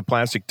had just the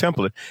plastic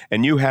template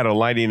and you had a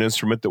lighting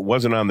instrument that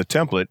wasn't on the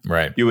template,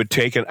 right, you would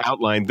take an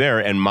outline there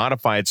and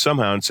modify it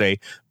somehow and say,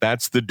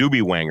 that's the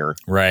doobie wanger.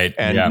 Right.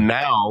 And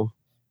now,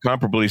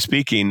 comparably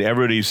speaking,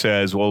 everybody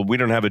says, well, we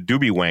don't have a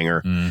doobie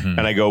wanger. Mm-hmm.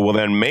 And I go, well,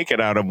 then make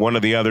it out of one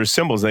of the other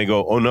symbols. And they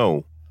go, oh,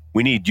 no,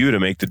 we need you to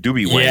make the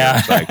doobie wanger. Yeah.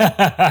 It's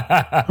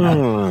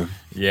like,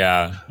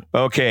 yeah.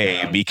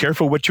 Okay, be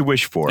careful what you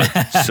wish for.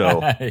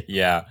 So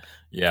yeah.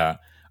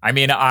 I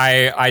mean,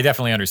 I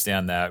definitely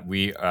understand that.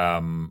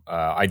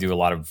 I do a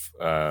lot of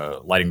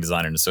lighting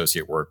design and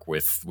associate work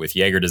with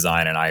Jaeger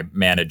Design, and I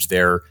manage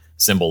their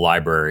symbol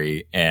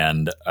library.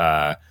 And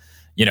the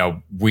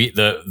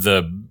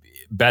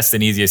best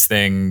and easiest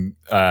thing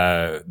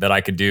that I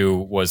could do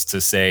was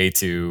to say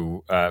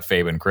to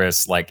Fabe and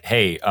Chris, like,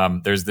 hey,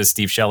 there's this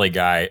Steve Shelley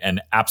guy,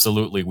 and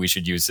absolutely we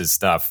should use his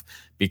stuff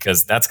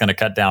because that's going to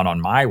cut down on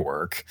my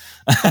work.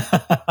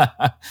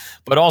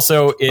 But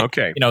also,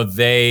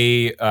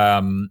 they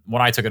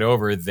when I took it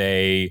over,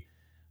 they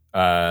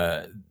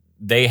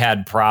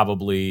had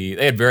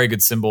very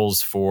good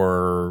symbols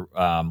for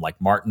like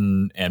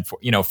Martin and for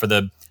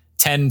the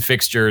 10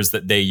 fixtures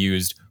that they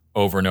used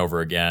over and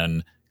over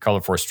again.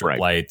 Color Force strip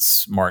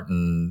lights,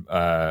 Martin,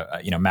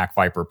 Mac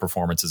Viper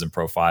performances and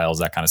profiles,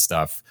 that kind of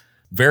stuff.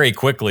 Very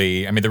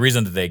quickly, I mean, the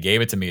reason that they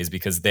gave it to me is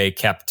because they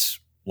kept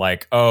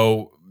like,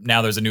 oh,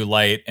 now there's a new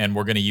light and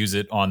we're going to use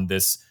it on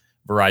this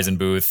Verizon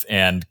booth.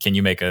 And can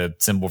you make a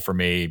symbol for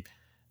me?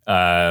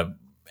 And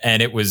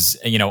it was,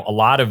 a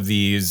lot of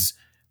these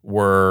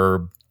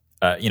were,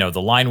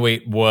 the line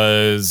weight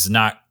was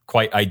not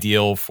quite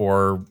ideal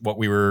for what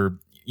we were,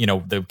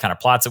 the kind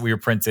of plots that we were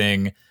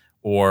printing.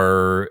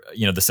 Or,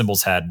 the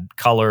symbols had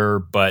color,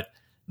 but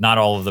not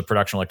all of the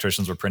production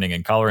electricians were printing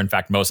in color. In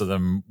fact, most of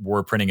them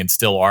were printing and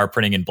still are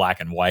printing in black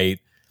and white,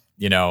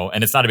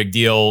 and it's not a big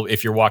deal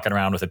if you're walking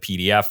around with a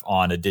PDF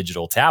on a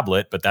digital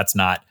tablet, but that's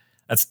not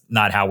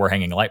how we're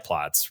hanging light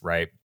plots.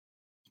 Right.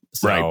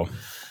 So,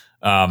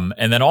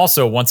 and then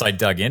also once I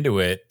dug into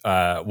it,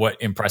 what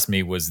impressed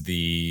me was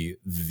the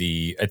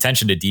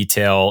attention to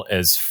detail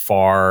as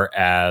far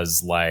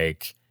as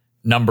like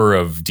number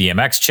of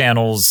DMX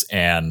channels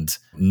and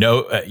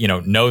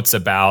notes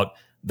about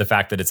the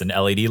fact that it's an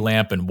LED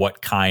lamp and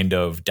what kind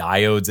of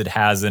diodes it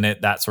has in it,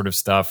 that sort of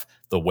stuff,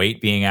 the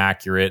weight being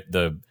accurate,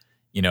 the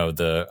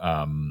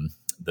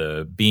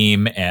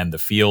beam and the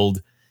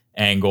field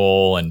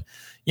angle. And,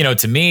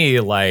 to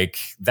me, like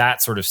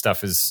that sort of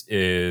stuff has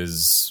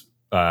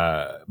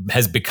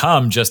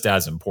become just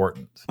as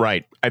important.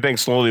 Right. I think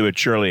slowly but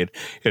surely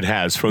it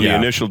has. From the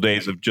initial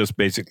days of just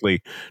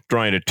basically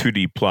drawing a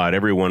 2D plot,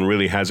 everyone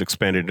really has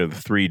expanded into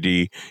the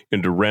 3D,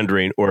 into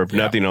rendering, or if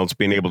nothing else,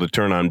 being able to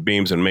turn on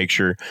beams and make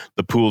sure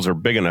the pools are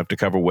big enough to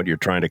cover what you're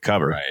trying to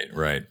cover.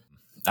 Right.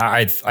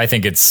 I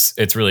think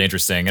it's really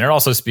interesting, and it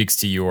also speaks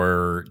to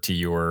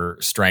your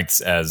strengths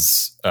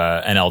as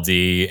an LD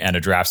and a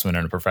draftsman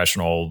and a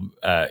professional,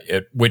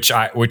 which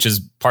is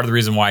part of the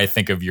reason why I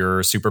think of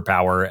your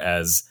superpower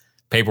as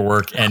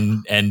paperwork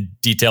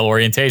and detail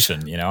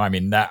orientation. I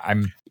mean that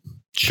I'm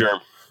sure.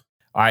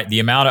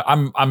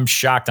 I'm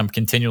shocked. I'm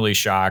continually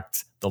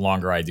shocked the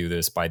longer I do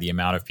this by the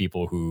amount of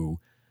people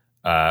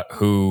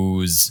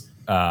whose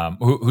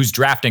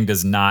drafting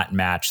does not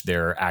match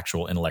their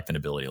actual intellect and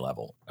ability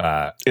level.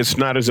 It's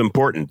not as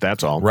important.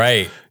 That's all.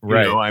 Right.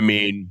 I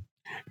mean,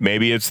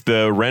 maybe it's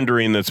the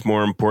rendering that's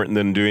more important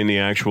than doing the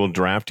actual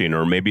drafting,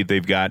 or maybe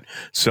they've got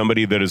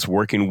somebody that is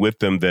working with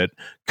them that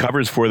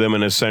covers for them,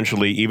 and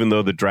essentially, even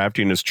though the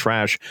drafting is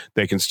trash,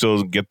 they can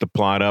still get the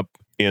plot up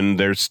in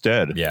their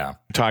stead. Yeah.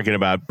 Talking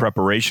about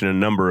preparation, a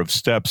number of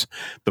steps.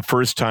 The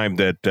first time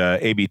that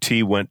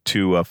ABT went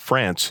to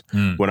France,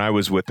 when I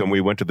was with them,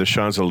 we went to the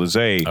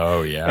Champs-Élysées.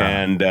 Oh, yeah.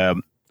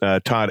 And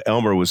Todd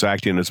Elmer was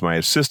acting as my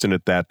assistant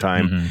at that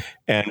time. Mm-hmm.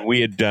 And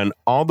we had done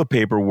all the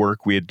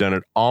paperwork. We had done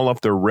it all off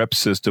their rep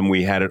system.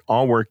 We had it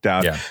all worked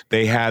out. Yeah.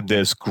 They had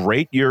this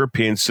great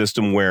European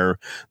system where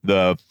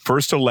the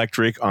first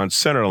electric on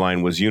center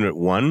line was unit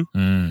 1.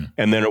 And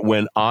then it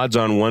went odds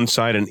on one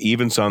side and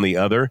evens on the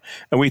other.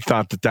 And we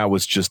thought that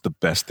was just the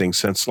best thing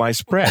since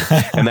sliced bread.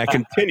 And that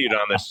continued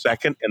on the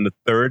second and the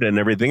third and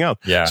everything else.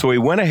 Yeah. So we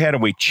went ahead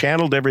and we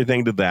channeled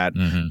everything to that,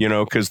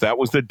 because that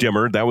was the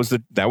dimmer. That was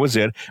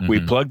it. We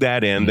plugged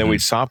that in. Then we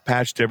soft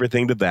patched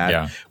everything to that.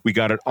 Yeah. We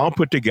got it all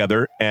put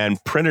together and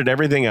printed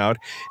everything out.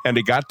 And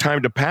it got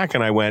time to pack.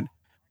 And I went,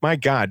 my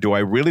God, do I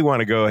really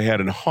want to go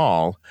ahead and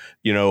haul,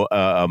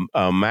 a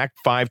Mac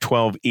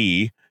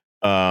 512E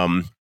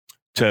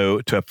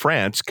to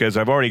France, because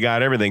I've already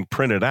got everything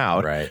printed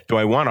out. Right. Do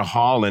I want to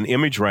haul an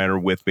image writer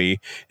with me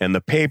and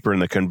the paper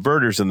and the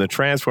converters and the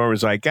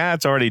transformers? Like,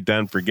 it's already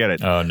done. Forget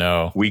it. Oh,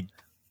 no. We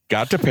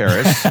got to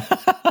Paris.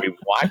 We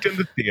walked in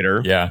the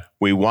theater. Yeah.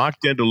 We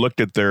walked in to look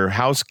at their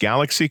House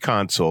Galaxy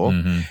console.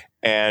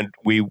 and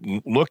we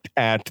looked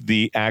at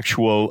the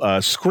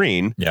actual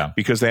screen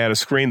because they had a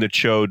screen that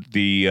showed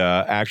the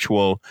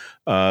actual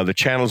the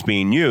channels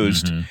being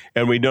used,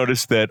 and we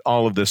noticed that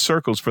all of the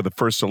circles for the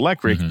First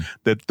Electric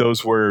that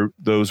those were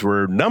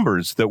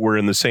numbers that were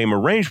in the same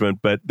arrangement,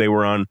 but they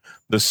were on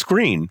the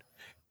screen.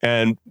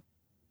 And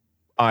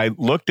I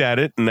looked at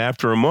it, and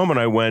after a moment,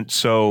 I went,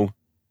 "So,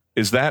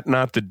 is that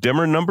not the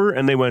dimmer number?"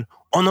 And they went,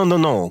 "Oh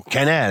no,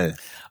 canal."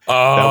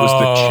 That was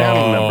the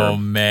channel number. Oh,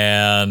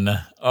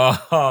 man.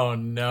 Oh,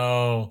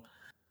 no.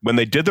 When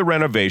they did the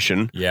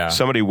renovation,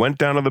 somebody went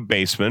down to the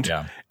basement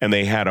and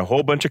they had a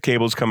whole bunch of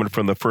cables coming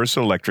from the First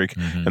Electric,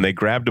 and they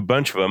grabbed a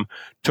bunch of them,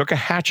 took a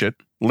hatchet,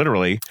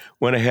 literally,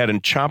 went ahead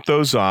and chopped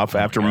those off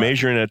after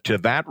measuring it to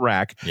that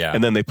rack,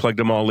 and then they plugged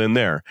them all in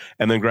there,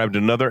 and then grabbed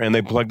another, and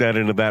they plugged that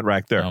into that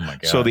rack there. Oh, my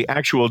God. So the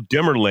actual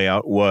dimmer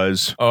layout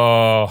was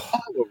all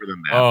over the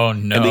map. Oh,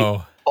 no. And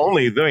the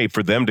only way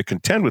for them to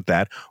contend with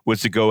that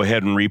was to go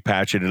ahead and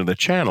repatch it into the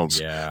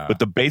channels. But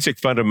the basic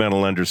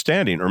fundamental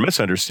understanding or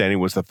misunderstanding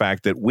was the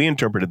fact that we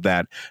interpreted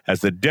that as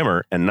the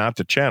dimmer and not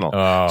the channel.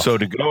 So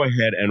to go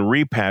ahead and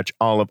repatch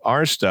all of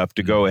our stuff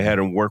to go ahead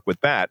and work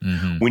with that,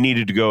 we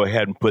needed to go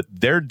ahead and put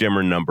their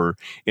dimmer number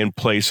in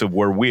place of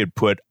where we had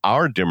put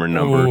our dimmer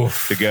number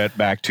to get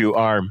back to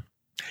our...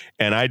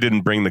 And I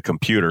didn't bring the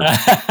computer.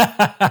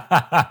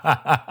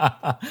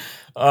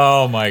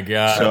 Oh, my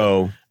God.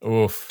 So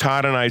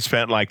Todd and I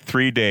spent like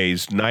 3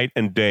 days, night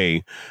and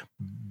day,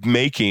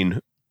 making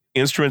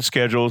instrument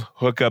schedules,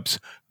 hookups,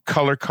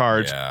 color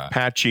cards,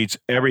 patch sheets,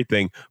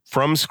 everything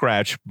from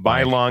scratch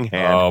by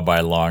longhand. Oh,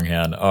 by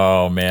longhand.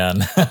 Oh,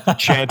 man.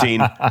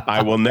 Chanting,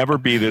 "I will never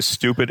be this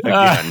stupid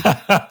again."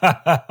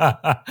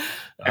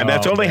 And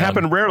that's only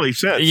happened rarely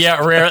since.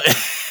 Yeah, rarely.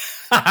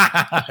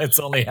 It's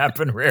only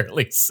happened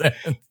rarely since.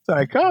 It's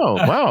like, oh,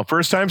 wow,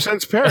 first time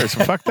since Paris.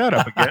 Fuck that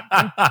up again.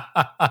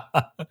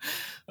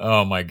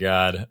 Oh, my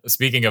God.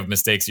 Speaking of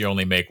mistakes you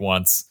only make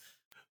once.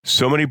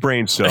 So many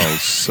brain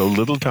cells, so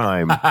little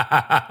time.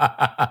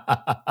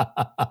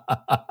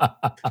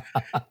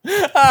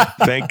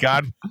 Thank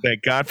God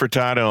for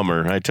Todd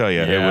Elmer. I tell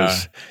you,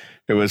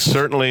 it was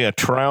certainly a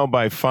trial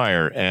by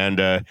fire,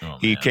 and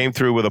he came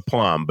through with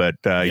aplomb. But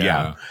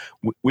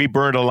we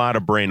burned a lot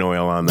of brain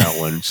oil on that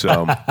one.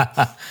 So,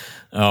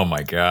 oh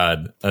my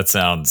God, that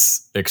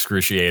sounds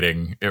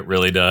excruciating. It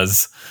really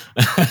does.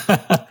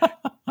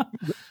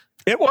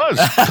 It was.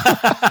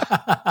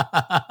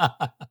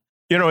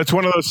 You know, it's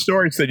one of those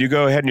stories that you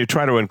go ahead and you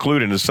try to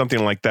include into something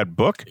like that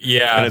book.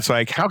 Yeah. And it's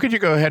like, how could you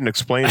go ahead and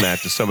explain that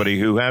to somebody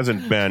who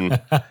hasn't been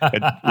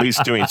at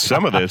least doing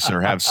some of this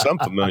or have some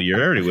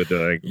familiarity with it?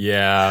 Like,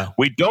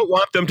 we don't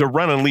want them to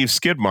run and leave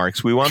skid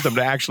marks. We want them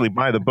to actually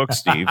buy the book,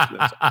 Steve.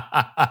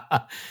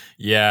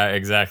 Yeah,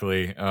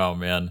 exactly. Oh,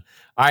 man.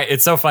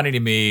 It's so funny to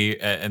me,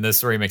 and this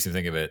story makes me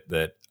think of it,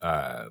 that,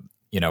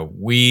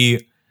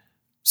 we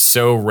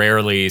so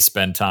rarely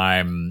spend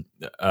time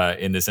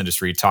in this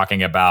industry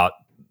talking about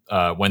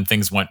when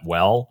things went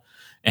well,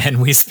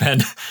 and we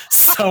spend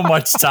so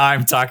much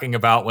time talking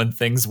about when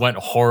things went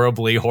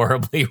horribly,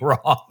 horribly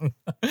wrong.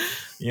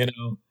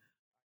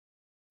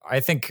 I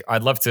think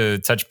I'd love to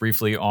touch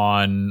briefly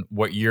on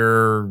what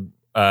you're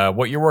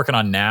working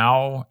on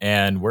now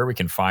and where we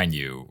can find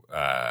you.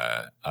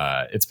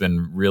 It's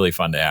been really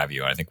fun to have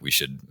you. I think we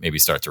should maybe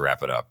start to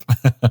wrap it up.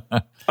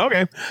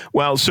 Okay.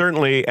 Well,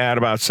 certainly at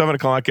about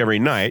 7:00 every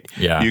night,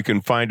 you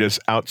can find us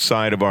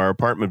outside of our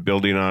apartment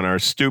building on our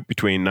stoop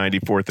between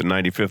 94th and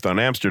 95th on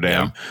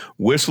Amsterdam,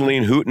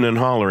 whistling, hooting, and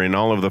hollering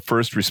all of the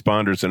first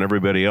responders and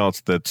everybody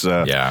else that's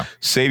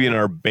saving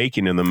our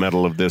bacon in the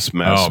middle of this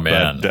mess. Oh,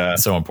 man. But,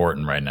 so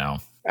important right now.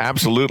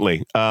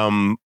 Absolutely.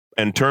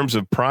 In terms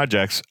of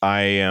projects,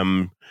 I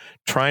am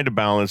trying to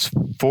balance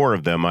 4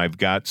 of them. I've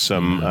got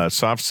some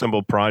soft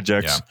cymbal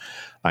projects.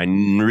 I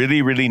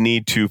really, really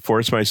need to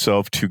force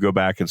myself to go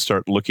back and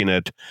start looking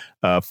at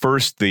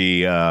first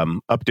the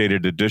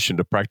updated edition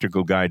to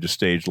Practical Guide to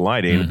Stage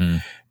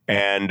Lighting,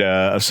 and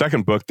a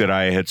second book that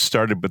I had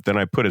started, but then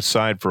I put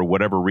aside for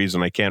whatever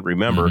reason I can't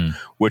remember,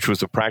 which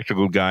was a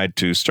Practical Guide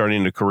to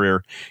Starting a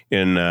Career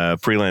in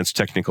Freelance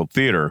Technical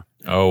Theater.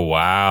 Oh,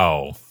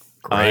 wow.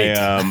 Great.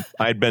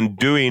 I'd been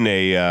doing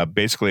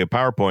basically a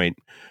PowerPoint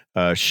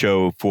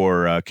show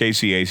for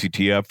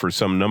KCACTF for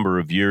some number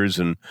of years,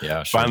 and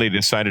finally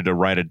decided to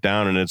write it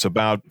down. And it's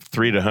about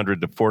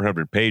 300 to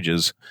 400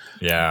 pages.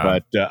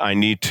 But I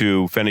need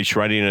to finish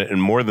writing it,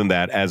 and more than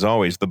that, as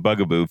always, the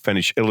bugaboo,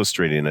 finish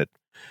illustrating it.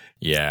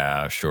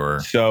 Yeah, sure.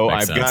 So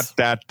Makes sense.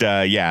 Got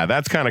that.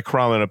 That's kind of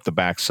crawling up the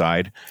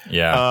backside.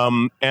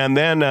 And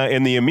then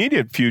in the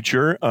immediate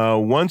future,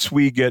 once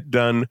we get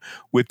done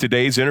with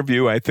today's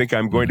interview, I think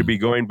I'm going to be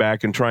going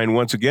back and trying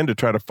once again to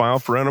try to file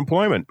for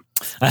unemployment.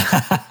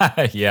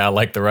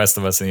 Like the rest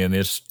of us in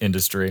the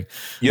industry.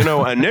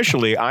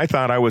 Initially, I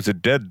thought I was a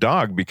dead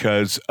dog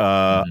because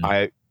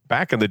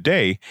back in the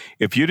day,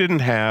 if you didn't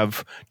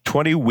have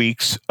 20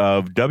 weeks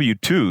of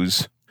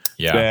W-2s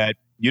that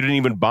you didn't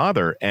even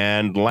bother.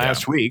 And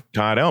last week,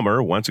 Todd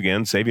Elmer, once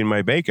again, saving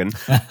my bacon,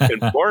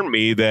 informed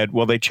me that,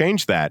 well, they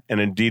changed that.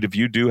 And indeed, if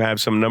you do have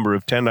some number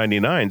of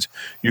 1099s,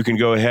 you can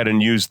go ahead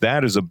and use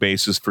that as a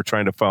basis for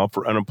trying to file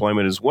for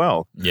unemployment as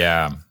well.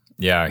 Yeah.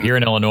 Here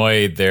in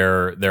Illinois,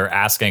 they're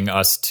asking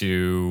us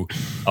to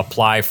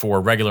apply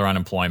for regular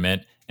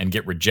unemployment and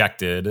get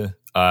rejected.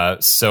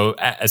 So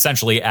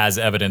essentially as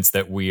evidence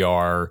that we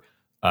are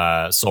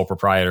sole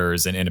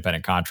proprietors and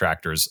independent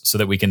contractors, so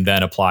that we can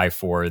then apply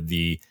for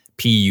the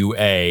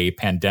PUA,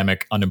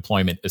 Pandemic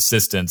Unemployment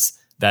Assistance,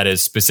 that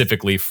is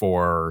specifically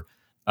for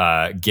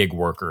gig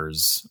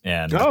workers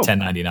and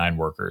 1099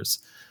 workers.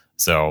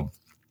 So,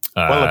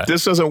 well, if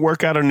this doesn't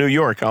work out in New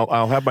York,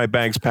 I'll have my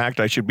bags packed.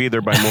 I should be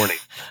there by morning.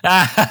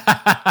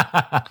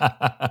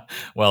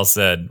 Well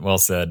said.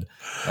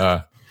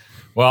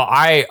 Well,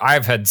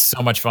 I've had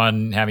so much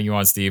fun having you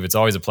on, Steve. It's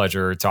always a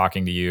pleasure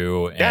talking to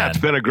you. Yeah, it's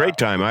been a great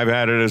time. I've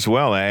had it as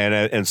well.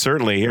 And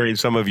certainly hearing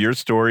some of your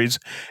stories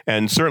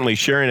and certainly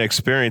sharing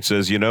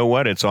experiences, you know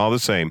what? It's all the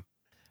same.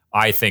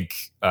 I think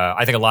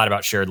a lot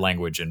about shared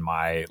language in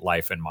my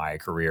life and my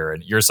career.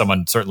 And you're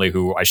someone certainly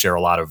who I have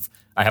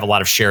a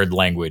lot of shared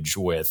language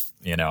with,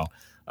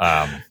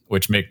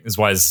 which is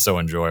why it's so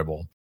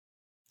enjoyable.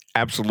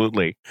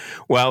 Absolutely.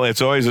 Well,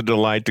 it's always a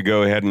delight to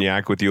go ahead and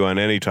yak with you on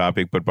any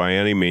topic, but by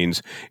any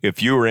means,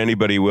 if you or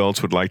anybody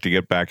else would like to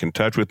get back in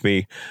touch with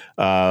me,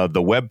 the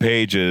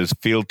webpage is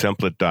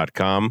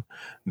fieldtemplate.com.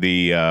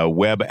 The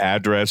web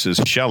address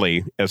is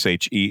Shelley,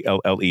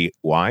 SHELLEY,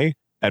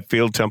 at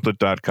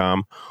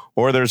fieldtemplate.com.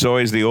 Or there's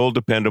always the old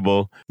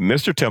dependable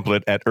Mr.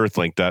 Template at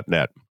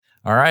earthlink.net.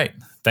 All right.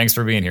 Thanks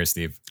for being here,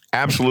 Steve.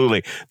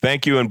 Absolutely.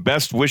 Thank you, and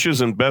best wishes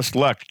and best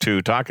luck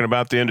to talking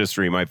about the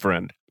industry, my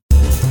friend.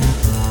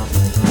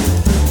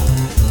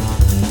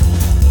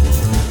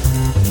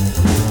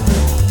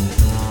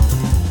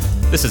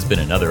 This has been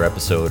another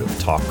episode of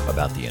Talk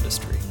About the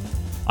Industry.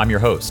 I'm your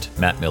host,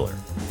 Matt Miller.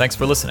 Thanks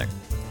for listening.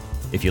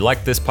 If you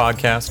like this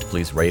podcast,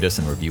 please rate us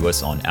and review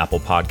us on Apple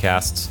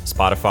Podcasts,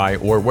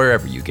 Spotify, or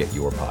wherever you get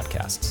your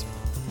podcasts.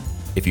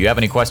 If you have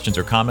any questions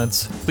or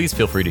comments, please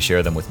feel free to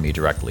share them with me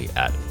directly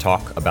at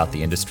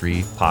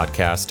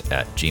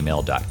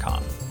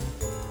talkabouttheindustrypodcast@gmail.com.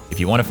 If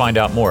you want to find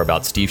out more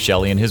about Steve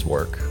Shelley and his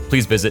work,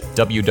 please visit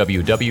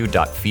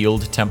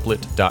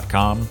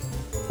www.fieldtemplate.com,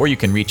 or you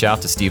can reach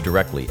out to Steve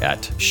directly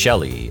at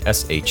Shelley,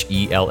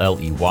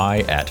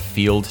 SHELLEY, at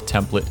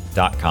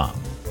fieldtemplate.com.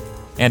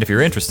 And if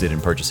you're interested in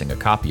purchasing a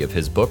copy of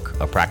his book,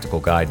 A Practical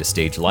Guide to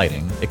Stage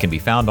Lighting, it can be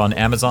found on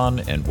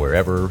Amazon and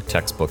wherever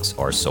textbooks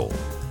are sold.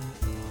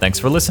 Thanks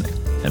for listening,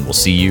 and we'll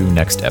see you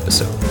next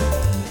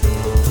episode.